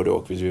vara både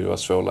och, vi vill vara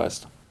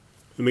svårlästa.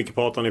 Hur mycket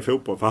pratar ni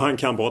fotboll? För han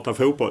kan prata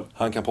fotboll.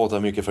 Han kan prata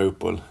mycket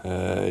fotboll.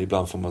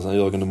 Ibland får man säga,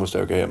 Jörgen, du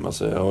måste åka hem.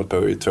 Alltså, jag har hållit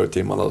på i 2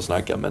 timmar och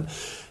snacka. Men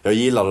jag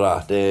gillar det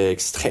där. Det är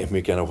extremt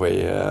mycket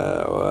energi.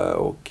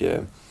 Och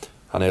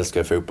han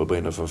älskar fotboll,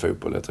 brinner för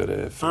fotboll. Jag tror det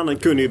är han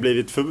kunde ju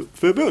blivit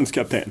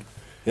förbundskapten.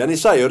 Ja, ni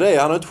säger det.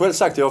 Han har inte själv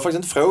sagt det. Jag har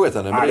faktiskt inte frågat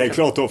henne. Nej, det är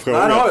klart att fråga.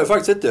 Nej, det har jag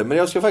faktiskt inte. Men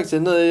jag ska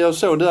faktiskt, jag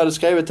såg du hade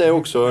skrivit det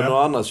också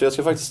något annat. Så jag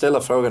ska faktiskt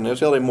ställa frågan. Jag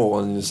ska göra det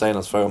imorgon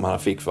senast fråga om han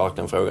fick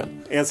verkligen frågan.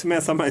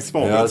 Smsa mig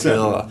svaret. Ja, ska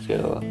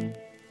jag göra.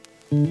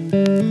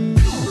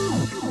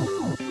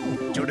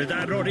 Gjorde det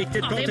där bra,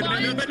 riktigt bra till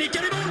men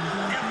nickar i mål!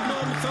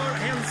 1-0 för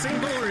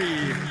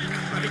Helsingborg.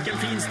 Vilken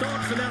fin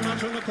start för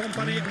Lennartsson och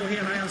kompani och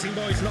hela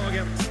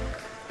Helsingborgslaget.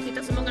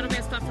 Titta så många de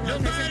är straff från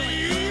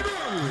Helsingborg.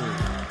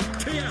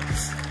 3-1.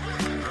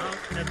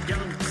 Ja, ett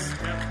gans,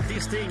 ett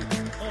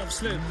distinkt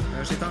avslut.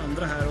 Gör sitt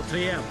andra här och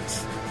 3-1.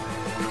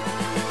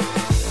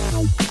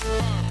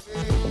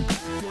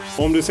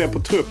 Om du ser på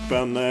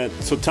truppen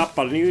så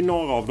tappade ni ju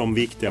några av de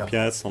viktiga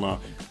pjäserna.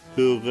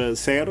 Hur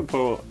ser du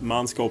på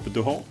manskapet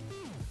du har?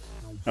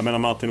 Jag menar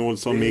Martin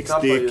Olsson, Mix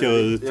sticker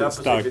ut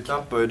starkt. Vi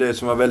tappade ju det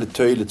som var väldigt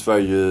tydligt var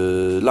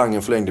ju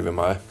Langen förlängde vi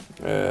med.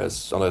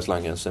 Andreas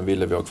Langen. Sen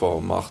ville vi ha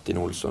kvar Martin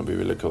Olsson. Vi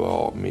ville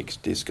kvar Mix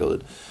sticker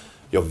ut.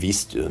 Jag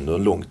visste ju under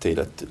en lång tid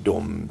att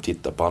de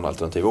tittar på andra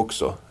alternativ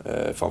också.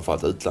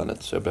 Framförallt utlandet.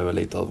 Så jag blev väl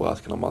lite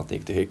överraskad när Martin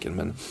gick till Häcken.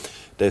 Men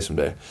det är som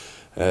det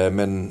är.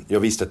 Men jag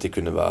visste att det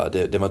kunde vara,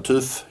 det var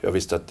tuff. Jag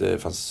visste att det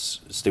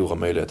fanns stora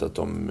möjligheter att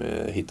de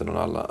hittade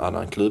någon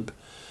annan klubb.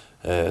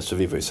 Så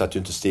vi satt ju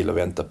inte still och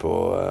väntade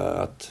på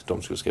att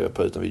de skulle skriva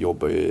på, utan vi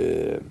jobbar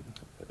ju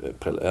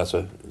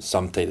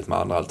samtidigt med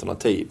andra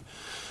alternativ.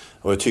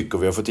 Och jag tycker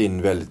vi har fått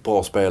in väldigt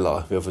bra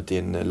spelare. Vi har fått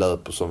in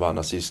Löper som vann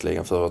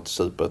assistligan för att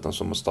Superettan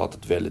som har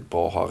startat väldigt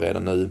bra här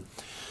redan nu.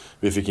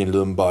 Vi fick in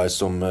Lundberg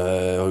som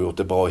har gjort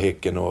det bra i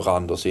Häcken och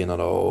Randers innan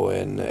då, och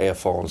en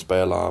erfaren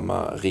spelare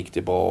med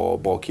riktigt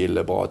bra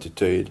kille, bra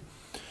attityd.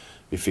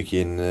 Vi fick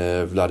in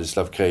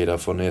Vladislav Krejda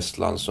från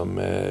Estland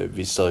som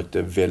vi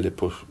sökte väldigt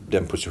på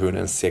den positionen,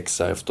 en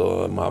sexa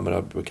efter Mohamed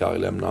Abubakari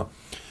lämnar.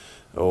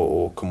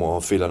 Och kommer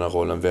att fylla den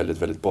rollen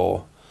väldigt, väldigt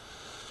bra.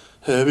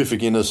 Vi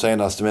fick in nu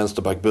senast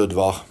vänsterback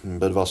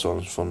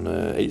Bödvarsson från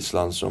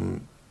Island som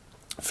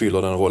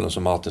fyller den rollen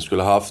som Martin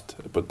skulle haft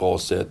på ett bra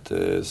sätt.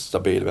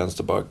 Stabil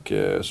vänsterback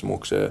som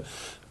också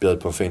bjöd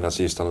på en fin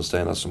assist och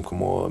senast som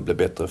kommer att bli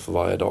bättre för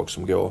varje dag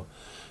som går.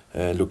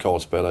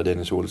 Lokalspelare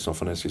Dennis Olsson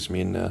från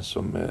Eskilsminne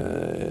som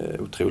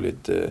är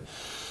otroligt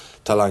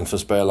talang för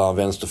spelare,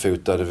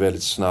 vänsterfotad,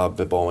 väldigt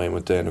snabb, bra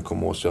emot den och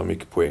kommer också göra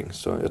mycket poäng.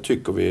 Så jag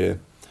tycker vi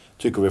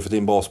har fått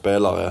in bra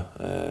spelare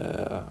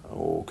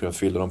och kunna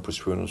fylla de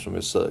positioner som vi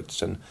har sökt.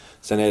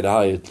 Sen är det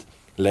här ett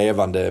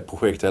levande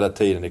projekt hela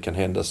tiden. Det kan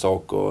hända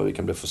saker, det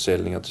kan bli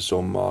försäljningar till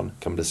sommaren,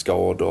 det kan bli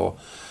skador.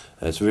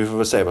 Så vi får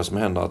väl se vad som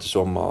händer till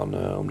sommaren,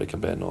 om det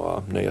kan bli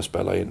några nya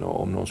spelare in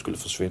och om någon skulle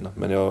försvinna.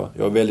 Men jag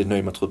är väldigt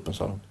nöjd med truppen,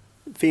 så.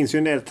 Det finns ju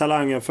en del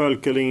talanger,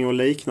 Fölkeling och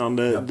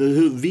liknande. Ja.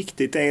 Hur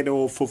viktigt är det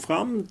att få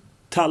fram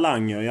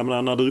talanger? Jag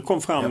menar, när du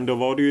kom fram då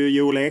var det ju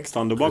Joel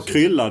Ekstrand. Då bara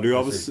kryllade du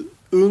av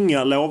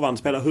unga lovande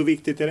spelare. Hur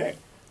viktigt är det?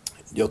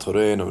 Jag tror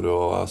det är nog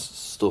våra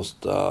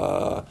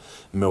största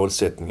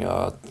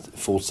målsättningar att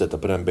fortsätta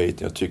på den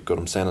biten. Jag tycker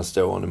de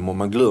senaste åren,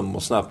 man glömmer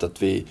snabbt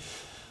att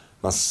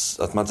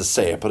man inte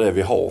ser på det.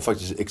 Vi har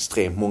faktiskt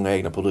extremt många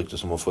egna produkter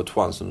som har fått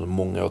chansen under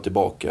många år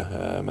tillbaka.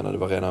 Jag menar, det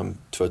var redan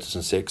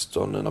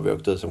 2016 när vi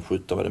åkte ut som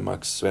 17 var det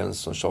Max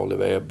Svensson, Charlie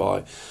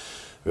Weberg.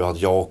 Vi har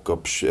haft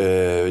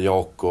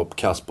Jakob,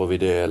 Kasper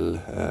Videll.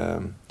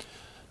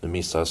 Nu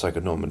missar jag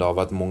säkert någon, men det har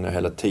varit många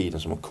hela tiden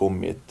som har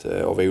kommit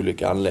av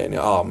olika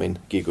anledningar. Armin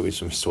Gigovic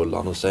som vi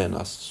sålde nu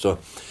senast. Så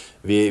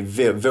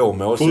vår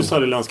målsättning...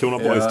 Fostrade Landskrona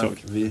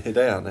Borgstag. Det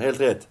är han,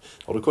 helt rätt.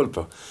 Har du koll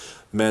på?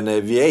 Men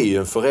vi är ju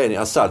en förening,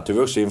 Asalt är vi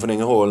också in från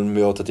Ängelholm,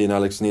 vi har tagit in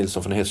Alex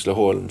Nilsson från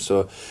Hässleholm,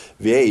 så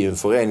vi är ju en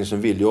förening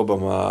som vill jobba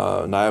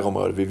med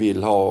närområdet. Vi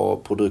vill ha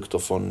produkter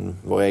från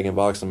vår egen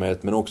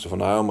verksamhet men också från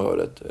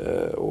närområdet,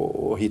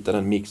 och hitta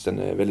den mixen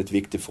är väldigt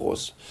viktig för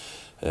oss.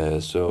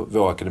 Så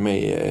vår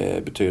akademi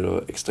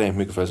betyder extremt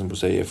mycket för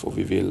Helsingborgs IF och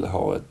vi vill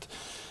ha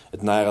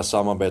ett nära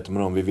samarbete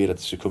med dem. Vi vill att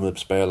det ska komma upp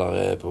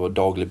spelare på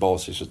daglig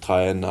basis och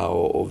träna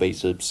och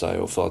visa upp sig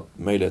och för att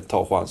möjligt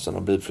ta chansen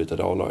att bli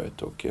uppflyttade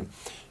A-laget. Och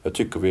jag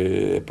tycker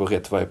vi är på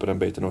rätt väg på den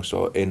biten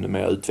också, ännu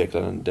mer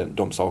utveckla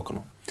de sakerna.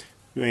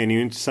 Nu är ni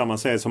ju inte samma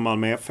serie som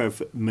Malmö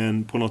FF,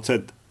 men på något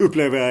sätt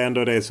upplever jag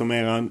ändå det som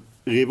är en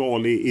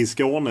rival i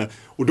Skåne.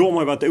 Och de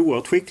har ju varit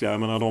oerhört skickliga. Jag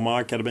menar, de har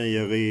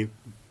akademier i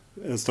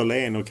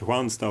Österlen och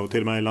Kristianstad och till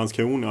och med i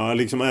Landskrona,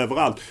 liksom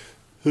överallt.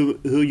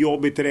 Hur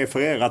jobbigt är det för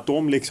er att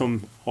de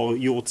liksom har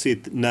gjort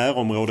sitt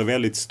närområde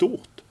väldigt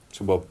stort? Jag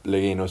ska bara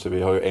lägga in oss,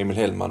 vi har ju Emil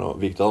Hellman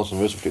och Viktor Hansson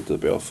som också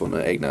flyttat upp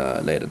från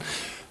egna leden.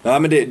 Ja,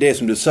 men det är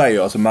som du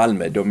säger, alltså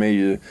Malmö, de är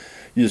ju,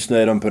 just nu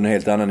är de på en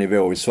helt annan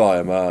nivå i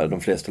Sverige med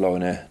de flesta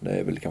lagen är. Det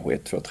är väl kanske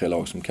 1, 2, 3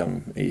 lag som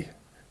kan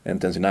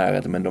inte ens i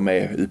närheten, men de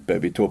är uppe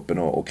vid toppen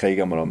och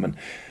krigar med dem. Men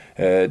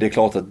det är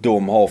klart att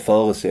de har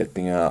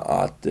förutsättningar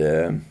att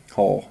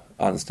ha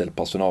anställd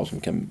personal som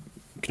kan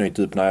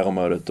knyta upp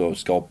närområdet och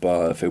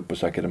skapa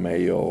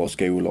fotbollsakademier och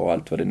skolor och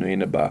allt vad det nu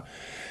innebär.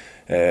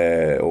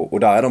 Och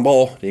där är de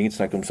bra, det är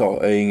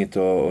inget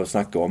att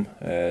snacka om.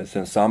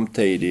 Sen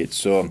samtidigt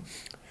så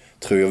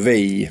tror jag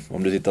vi,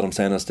 om du tittar de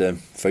senaste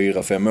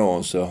 4-5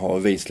 åren, så har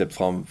vi släppt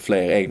fram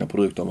fler egna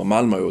produkter än vad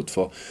Malmö har gjort.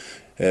 För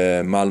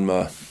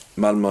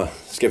Malmö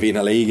ska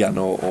vinna ligan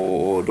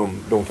och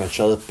de kan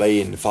köpa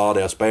in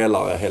färdiga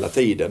spelare hela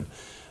tiden.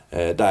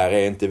 Där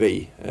är inte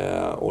vi.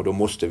 Och då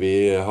måste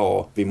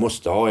vi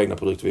måste ha egna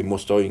produkter. Vi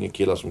måste ha inga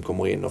killar som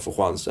kommer in och får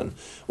chansen.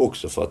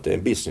 Också för att det är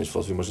en business, för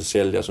att vi måste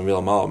sälja som vi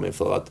gör med Armin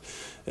för att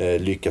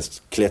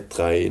lyckas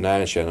klättra i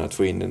näringskedjan, att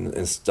få in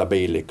en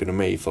stabil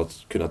ekonomi för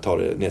att kunna ta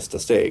det nästa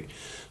steg.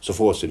 Så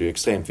för oss är det ju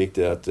extremt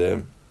viktigt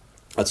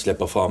att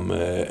släppa fram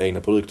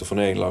egna produkter från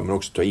England, men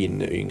också ta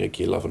in yngre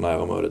killar från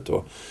närområdet.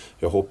 Och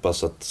jag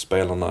hoppas att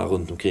spelarna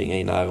runt omkring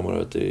i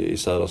närområdet i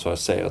södra Sverige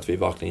ser att vi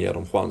verkligen ger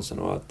dem chansen,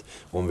 och att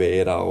om vi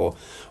är där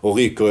och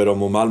rycker i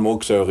dem, och Malmö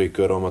också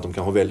rycker i dem, att de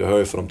kanske väljer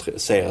höj för de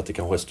ser att det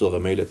kanske är större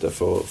möjligheter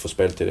för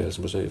speltid i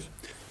Helsingborgs IF.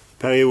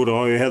 Perioder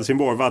har ju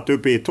Helsingborg varit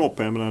uppe i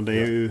toppen, men det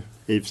är ju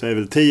i och för sig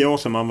väl 10 år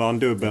sedan man vann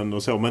dubbeln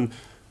och så, men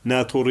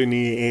när tror du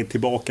ni är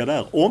tillbaka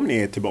där? Om ni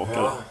är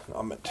tillbaka där?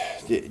 Ja, men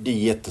det är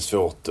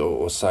jättesvårt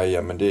att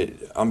säga, men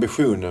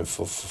ambitionen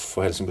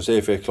för Helsingborgs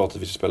IF är klart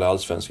att vi ska spela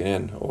allsvenskan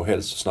igen, och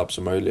helst så snabbt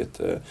som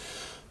möjligt.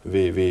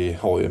 Vi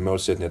har ju en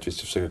målsättning att vi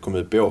ska försöka komma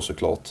upp i år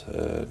såklart.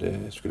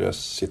 Skulle jag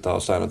sitta här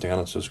och säga någonting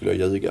annat så skulle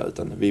jag ljuga.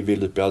 Utan vi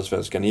vill upp i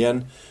allsvenskan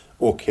igen,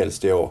 och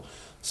helst i år.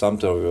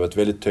 Samtidigt har vi varit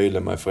väldigt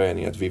tydliga med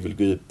föreningen att vi vill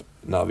gå upp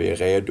när vi är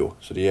redo.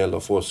 Så det gäller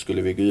för oss,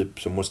 skulle vi gå upp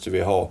så måste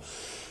vi ha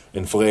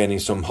en förening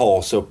som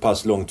har så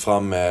pass långt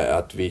framme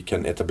att vi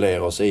kan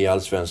etablera oss i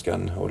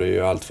allsvenskan. Och det är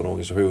ju allt från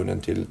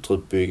organisationen till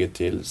truppbygget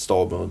till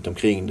staben runt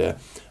omkring det.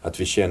 Att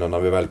vi känner när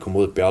vi väl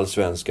kommer upp i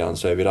allsvenskan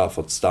så är vi där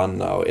för att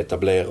stanna och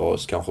etablera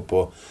oss kanske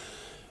på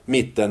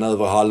mitten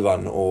över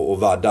halvan och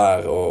vara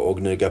där och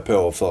gnugga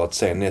på för att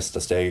sen nästa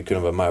steg kunna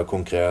vara med och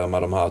konkurrera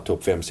med de här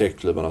topp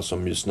 5-6-klubbarna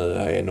som just nu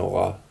är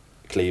några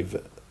kliv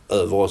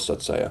över oss så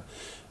att säga.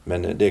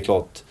 Men det är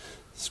klart,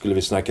 skulle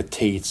vi snacka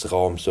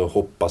tidsram så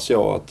hoppas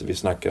jag att vi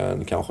snackar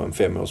kanske en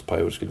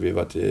 5-årsperiod skulle vi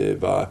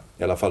vara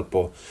i alla fall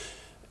på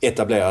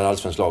etablerad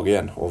allsvensk lag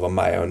igen och vara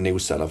med och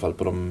nosa i alla fall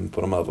på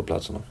de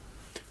överplatserna.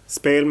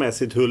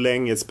 Spelmässigt, hur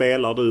länge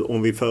spelar du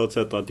om vi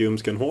förutsätter att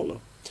ljumsken håller?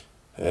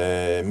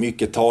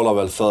 Mycket talar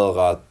väl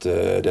för att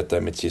detta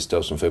är mitt sista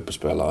år som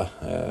fotbollsspelare.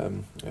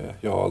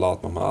 Jag har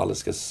lärt mig att man aldrig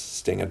ska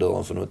stänga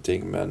dörren för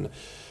någonting, men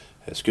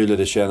skulle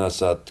det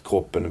kännas att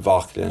kroppen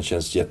verkligen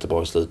känns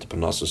jättebra i slutet på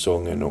den här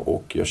säsongen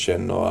och jag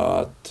känner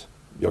att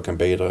jag kan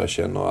bidra, jag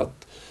känner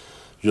att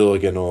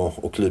Jörgen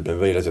och klubben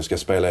vill att jag ska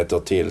spela ett år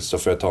till, så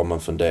får jag ta mig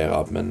en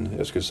fundera, men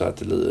jag skulle säga att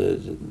det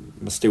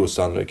med stor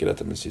sannolikhet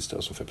detta är min sista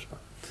år som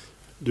fotbollsspelare.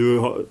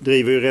 Du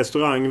driver ju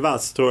restaurang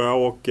Vass tror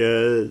jag och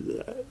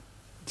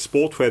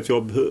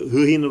sportchefsjobb.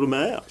 Hur hinner du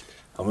med?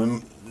 Ja,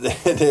 men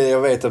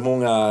jag vet att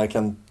många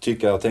kan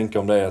tycka och tänka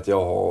om det att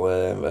jag har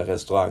en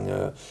restaurang.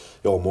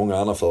 Jag har många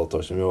andra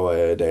företag som jag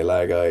är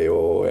delägare i,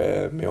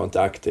 men jag är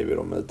inte aktiv i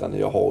dem, utan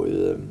jag har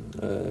ju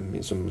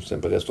som till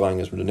exempel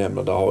restaurangen som du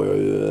nämner, där har jag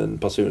ju en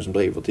person som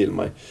driver till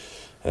mig.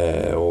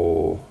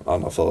 Och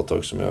andra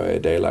företag som jag är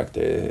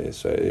delaktig i,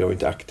 så är jag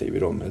inte aktiv i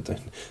dem.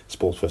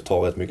 Sportchef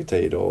tar rätt mycket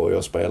tid och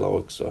jag spelar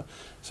också.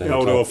 Sen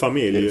och du har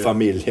familj.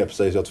 Familj,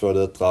 precis. Jag har 2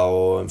 döttrar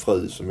och en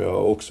fru som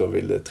jag också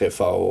vill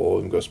träffa och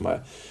umgås med.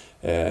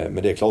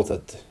 Men det är klart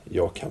att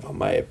jag kan vara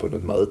med på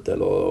något möte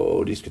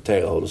och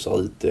diskutera hur det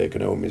ser ut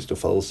ekonomiskt och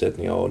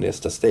förutsättningar och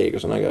nästa steg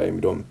och sådana grejer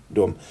med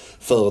de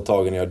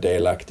företagen jag är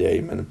delaktig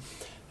i. Men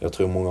jag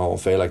tror många har en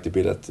felaktig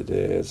bild att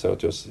det är så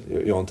att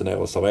jag inte ner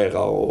och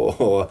serverar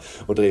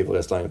och driver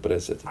restauranger på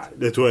det sättet.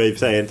 Det tror jag i och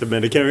för sig inte,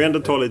 men det kan ju ändå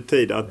ta lite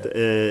tid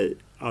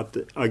att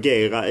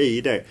agera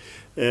i det.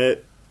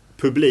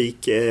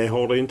 Publik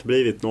har det inte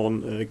blivit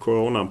någon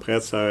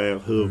coronapressare.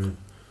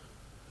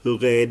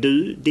 Hur är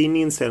din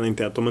inställning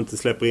till att de inte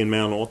släpper in mer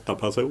än 8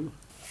 personer?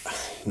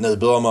 Nu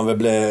börjar man väl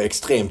bli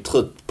extremt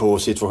trött på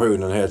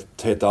situationen,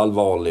 helt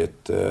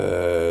allvarligt.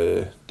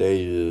 Det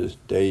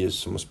är ju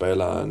som att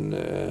spela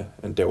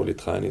en dålig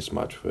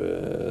träningsmatch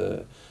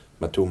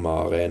med tomma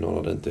arenor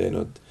när det inte är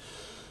något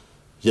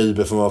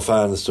jubel från våra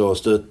fans och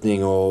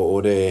stöttning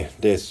och det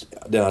är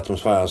den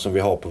atmosfären som vi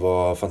har på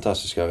våra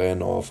fantastiska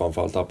arenor och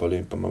framförallt här på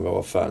Olympen med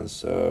våra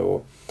fans.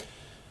 Och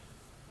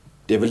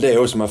det är väl det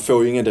också, man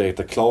får ju ingen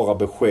direkta klara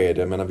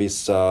besked. Men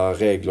vissa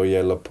regler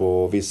gäller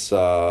på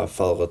vissa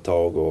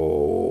företag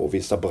och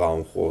vissa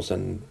branscher. Och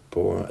sen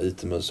på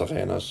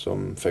utomhusarena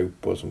som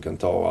fotboll som kan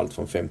ta allt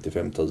från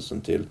 55 000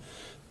 till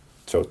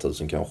 2 000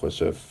 kanske.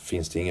 Så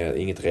finns det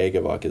inget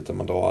regelverk utan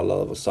man drar alla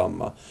över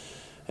samma.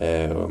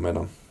 Jag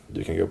menar,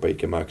 du kan gå på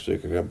ICA Max, du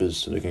kan gå på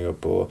bussen, du kan gå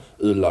på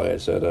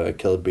Ullared så är det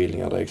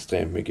köbildningar, det är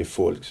extremt mycket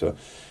folk. Så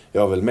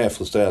jag är väl mer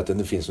frustrerad att det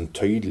inte finns en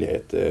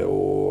tydlighet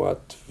och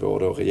att vår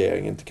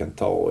regering inte kan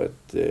ta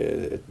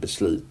ett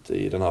beslut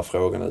i den här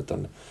frågan.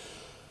 Utan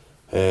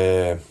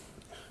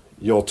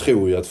jag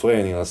tror ju att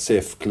föreningarna,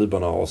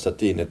 SEF-klubbarna har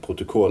satt in ett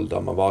protokoll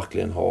där man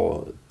verkligen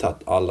har tagit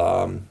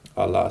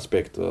alla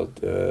aspekter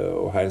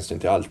och hänsyn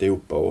till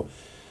alltihopa. Och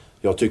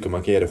jag tycker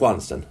man kan ge det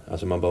chansen.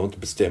 Alltså man behöver inte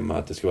bestämma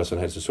att det ska vara så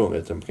en hel säsong,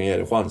 utan man kan ge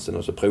det chansen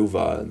och så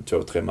prova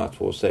 2-3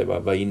 matcher och se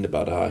vad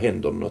innebär det här,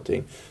 händer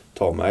någonting.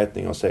 Ta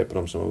mätningar och se på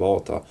de som har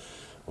varit här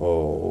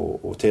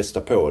och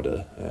testa på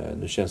det.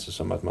 Nu känns det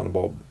som att man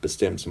bara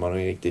bestämt sig, man har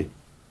en riktig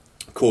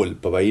koll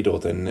på vad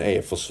idrotten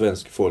är för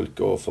svensk folk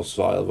och för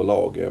Sverige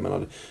överlag. Jag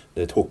menar,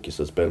 det är ett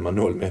hockeyslutspel med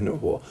 0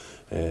 människor.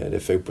 Det är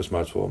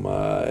fotbollsmatcher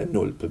med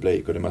 0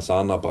 publik och det är massa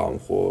andra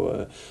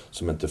branscher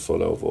som inte får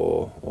lov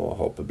att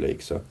ha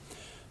publik. Så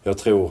jag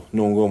tror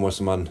någon gång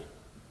måste man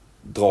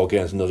dra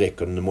gränsen, nu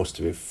räcker det, nu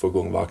måste vi få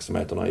igång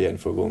verksamheterna igen,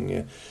 få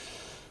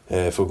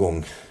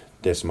igång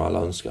det som alla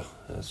önskar.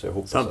 Så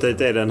jag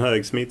samtidigt är det en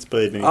hög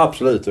smittspridning.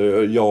 Absolut.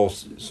 Jag,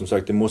 som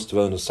sagt, det måste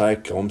vara under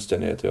säkra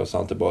omständigheter. Jag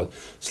sa inte bara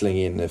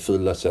slänga in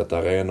fullasatta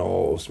arenor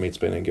och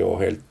smittspridningen går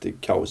helt i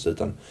kaos,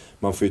 utan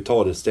man får ju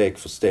ta det steg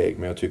för steg.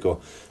 Men jag tycker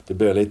det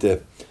blir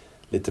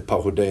lite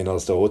parodi när det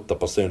står 8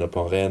 personer på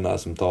en arena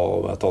som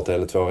tar till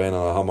hela 2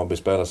 arenorna. Hammarby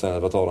spelar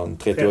sen, vad tar den?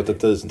 30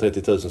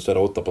 000 så är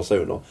det 8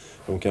 personer.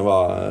 De kan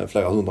vara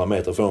flera 100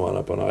 meter från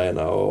varandra på en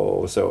arena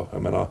och så.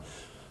 Jag menar,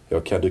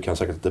 du kan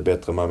säkert inte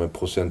bättre med, men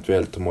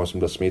procentuellt hur många som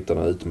blir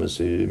smittade utomhus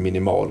är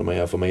minimal om man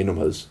jämför med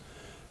inomhus.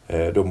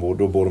 Då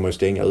borde man ju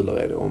stänga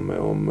Ullared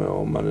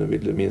om man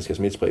vill minska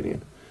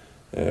smittspridningen.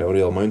 Och det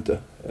gör man ju inte.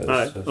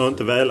 Nej, och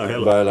inte väla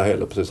heller. Väla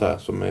heller, precis här,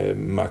 som är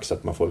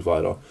maxat med folk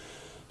varje dag.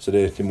 Så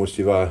det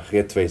måste ju vara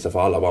rättvisa för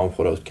alla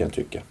branscher då, kan jag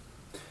tycka.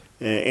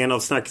 En av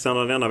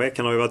snacksarna denna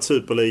veckan har ju varit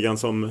Superligan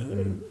som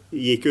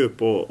gick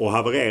upp och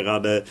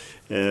havererade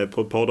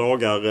på ett par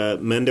dagar.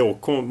 Men då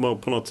kommer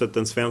på något sätt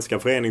den svenska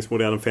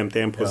föreningsmodellen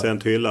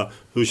 51% hylla.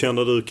 Hur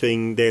känner du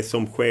kring det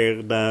som sker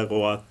där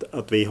och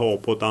att vi har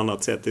på ett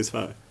annat sätt i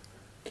Sverige?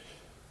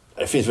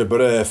 Det finns väl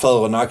både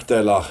för- och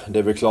nackdelar. Det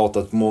är väl klart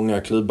att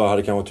många klubbar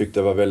hade kanske tyckt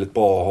det var väldigt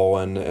bra att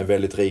ha en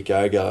väldigt rik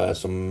ägare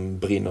som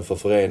brinner för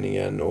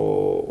föreningen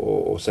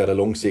och ser det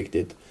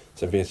långsiktigt.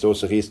 Sen finns det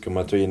också risk om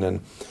att ta in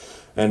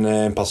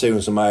en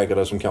person som äger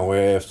det som kanske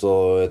är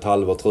efter ett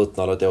halvår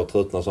tröttnar eller ett år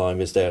tröttnar, så har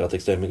investerat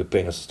extremt mycket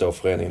pengar, så står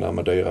föreningen där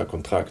med dyra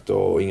kontrakt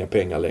och inga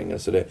pengar längre.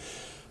 Så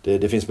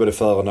det finns både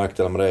för- och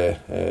nackdelar med det.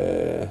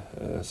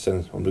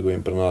 Sen om du går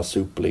in på den här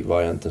Super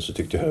League-varianten så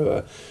tyckte jag det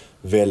var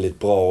väldigt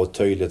bra och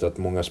tydligt att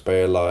många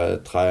spelare,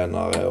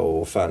 tränare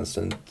och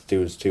fansen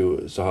tog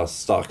så här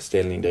stark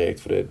ställning direkt.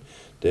 För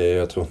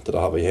jag tror inte det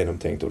här var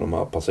genomtänkt av de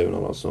här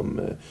personerna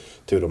som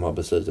tog de här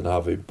besluten. Det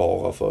här var ju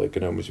bara för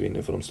ekonomisk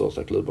vinning för de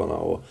största klubbarna,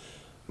 och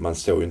man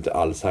såg ju inte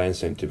alls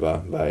hänsyn till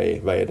vad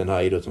är den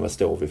här idrotten, vad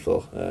står vi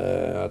för.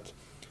 Att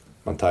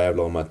man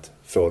tävlar om att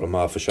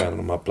få förtjäna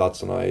de här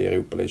platserna i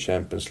Europa League,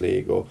 Champions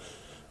League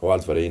och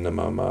allt vad det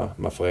innebär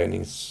med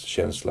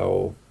föreningskänsla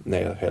och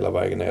hela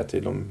vägen ner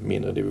till de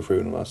mindre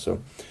divisionerna. Så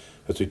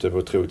jag tyckte det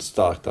var otroligt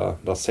starkt.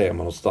 Där ser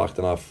man hur stark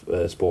den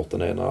här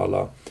sporten är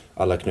när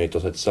alla knyter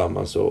sig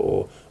tillsammans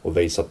och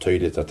visar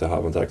tydligt att det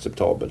här var inte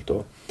acceptabelt.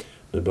 Och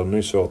nu blir det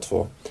nu svårt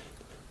för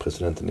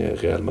presidenten i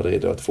Real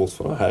Madrid att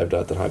fortfarande hävda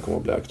att det här kommer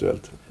att bli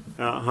aktuellt.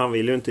 Ja, han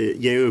vill ju inte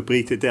ge upp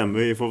riktigt än,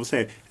 vi får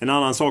se. En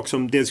annan sak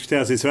som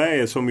diskuteras i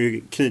Sverige som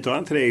ju knyter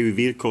an till det är ju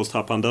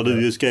villkorstrappan, där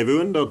du ju skrev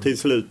under till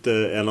slut,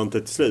 eller inte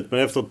till slut, men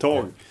efter ett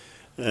tag.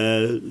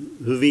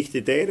 Hur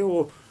viktigt är det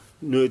då?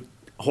 Nu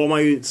har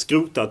man ju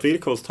skrotat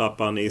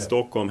villkorstrappan i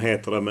Stockholm,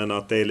 heter det, men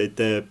att det är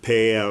lite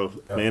PR,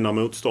 menar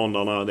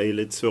motståndarna. Det är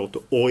lite svårt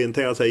att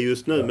orientera sig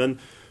just nu, men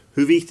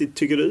hur viktigt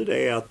tycker du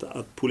det är att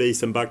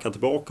polisen backar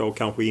tillbaka och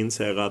kanske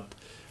inser att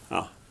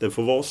det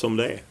får vara som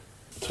det är?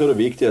 Jag tror det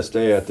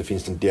viktigaste är att det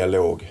finns en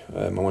dialog.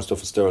 Man måste ha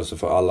förståelse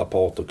för alla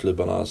parter,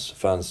 klubbarnas,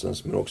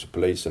 fansens, men också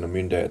polisen och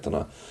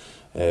myndigheterna.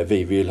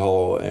 Vi vill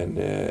ha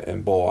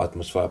en bra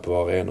atmosfär på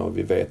våra arenor.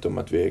 Vi vet om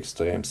att vi är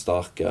extremt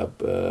starka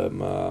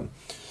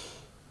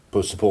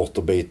på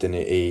supporterbiten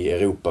i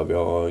Europa. Vi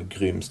har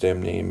grym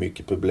stämning,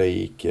 mycket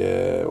publik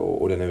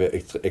och den är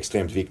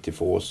extremt viktig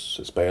för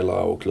oss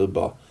spelare och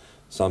klubbar.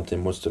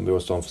 Samtidigt måste vi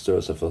också ha en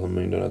förståelse för hur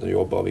myndigheterna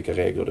jobbar och vilka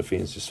regler det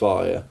finns i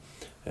Sverige.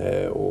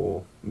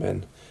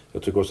 Men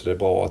jag tycker också det är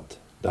bra att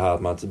det här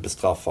att man inte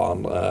bestraffar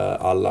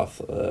alla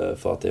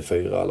för att det är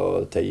 4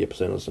 eller 10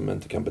 personer som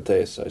inte kan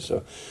bete sig.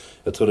 Så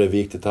jag tror det är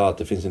viktigt här att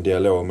det finns en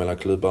dialog mellan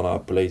klubbarna,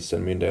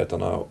 polisen,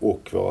 myndigheterna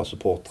och våra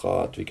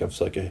supportrar. Att vi kan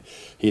försöka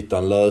hitta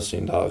en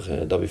lösning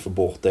där vi får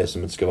bort det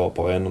som inte ska vara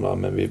på arenorna,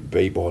 men vi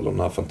bibehåller den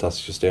här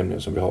fantastiska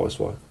stämningen som vi har i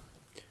Sverige.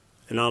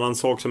 En annan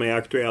sak som är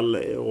aktuell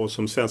och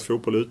som svensk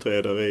fotboll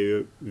utreder är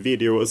ju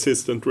video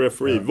assistant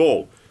referee.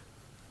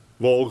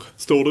 Var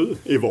står du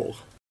i VAR?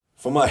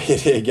 För mig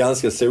är det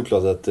ganska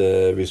såklart att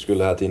vi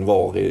skulle ha in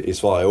VAR i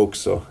Sverige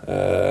också.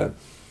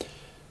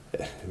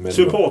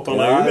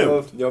 Supportarna är ju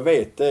emot. Jag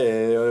vet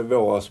det.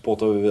 Våra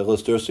supportrar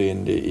röstade också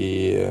in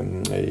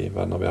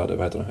när vi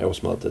hade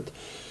årsmötet.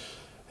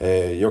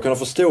 Jag kan ha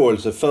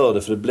förståelse för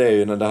det, för det blev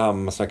ju när det här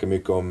man snackar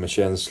mycket om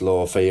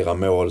känslor, fira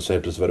mål, så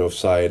helt plötsligt var det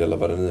offside eller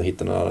vad det nu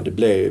hittar någon annan.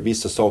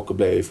 Vissa saker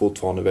blev ju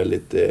fortfarande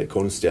väldigt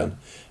konstiga.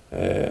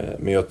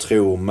 Men jag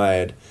tror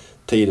med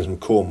tiden som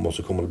kommer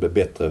så kommer det bli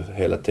bättre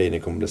hela tiden. Det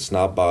kommer bli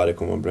snabbare, det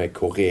kommer bli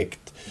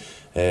korrekt.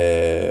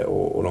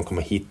 Och de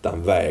kommer hitta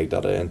en väg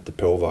där det inte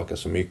påverkar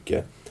så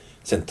mycket.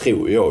 Sen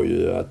tror jag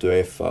ju att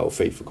UEFA och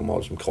FIFA kommer ha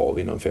det som krav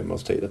inom 5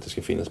 års tid att det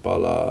ska finnas på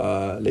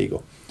alla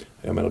ligor.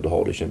 Jag menar, du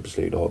har det i Champions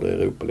League, du har det i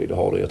Europa League,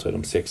 du har det, jag tror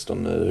de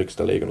 16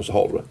 högsta ligorna, så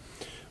har du det.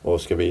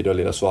 Och ska vi då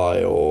lilla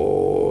Sverige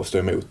och stå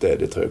emot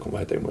det tror jag kommer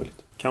vara helt omöjligt.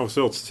 Kanske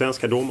så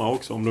svenska domar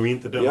också om de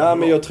inte dömer. Ja,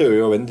 men jag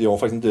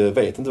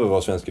vet inte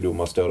vad svenska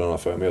domar står denna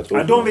för. Men jag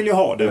tror de vill ju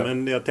ha det,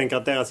 men jag tänker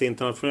att deras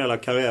internationella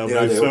karriär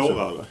blir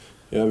svårare.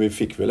 Ja, vi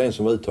fick väl en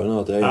som var uttagen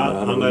att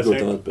han har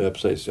gått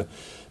precis. Ja.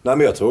 Nej,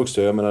 men jag tror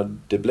också, jag menar,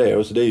 det blir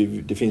också,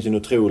 det finns ju en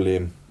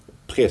otrolig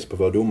press på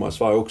våra domare i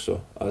Sverige också.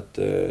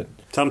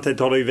 Samtidigt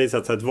har det ju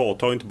visat sig att VAR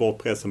tar inte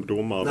bort pressen på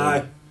domare.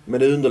 Nej, men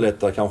det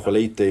underlättar kanske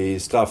lite i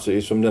straff.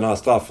 Som den här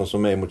straffen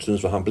som är mot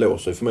Sundsvall, han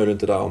blåser förmodligen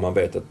inte där om man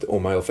vet att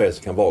om man gör fel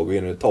så kan VAR gå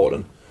in och ta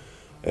den.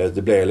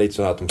 Det blir lite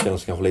så att de känner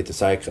sig kanske lite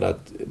säkra.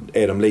 Att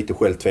är de lite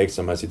själv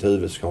tveksamma i sitt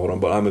huvud så kanske de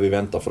bara, men vi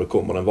väntar för det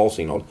kommer en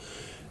VAR-signal.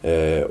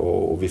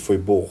 Och vi får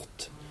ju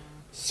bort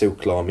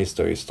såklara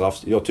misstag i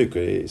straff. Jag tycker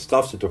i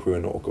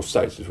straffsituationer och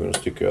offside-situationer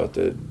så tycker jag att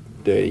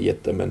det är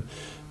jätte, men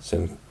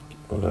sen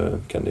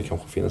kan det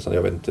kanske finnas,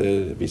 jag vet inte,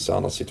 vissa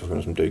andra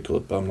situationer som dyker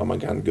upp när man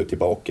kan gå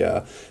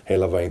tillbaka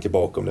hela vägen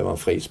tillbaka om det var en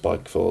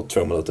frispark för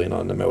 2 minuter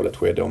innan målet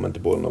skedde, om inte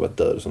bollen har varit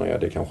död och sådär.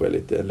 Det kanske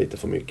är lite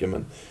för mycket,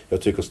 men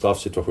jag tycker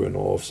straffsituationer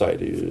och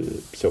offside är ju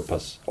så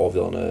pass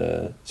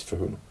avgörande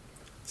situationer.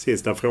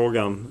 Sista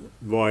frågan.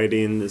 Vad är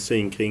din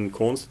syn kring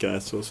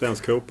konstgräs och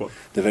svensk fotboll?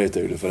 Det vet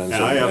du för den.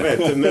 Ja, jag vet.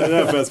 Men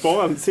därför jag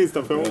sparar en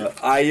sista fråga.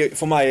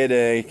 För mig är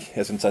det,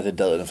 jag ska inte säga att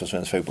det är döden för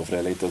svensk fotboll, för det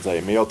är lite att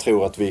säga. Men jag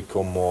tror att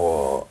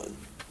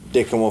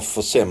det kommer att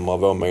försämra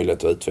vår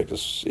möjlighet att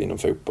utvecklas inom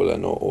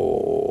fotbollen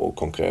och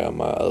konkurrera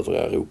med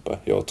övriga Europa.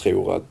 Jag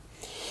tror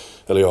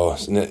jag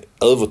är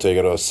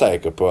övertygad och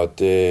säker på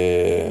att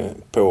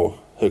på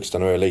högsta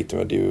nivå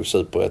eliten, det är ju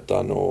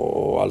Superettan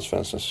och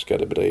Allsvenskan, så ska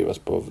det bedrivas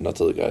på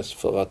naturgräs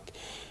för att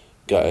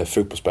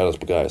fotboll spelas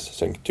på gräs.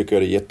 Sen tycker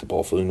jag det är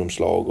jättebra för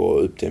ungdomslag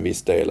och upp till en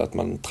viss del att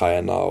man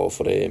tränar, och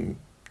för det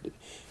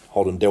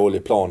har du en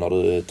dålig plan när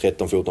du är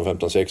 13, 14,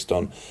 15,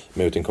 16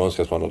 mot en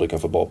konstgräsplan där du kan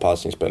få bra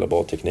passningsspel och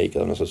bra teknik,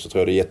 så tror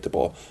jag det är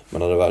jättebra.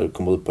 Men när det väl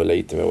kommer upp på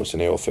elitnivå och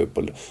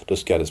seniorfotboll, då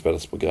ska det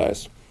spelas på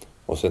gräs.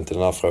 Och sen till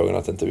den här frågan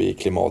att inte vi i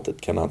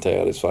klimatet kan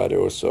hantera det i Sverige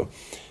också.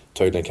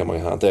 Tydligen kan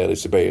man hantera det i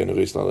Sibirien och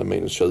Ryssland är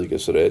minus 20,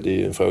 så det är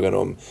ju en fråga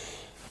om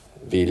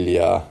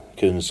vilja,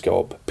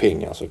 kunskap,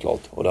 pengar såklart.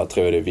 Och där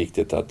tror jag det är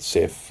viktigt att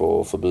SEF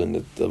och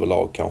förbundet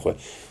överlag kanske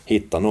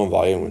hittar någon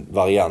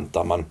variant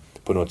där man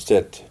på något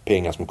sätt,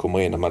 pengar som kommer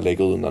in, när man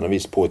lägger undan en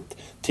viss pott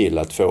till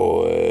att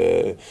få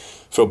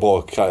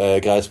bra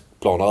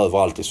gräsplaner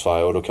överallt i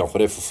Sverige, och då kanske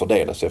det får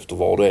fördelas efter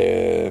var det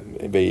är.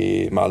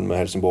 Vi i Malmö,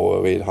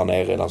 Helsingborg, vi här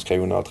nere i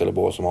Landskrona och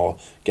Trelleborg som har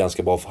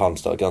ganska bra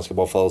Halmstad, ganska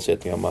bra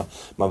förutsättningar.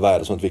 Man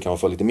väder så att vi kan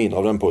få lite mindre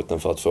av den potten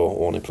för att få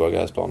ordning på våra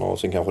gräsplaner, och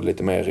sen kanske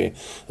lite mer i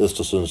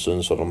Östersund,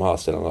 Sundsvall och de här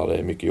ställena där det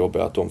är mycket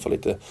jobbigt, att de får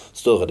lite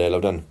större del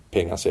av den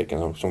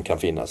pengasäcken som kan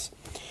finnas.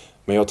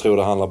 Men jag tror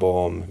det handlar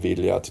bara om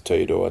vilja,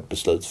 attityd och ett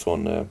beslut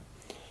från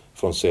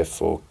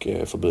SEF och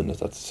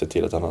förbundet att se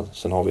till att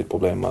sen har vi ett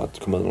problem med att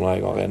kommunerna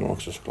äger arenan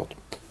också såklart.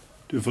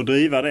 Du får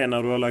driva det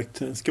när du har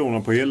lagt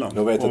skorna på hyllan.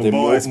 Jag vet att det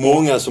är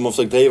många som har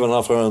försökt driva den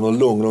här frågan under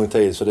lång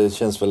tid, så det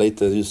känns väl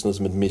lite just nu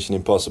som ett mission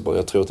impossible.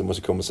 Jag tror att det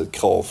måste komma ett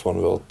krav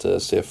från vårt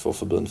SEF och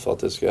förbund för att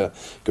det ska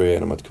gå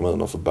igenom att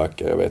kommunerna får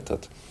backa. Jag vet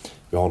att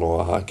vi har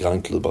några här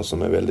grannklubbar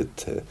som är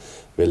väldigt,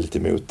 väldigt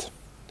emot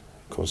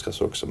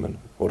konstgräs också,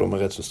 och de är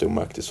rätt så stor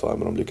makt i Sverige,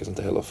 men de lyckas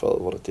inte heller få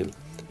över det till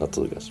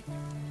naturgräs.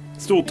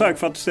 Stort tack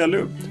för att du ställde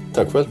upp.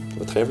 Tack själv, det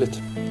var trevligt.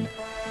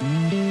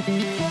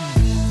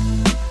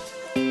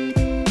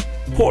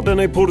 Podden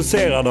är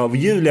producerad av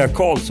Julia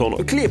Karlsson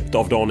och klippt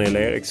av Daniel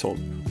Eriksson.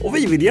 Och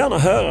vi vill gärna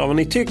höra vad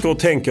ni tycker och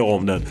tänker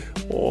om den.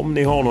 Och om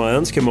ni har några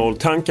önskemål,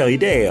 tankar,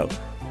 idéer.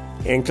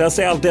 Enklast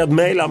är alltid att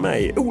mejla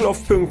mig,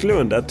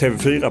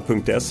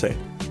 olof.lund@tv4.se.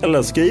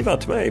 Eller skriva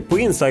till mig på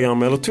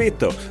Instagram eller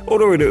Twitter, och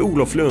då är det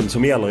Olof Lund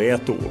som gäller i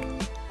ett ord.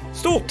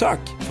 Stort tack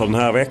för den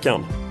här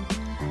veckan!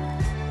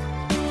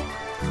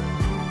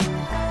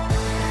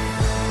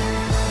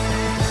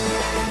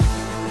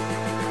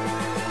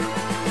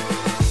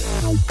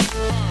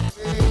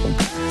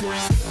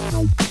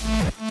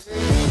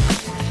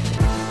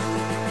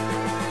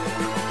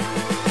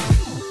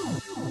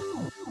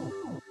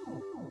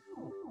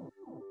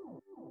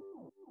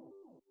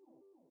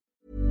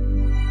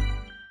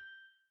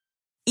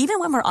 Even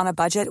when we're on a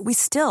budget, we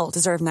still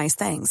deserve nice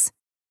things.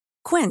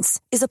 Quince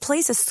is a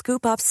place to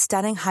scoop up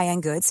stunning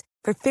high-end goods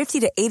for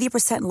 50 to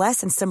 80%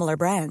 less than similar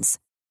brands.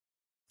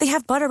 They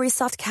have buttery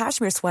soft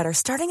cashmere sweaters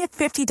starting at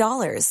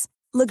 $50,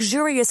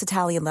 luxurious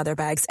Italian leather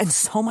bags, and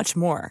so much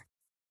more.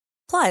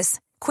 Plus,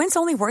 Quince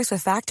only works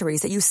with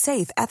factories that use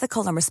safe,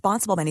 ethical, and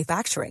responsible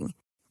manufacturing.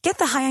 Get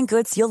the high-end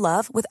goods you'll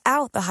love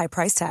without the high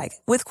price tag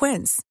with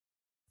Quince.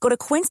 Go to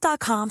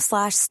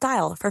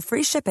quince.com/style for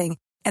free shipping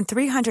and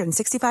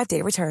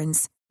 365-day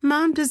returns.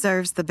 Mom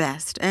deserves the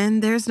best,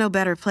 and there's no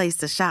better place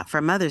to shop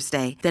for Mother's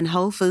Day than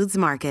Whole Foods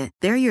Market.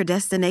 They're your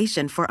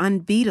destination for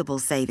unbeatable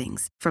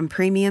savings, from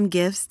premium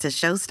gifts to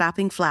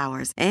show-stopping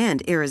flowers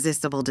and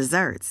irresistible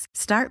desserts.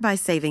 Start by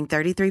saving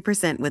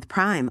 33% with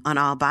Prime on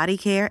all body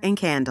care and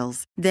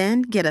candles.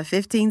 Then get a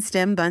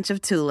 15-stem bunch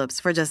of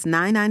tulips for just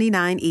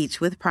 $9.99 each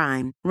with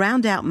Prime.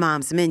 Round out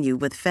Mom's menu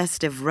with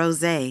festive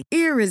rosé,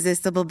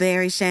 irresistible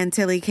berry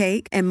chantilly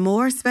cake, and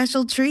more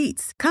special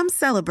treats. Come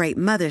celebrate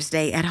Mother's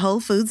Day at Whole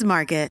Foods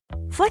Market.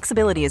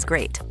 Flexibility is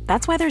great.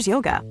 That's why there's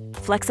yoga.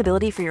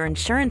 Flexibility for your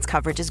insurance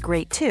coverage is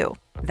great too.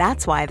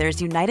 That's why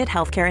there's United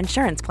Healthcare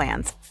Insurance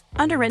Plans.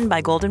 Underwritten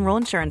by Golden Rule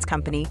Insurance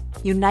Company,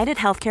 United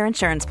Healthcare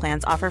Insurance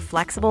Plans offer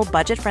flexible,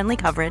 budget-friendly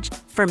coverage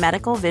for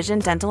medical, vision,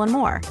 dental, and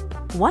more.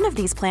 One of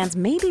these plans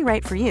may be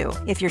right for you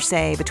if you're,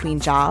 say, between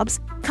jobs,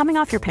 coming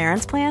off your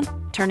parents' plan,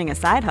 turning a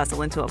side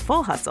hustle into a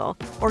full hustle,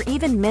 or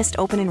even missed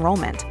open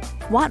enrollment.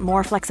 Want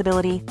more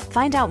flexibility?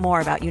 Find out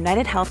more about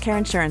United Healthcare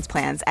Insurance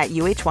Plans at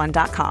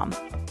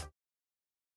uh1.com.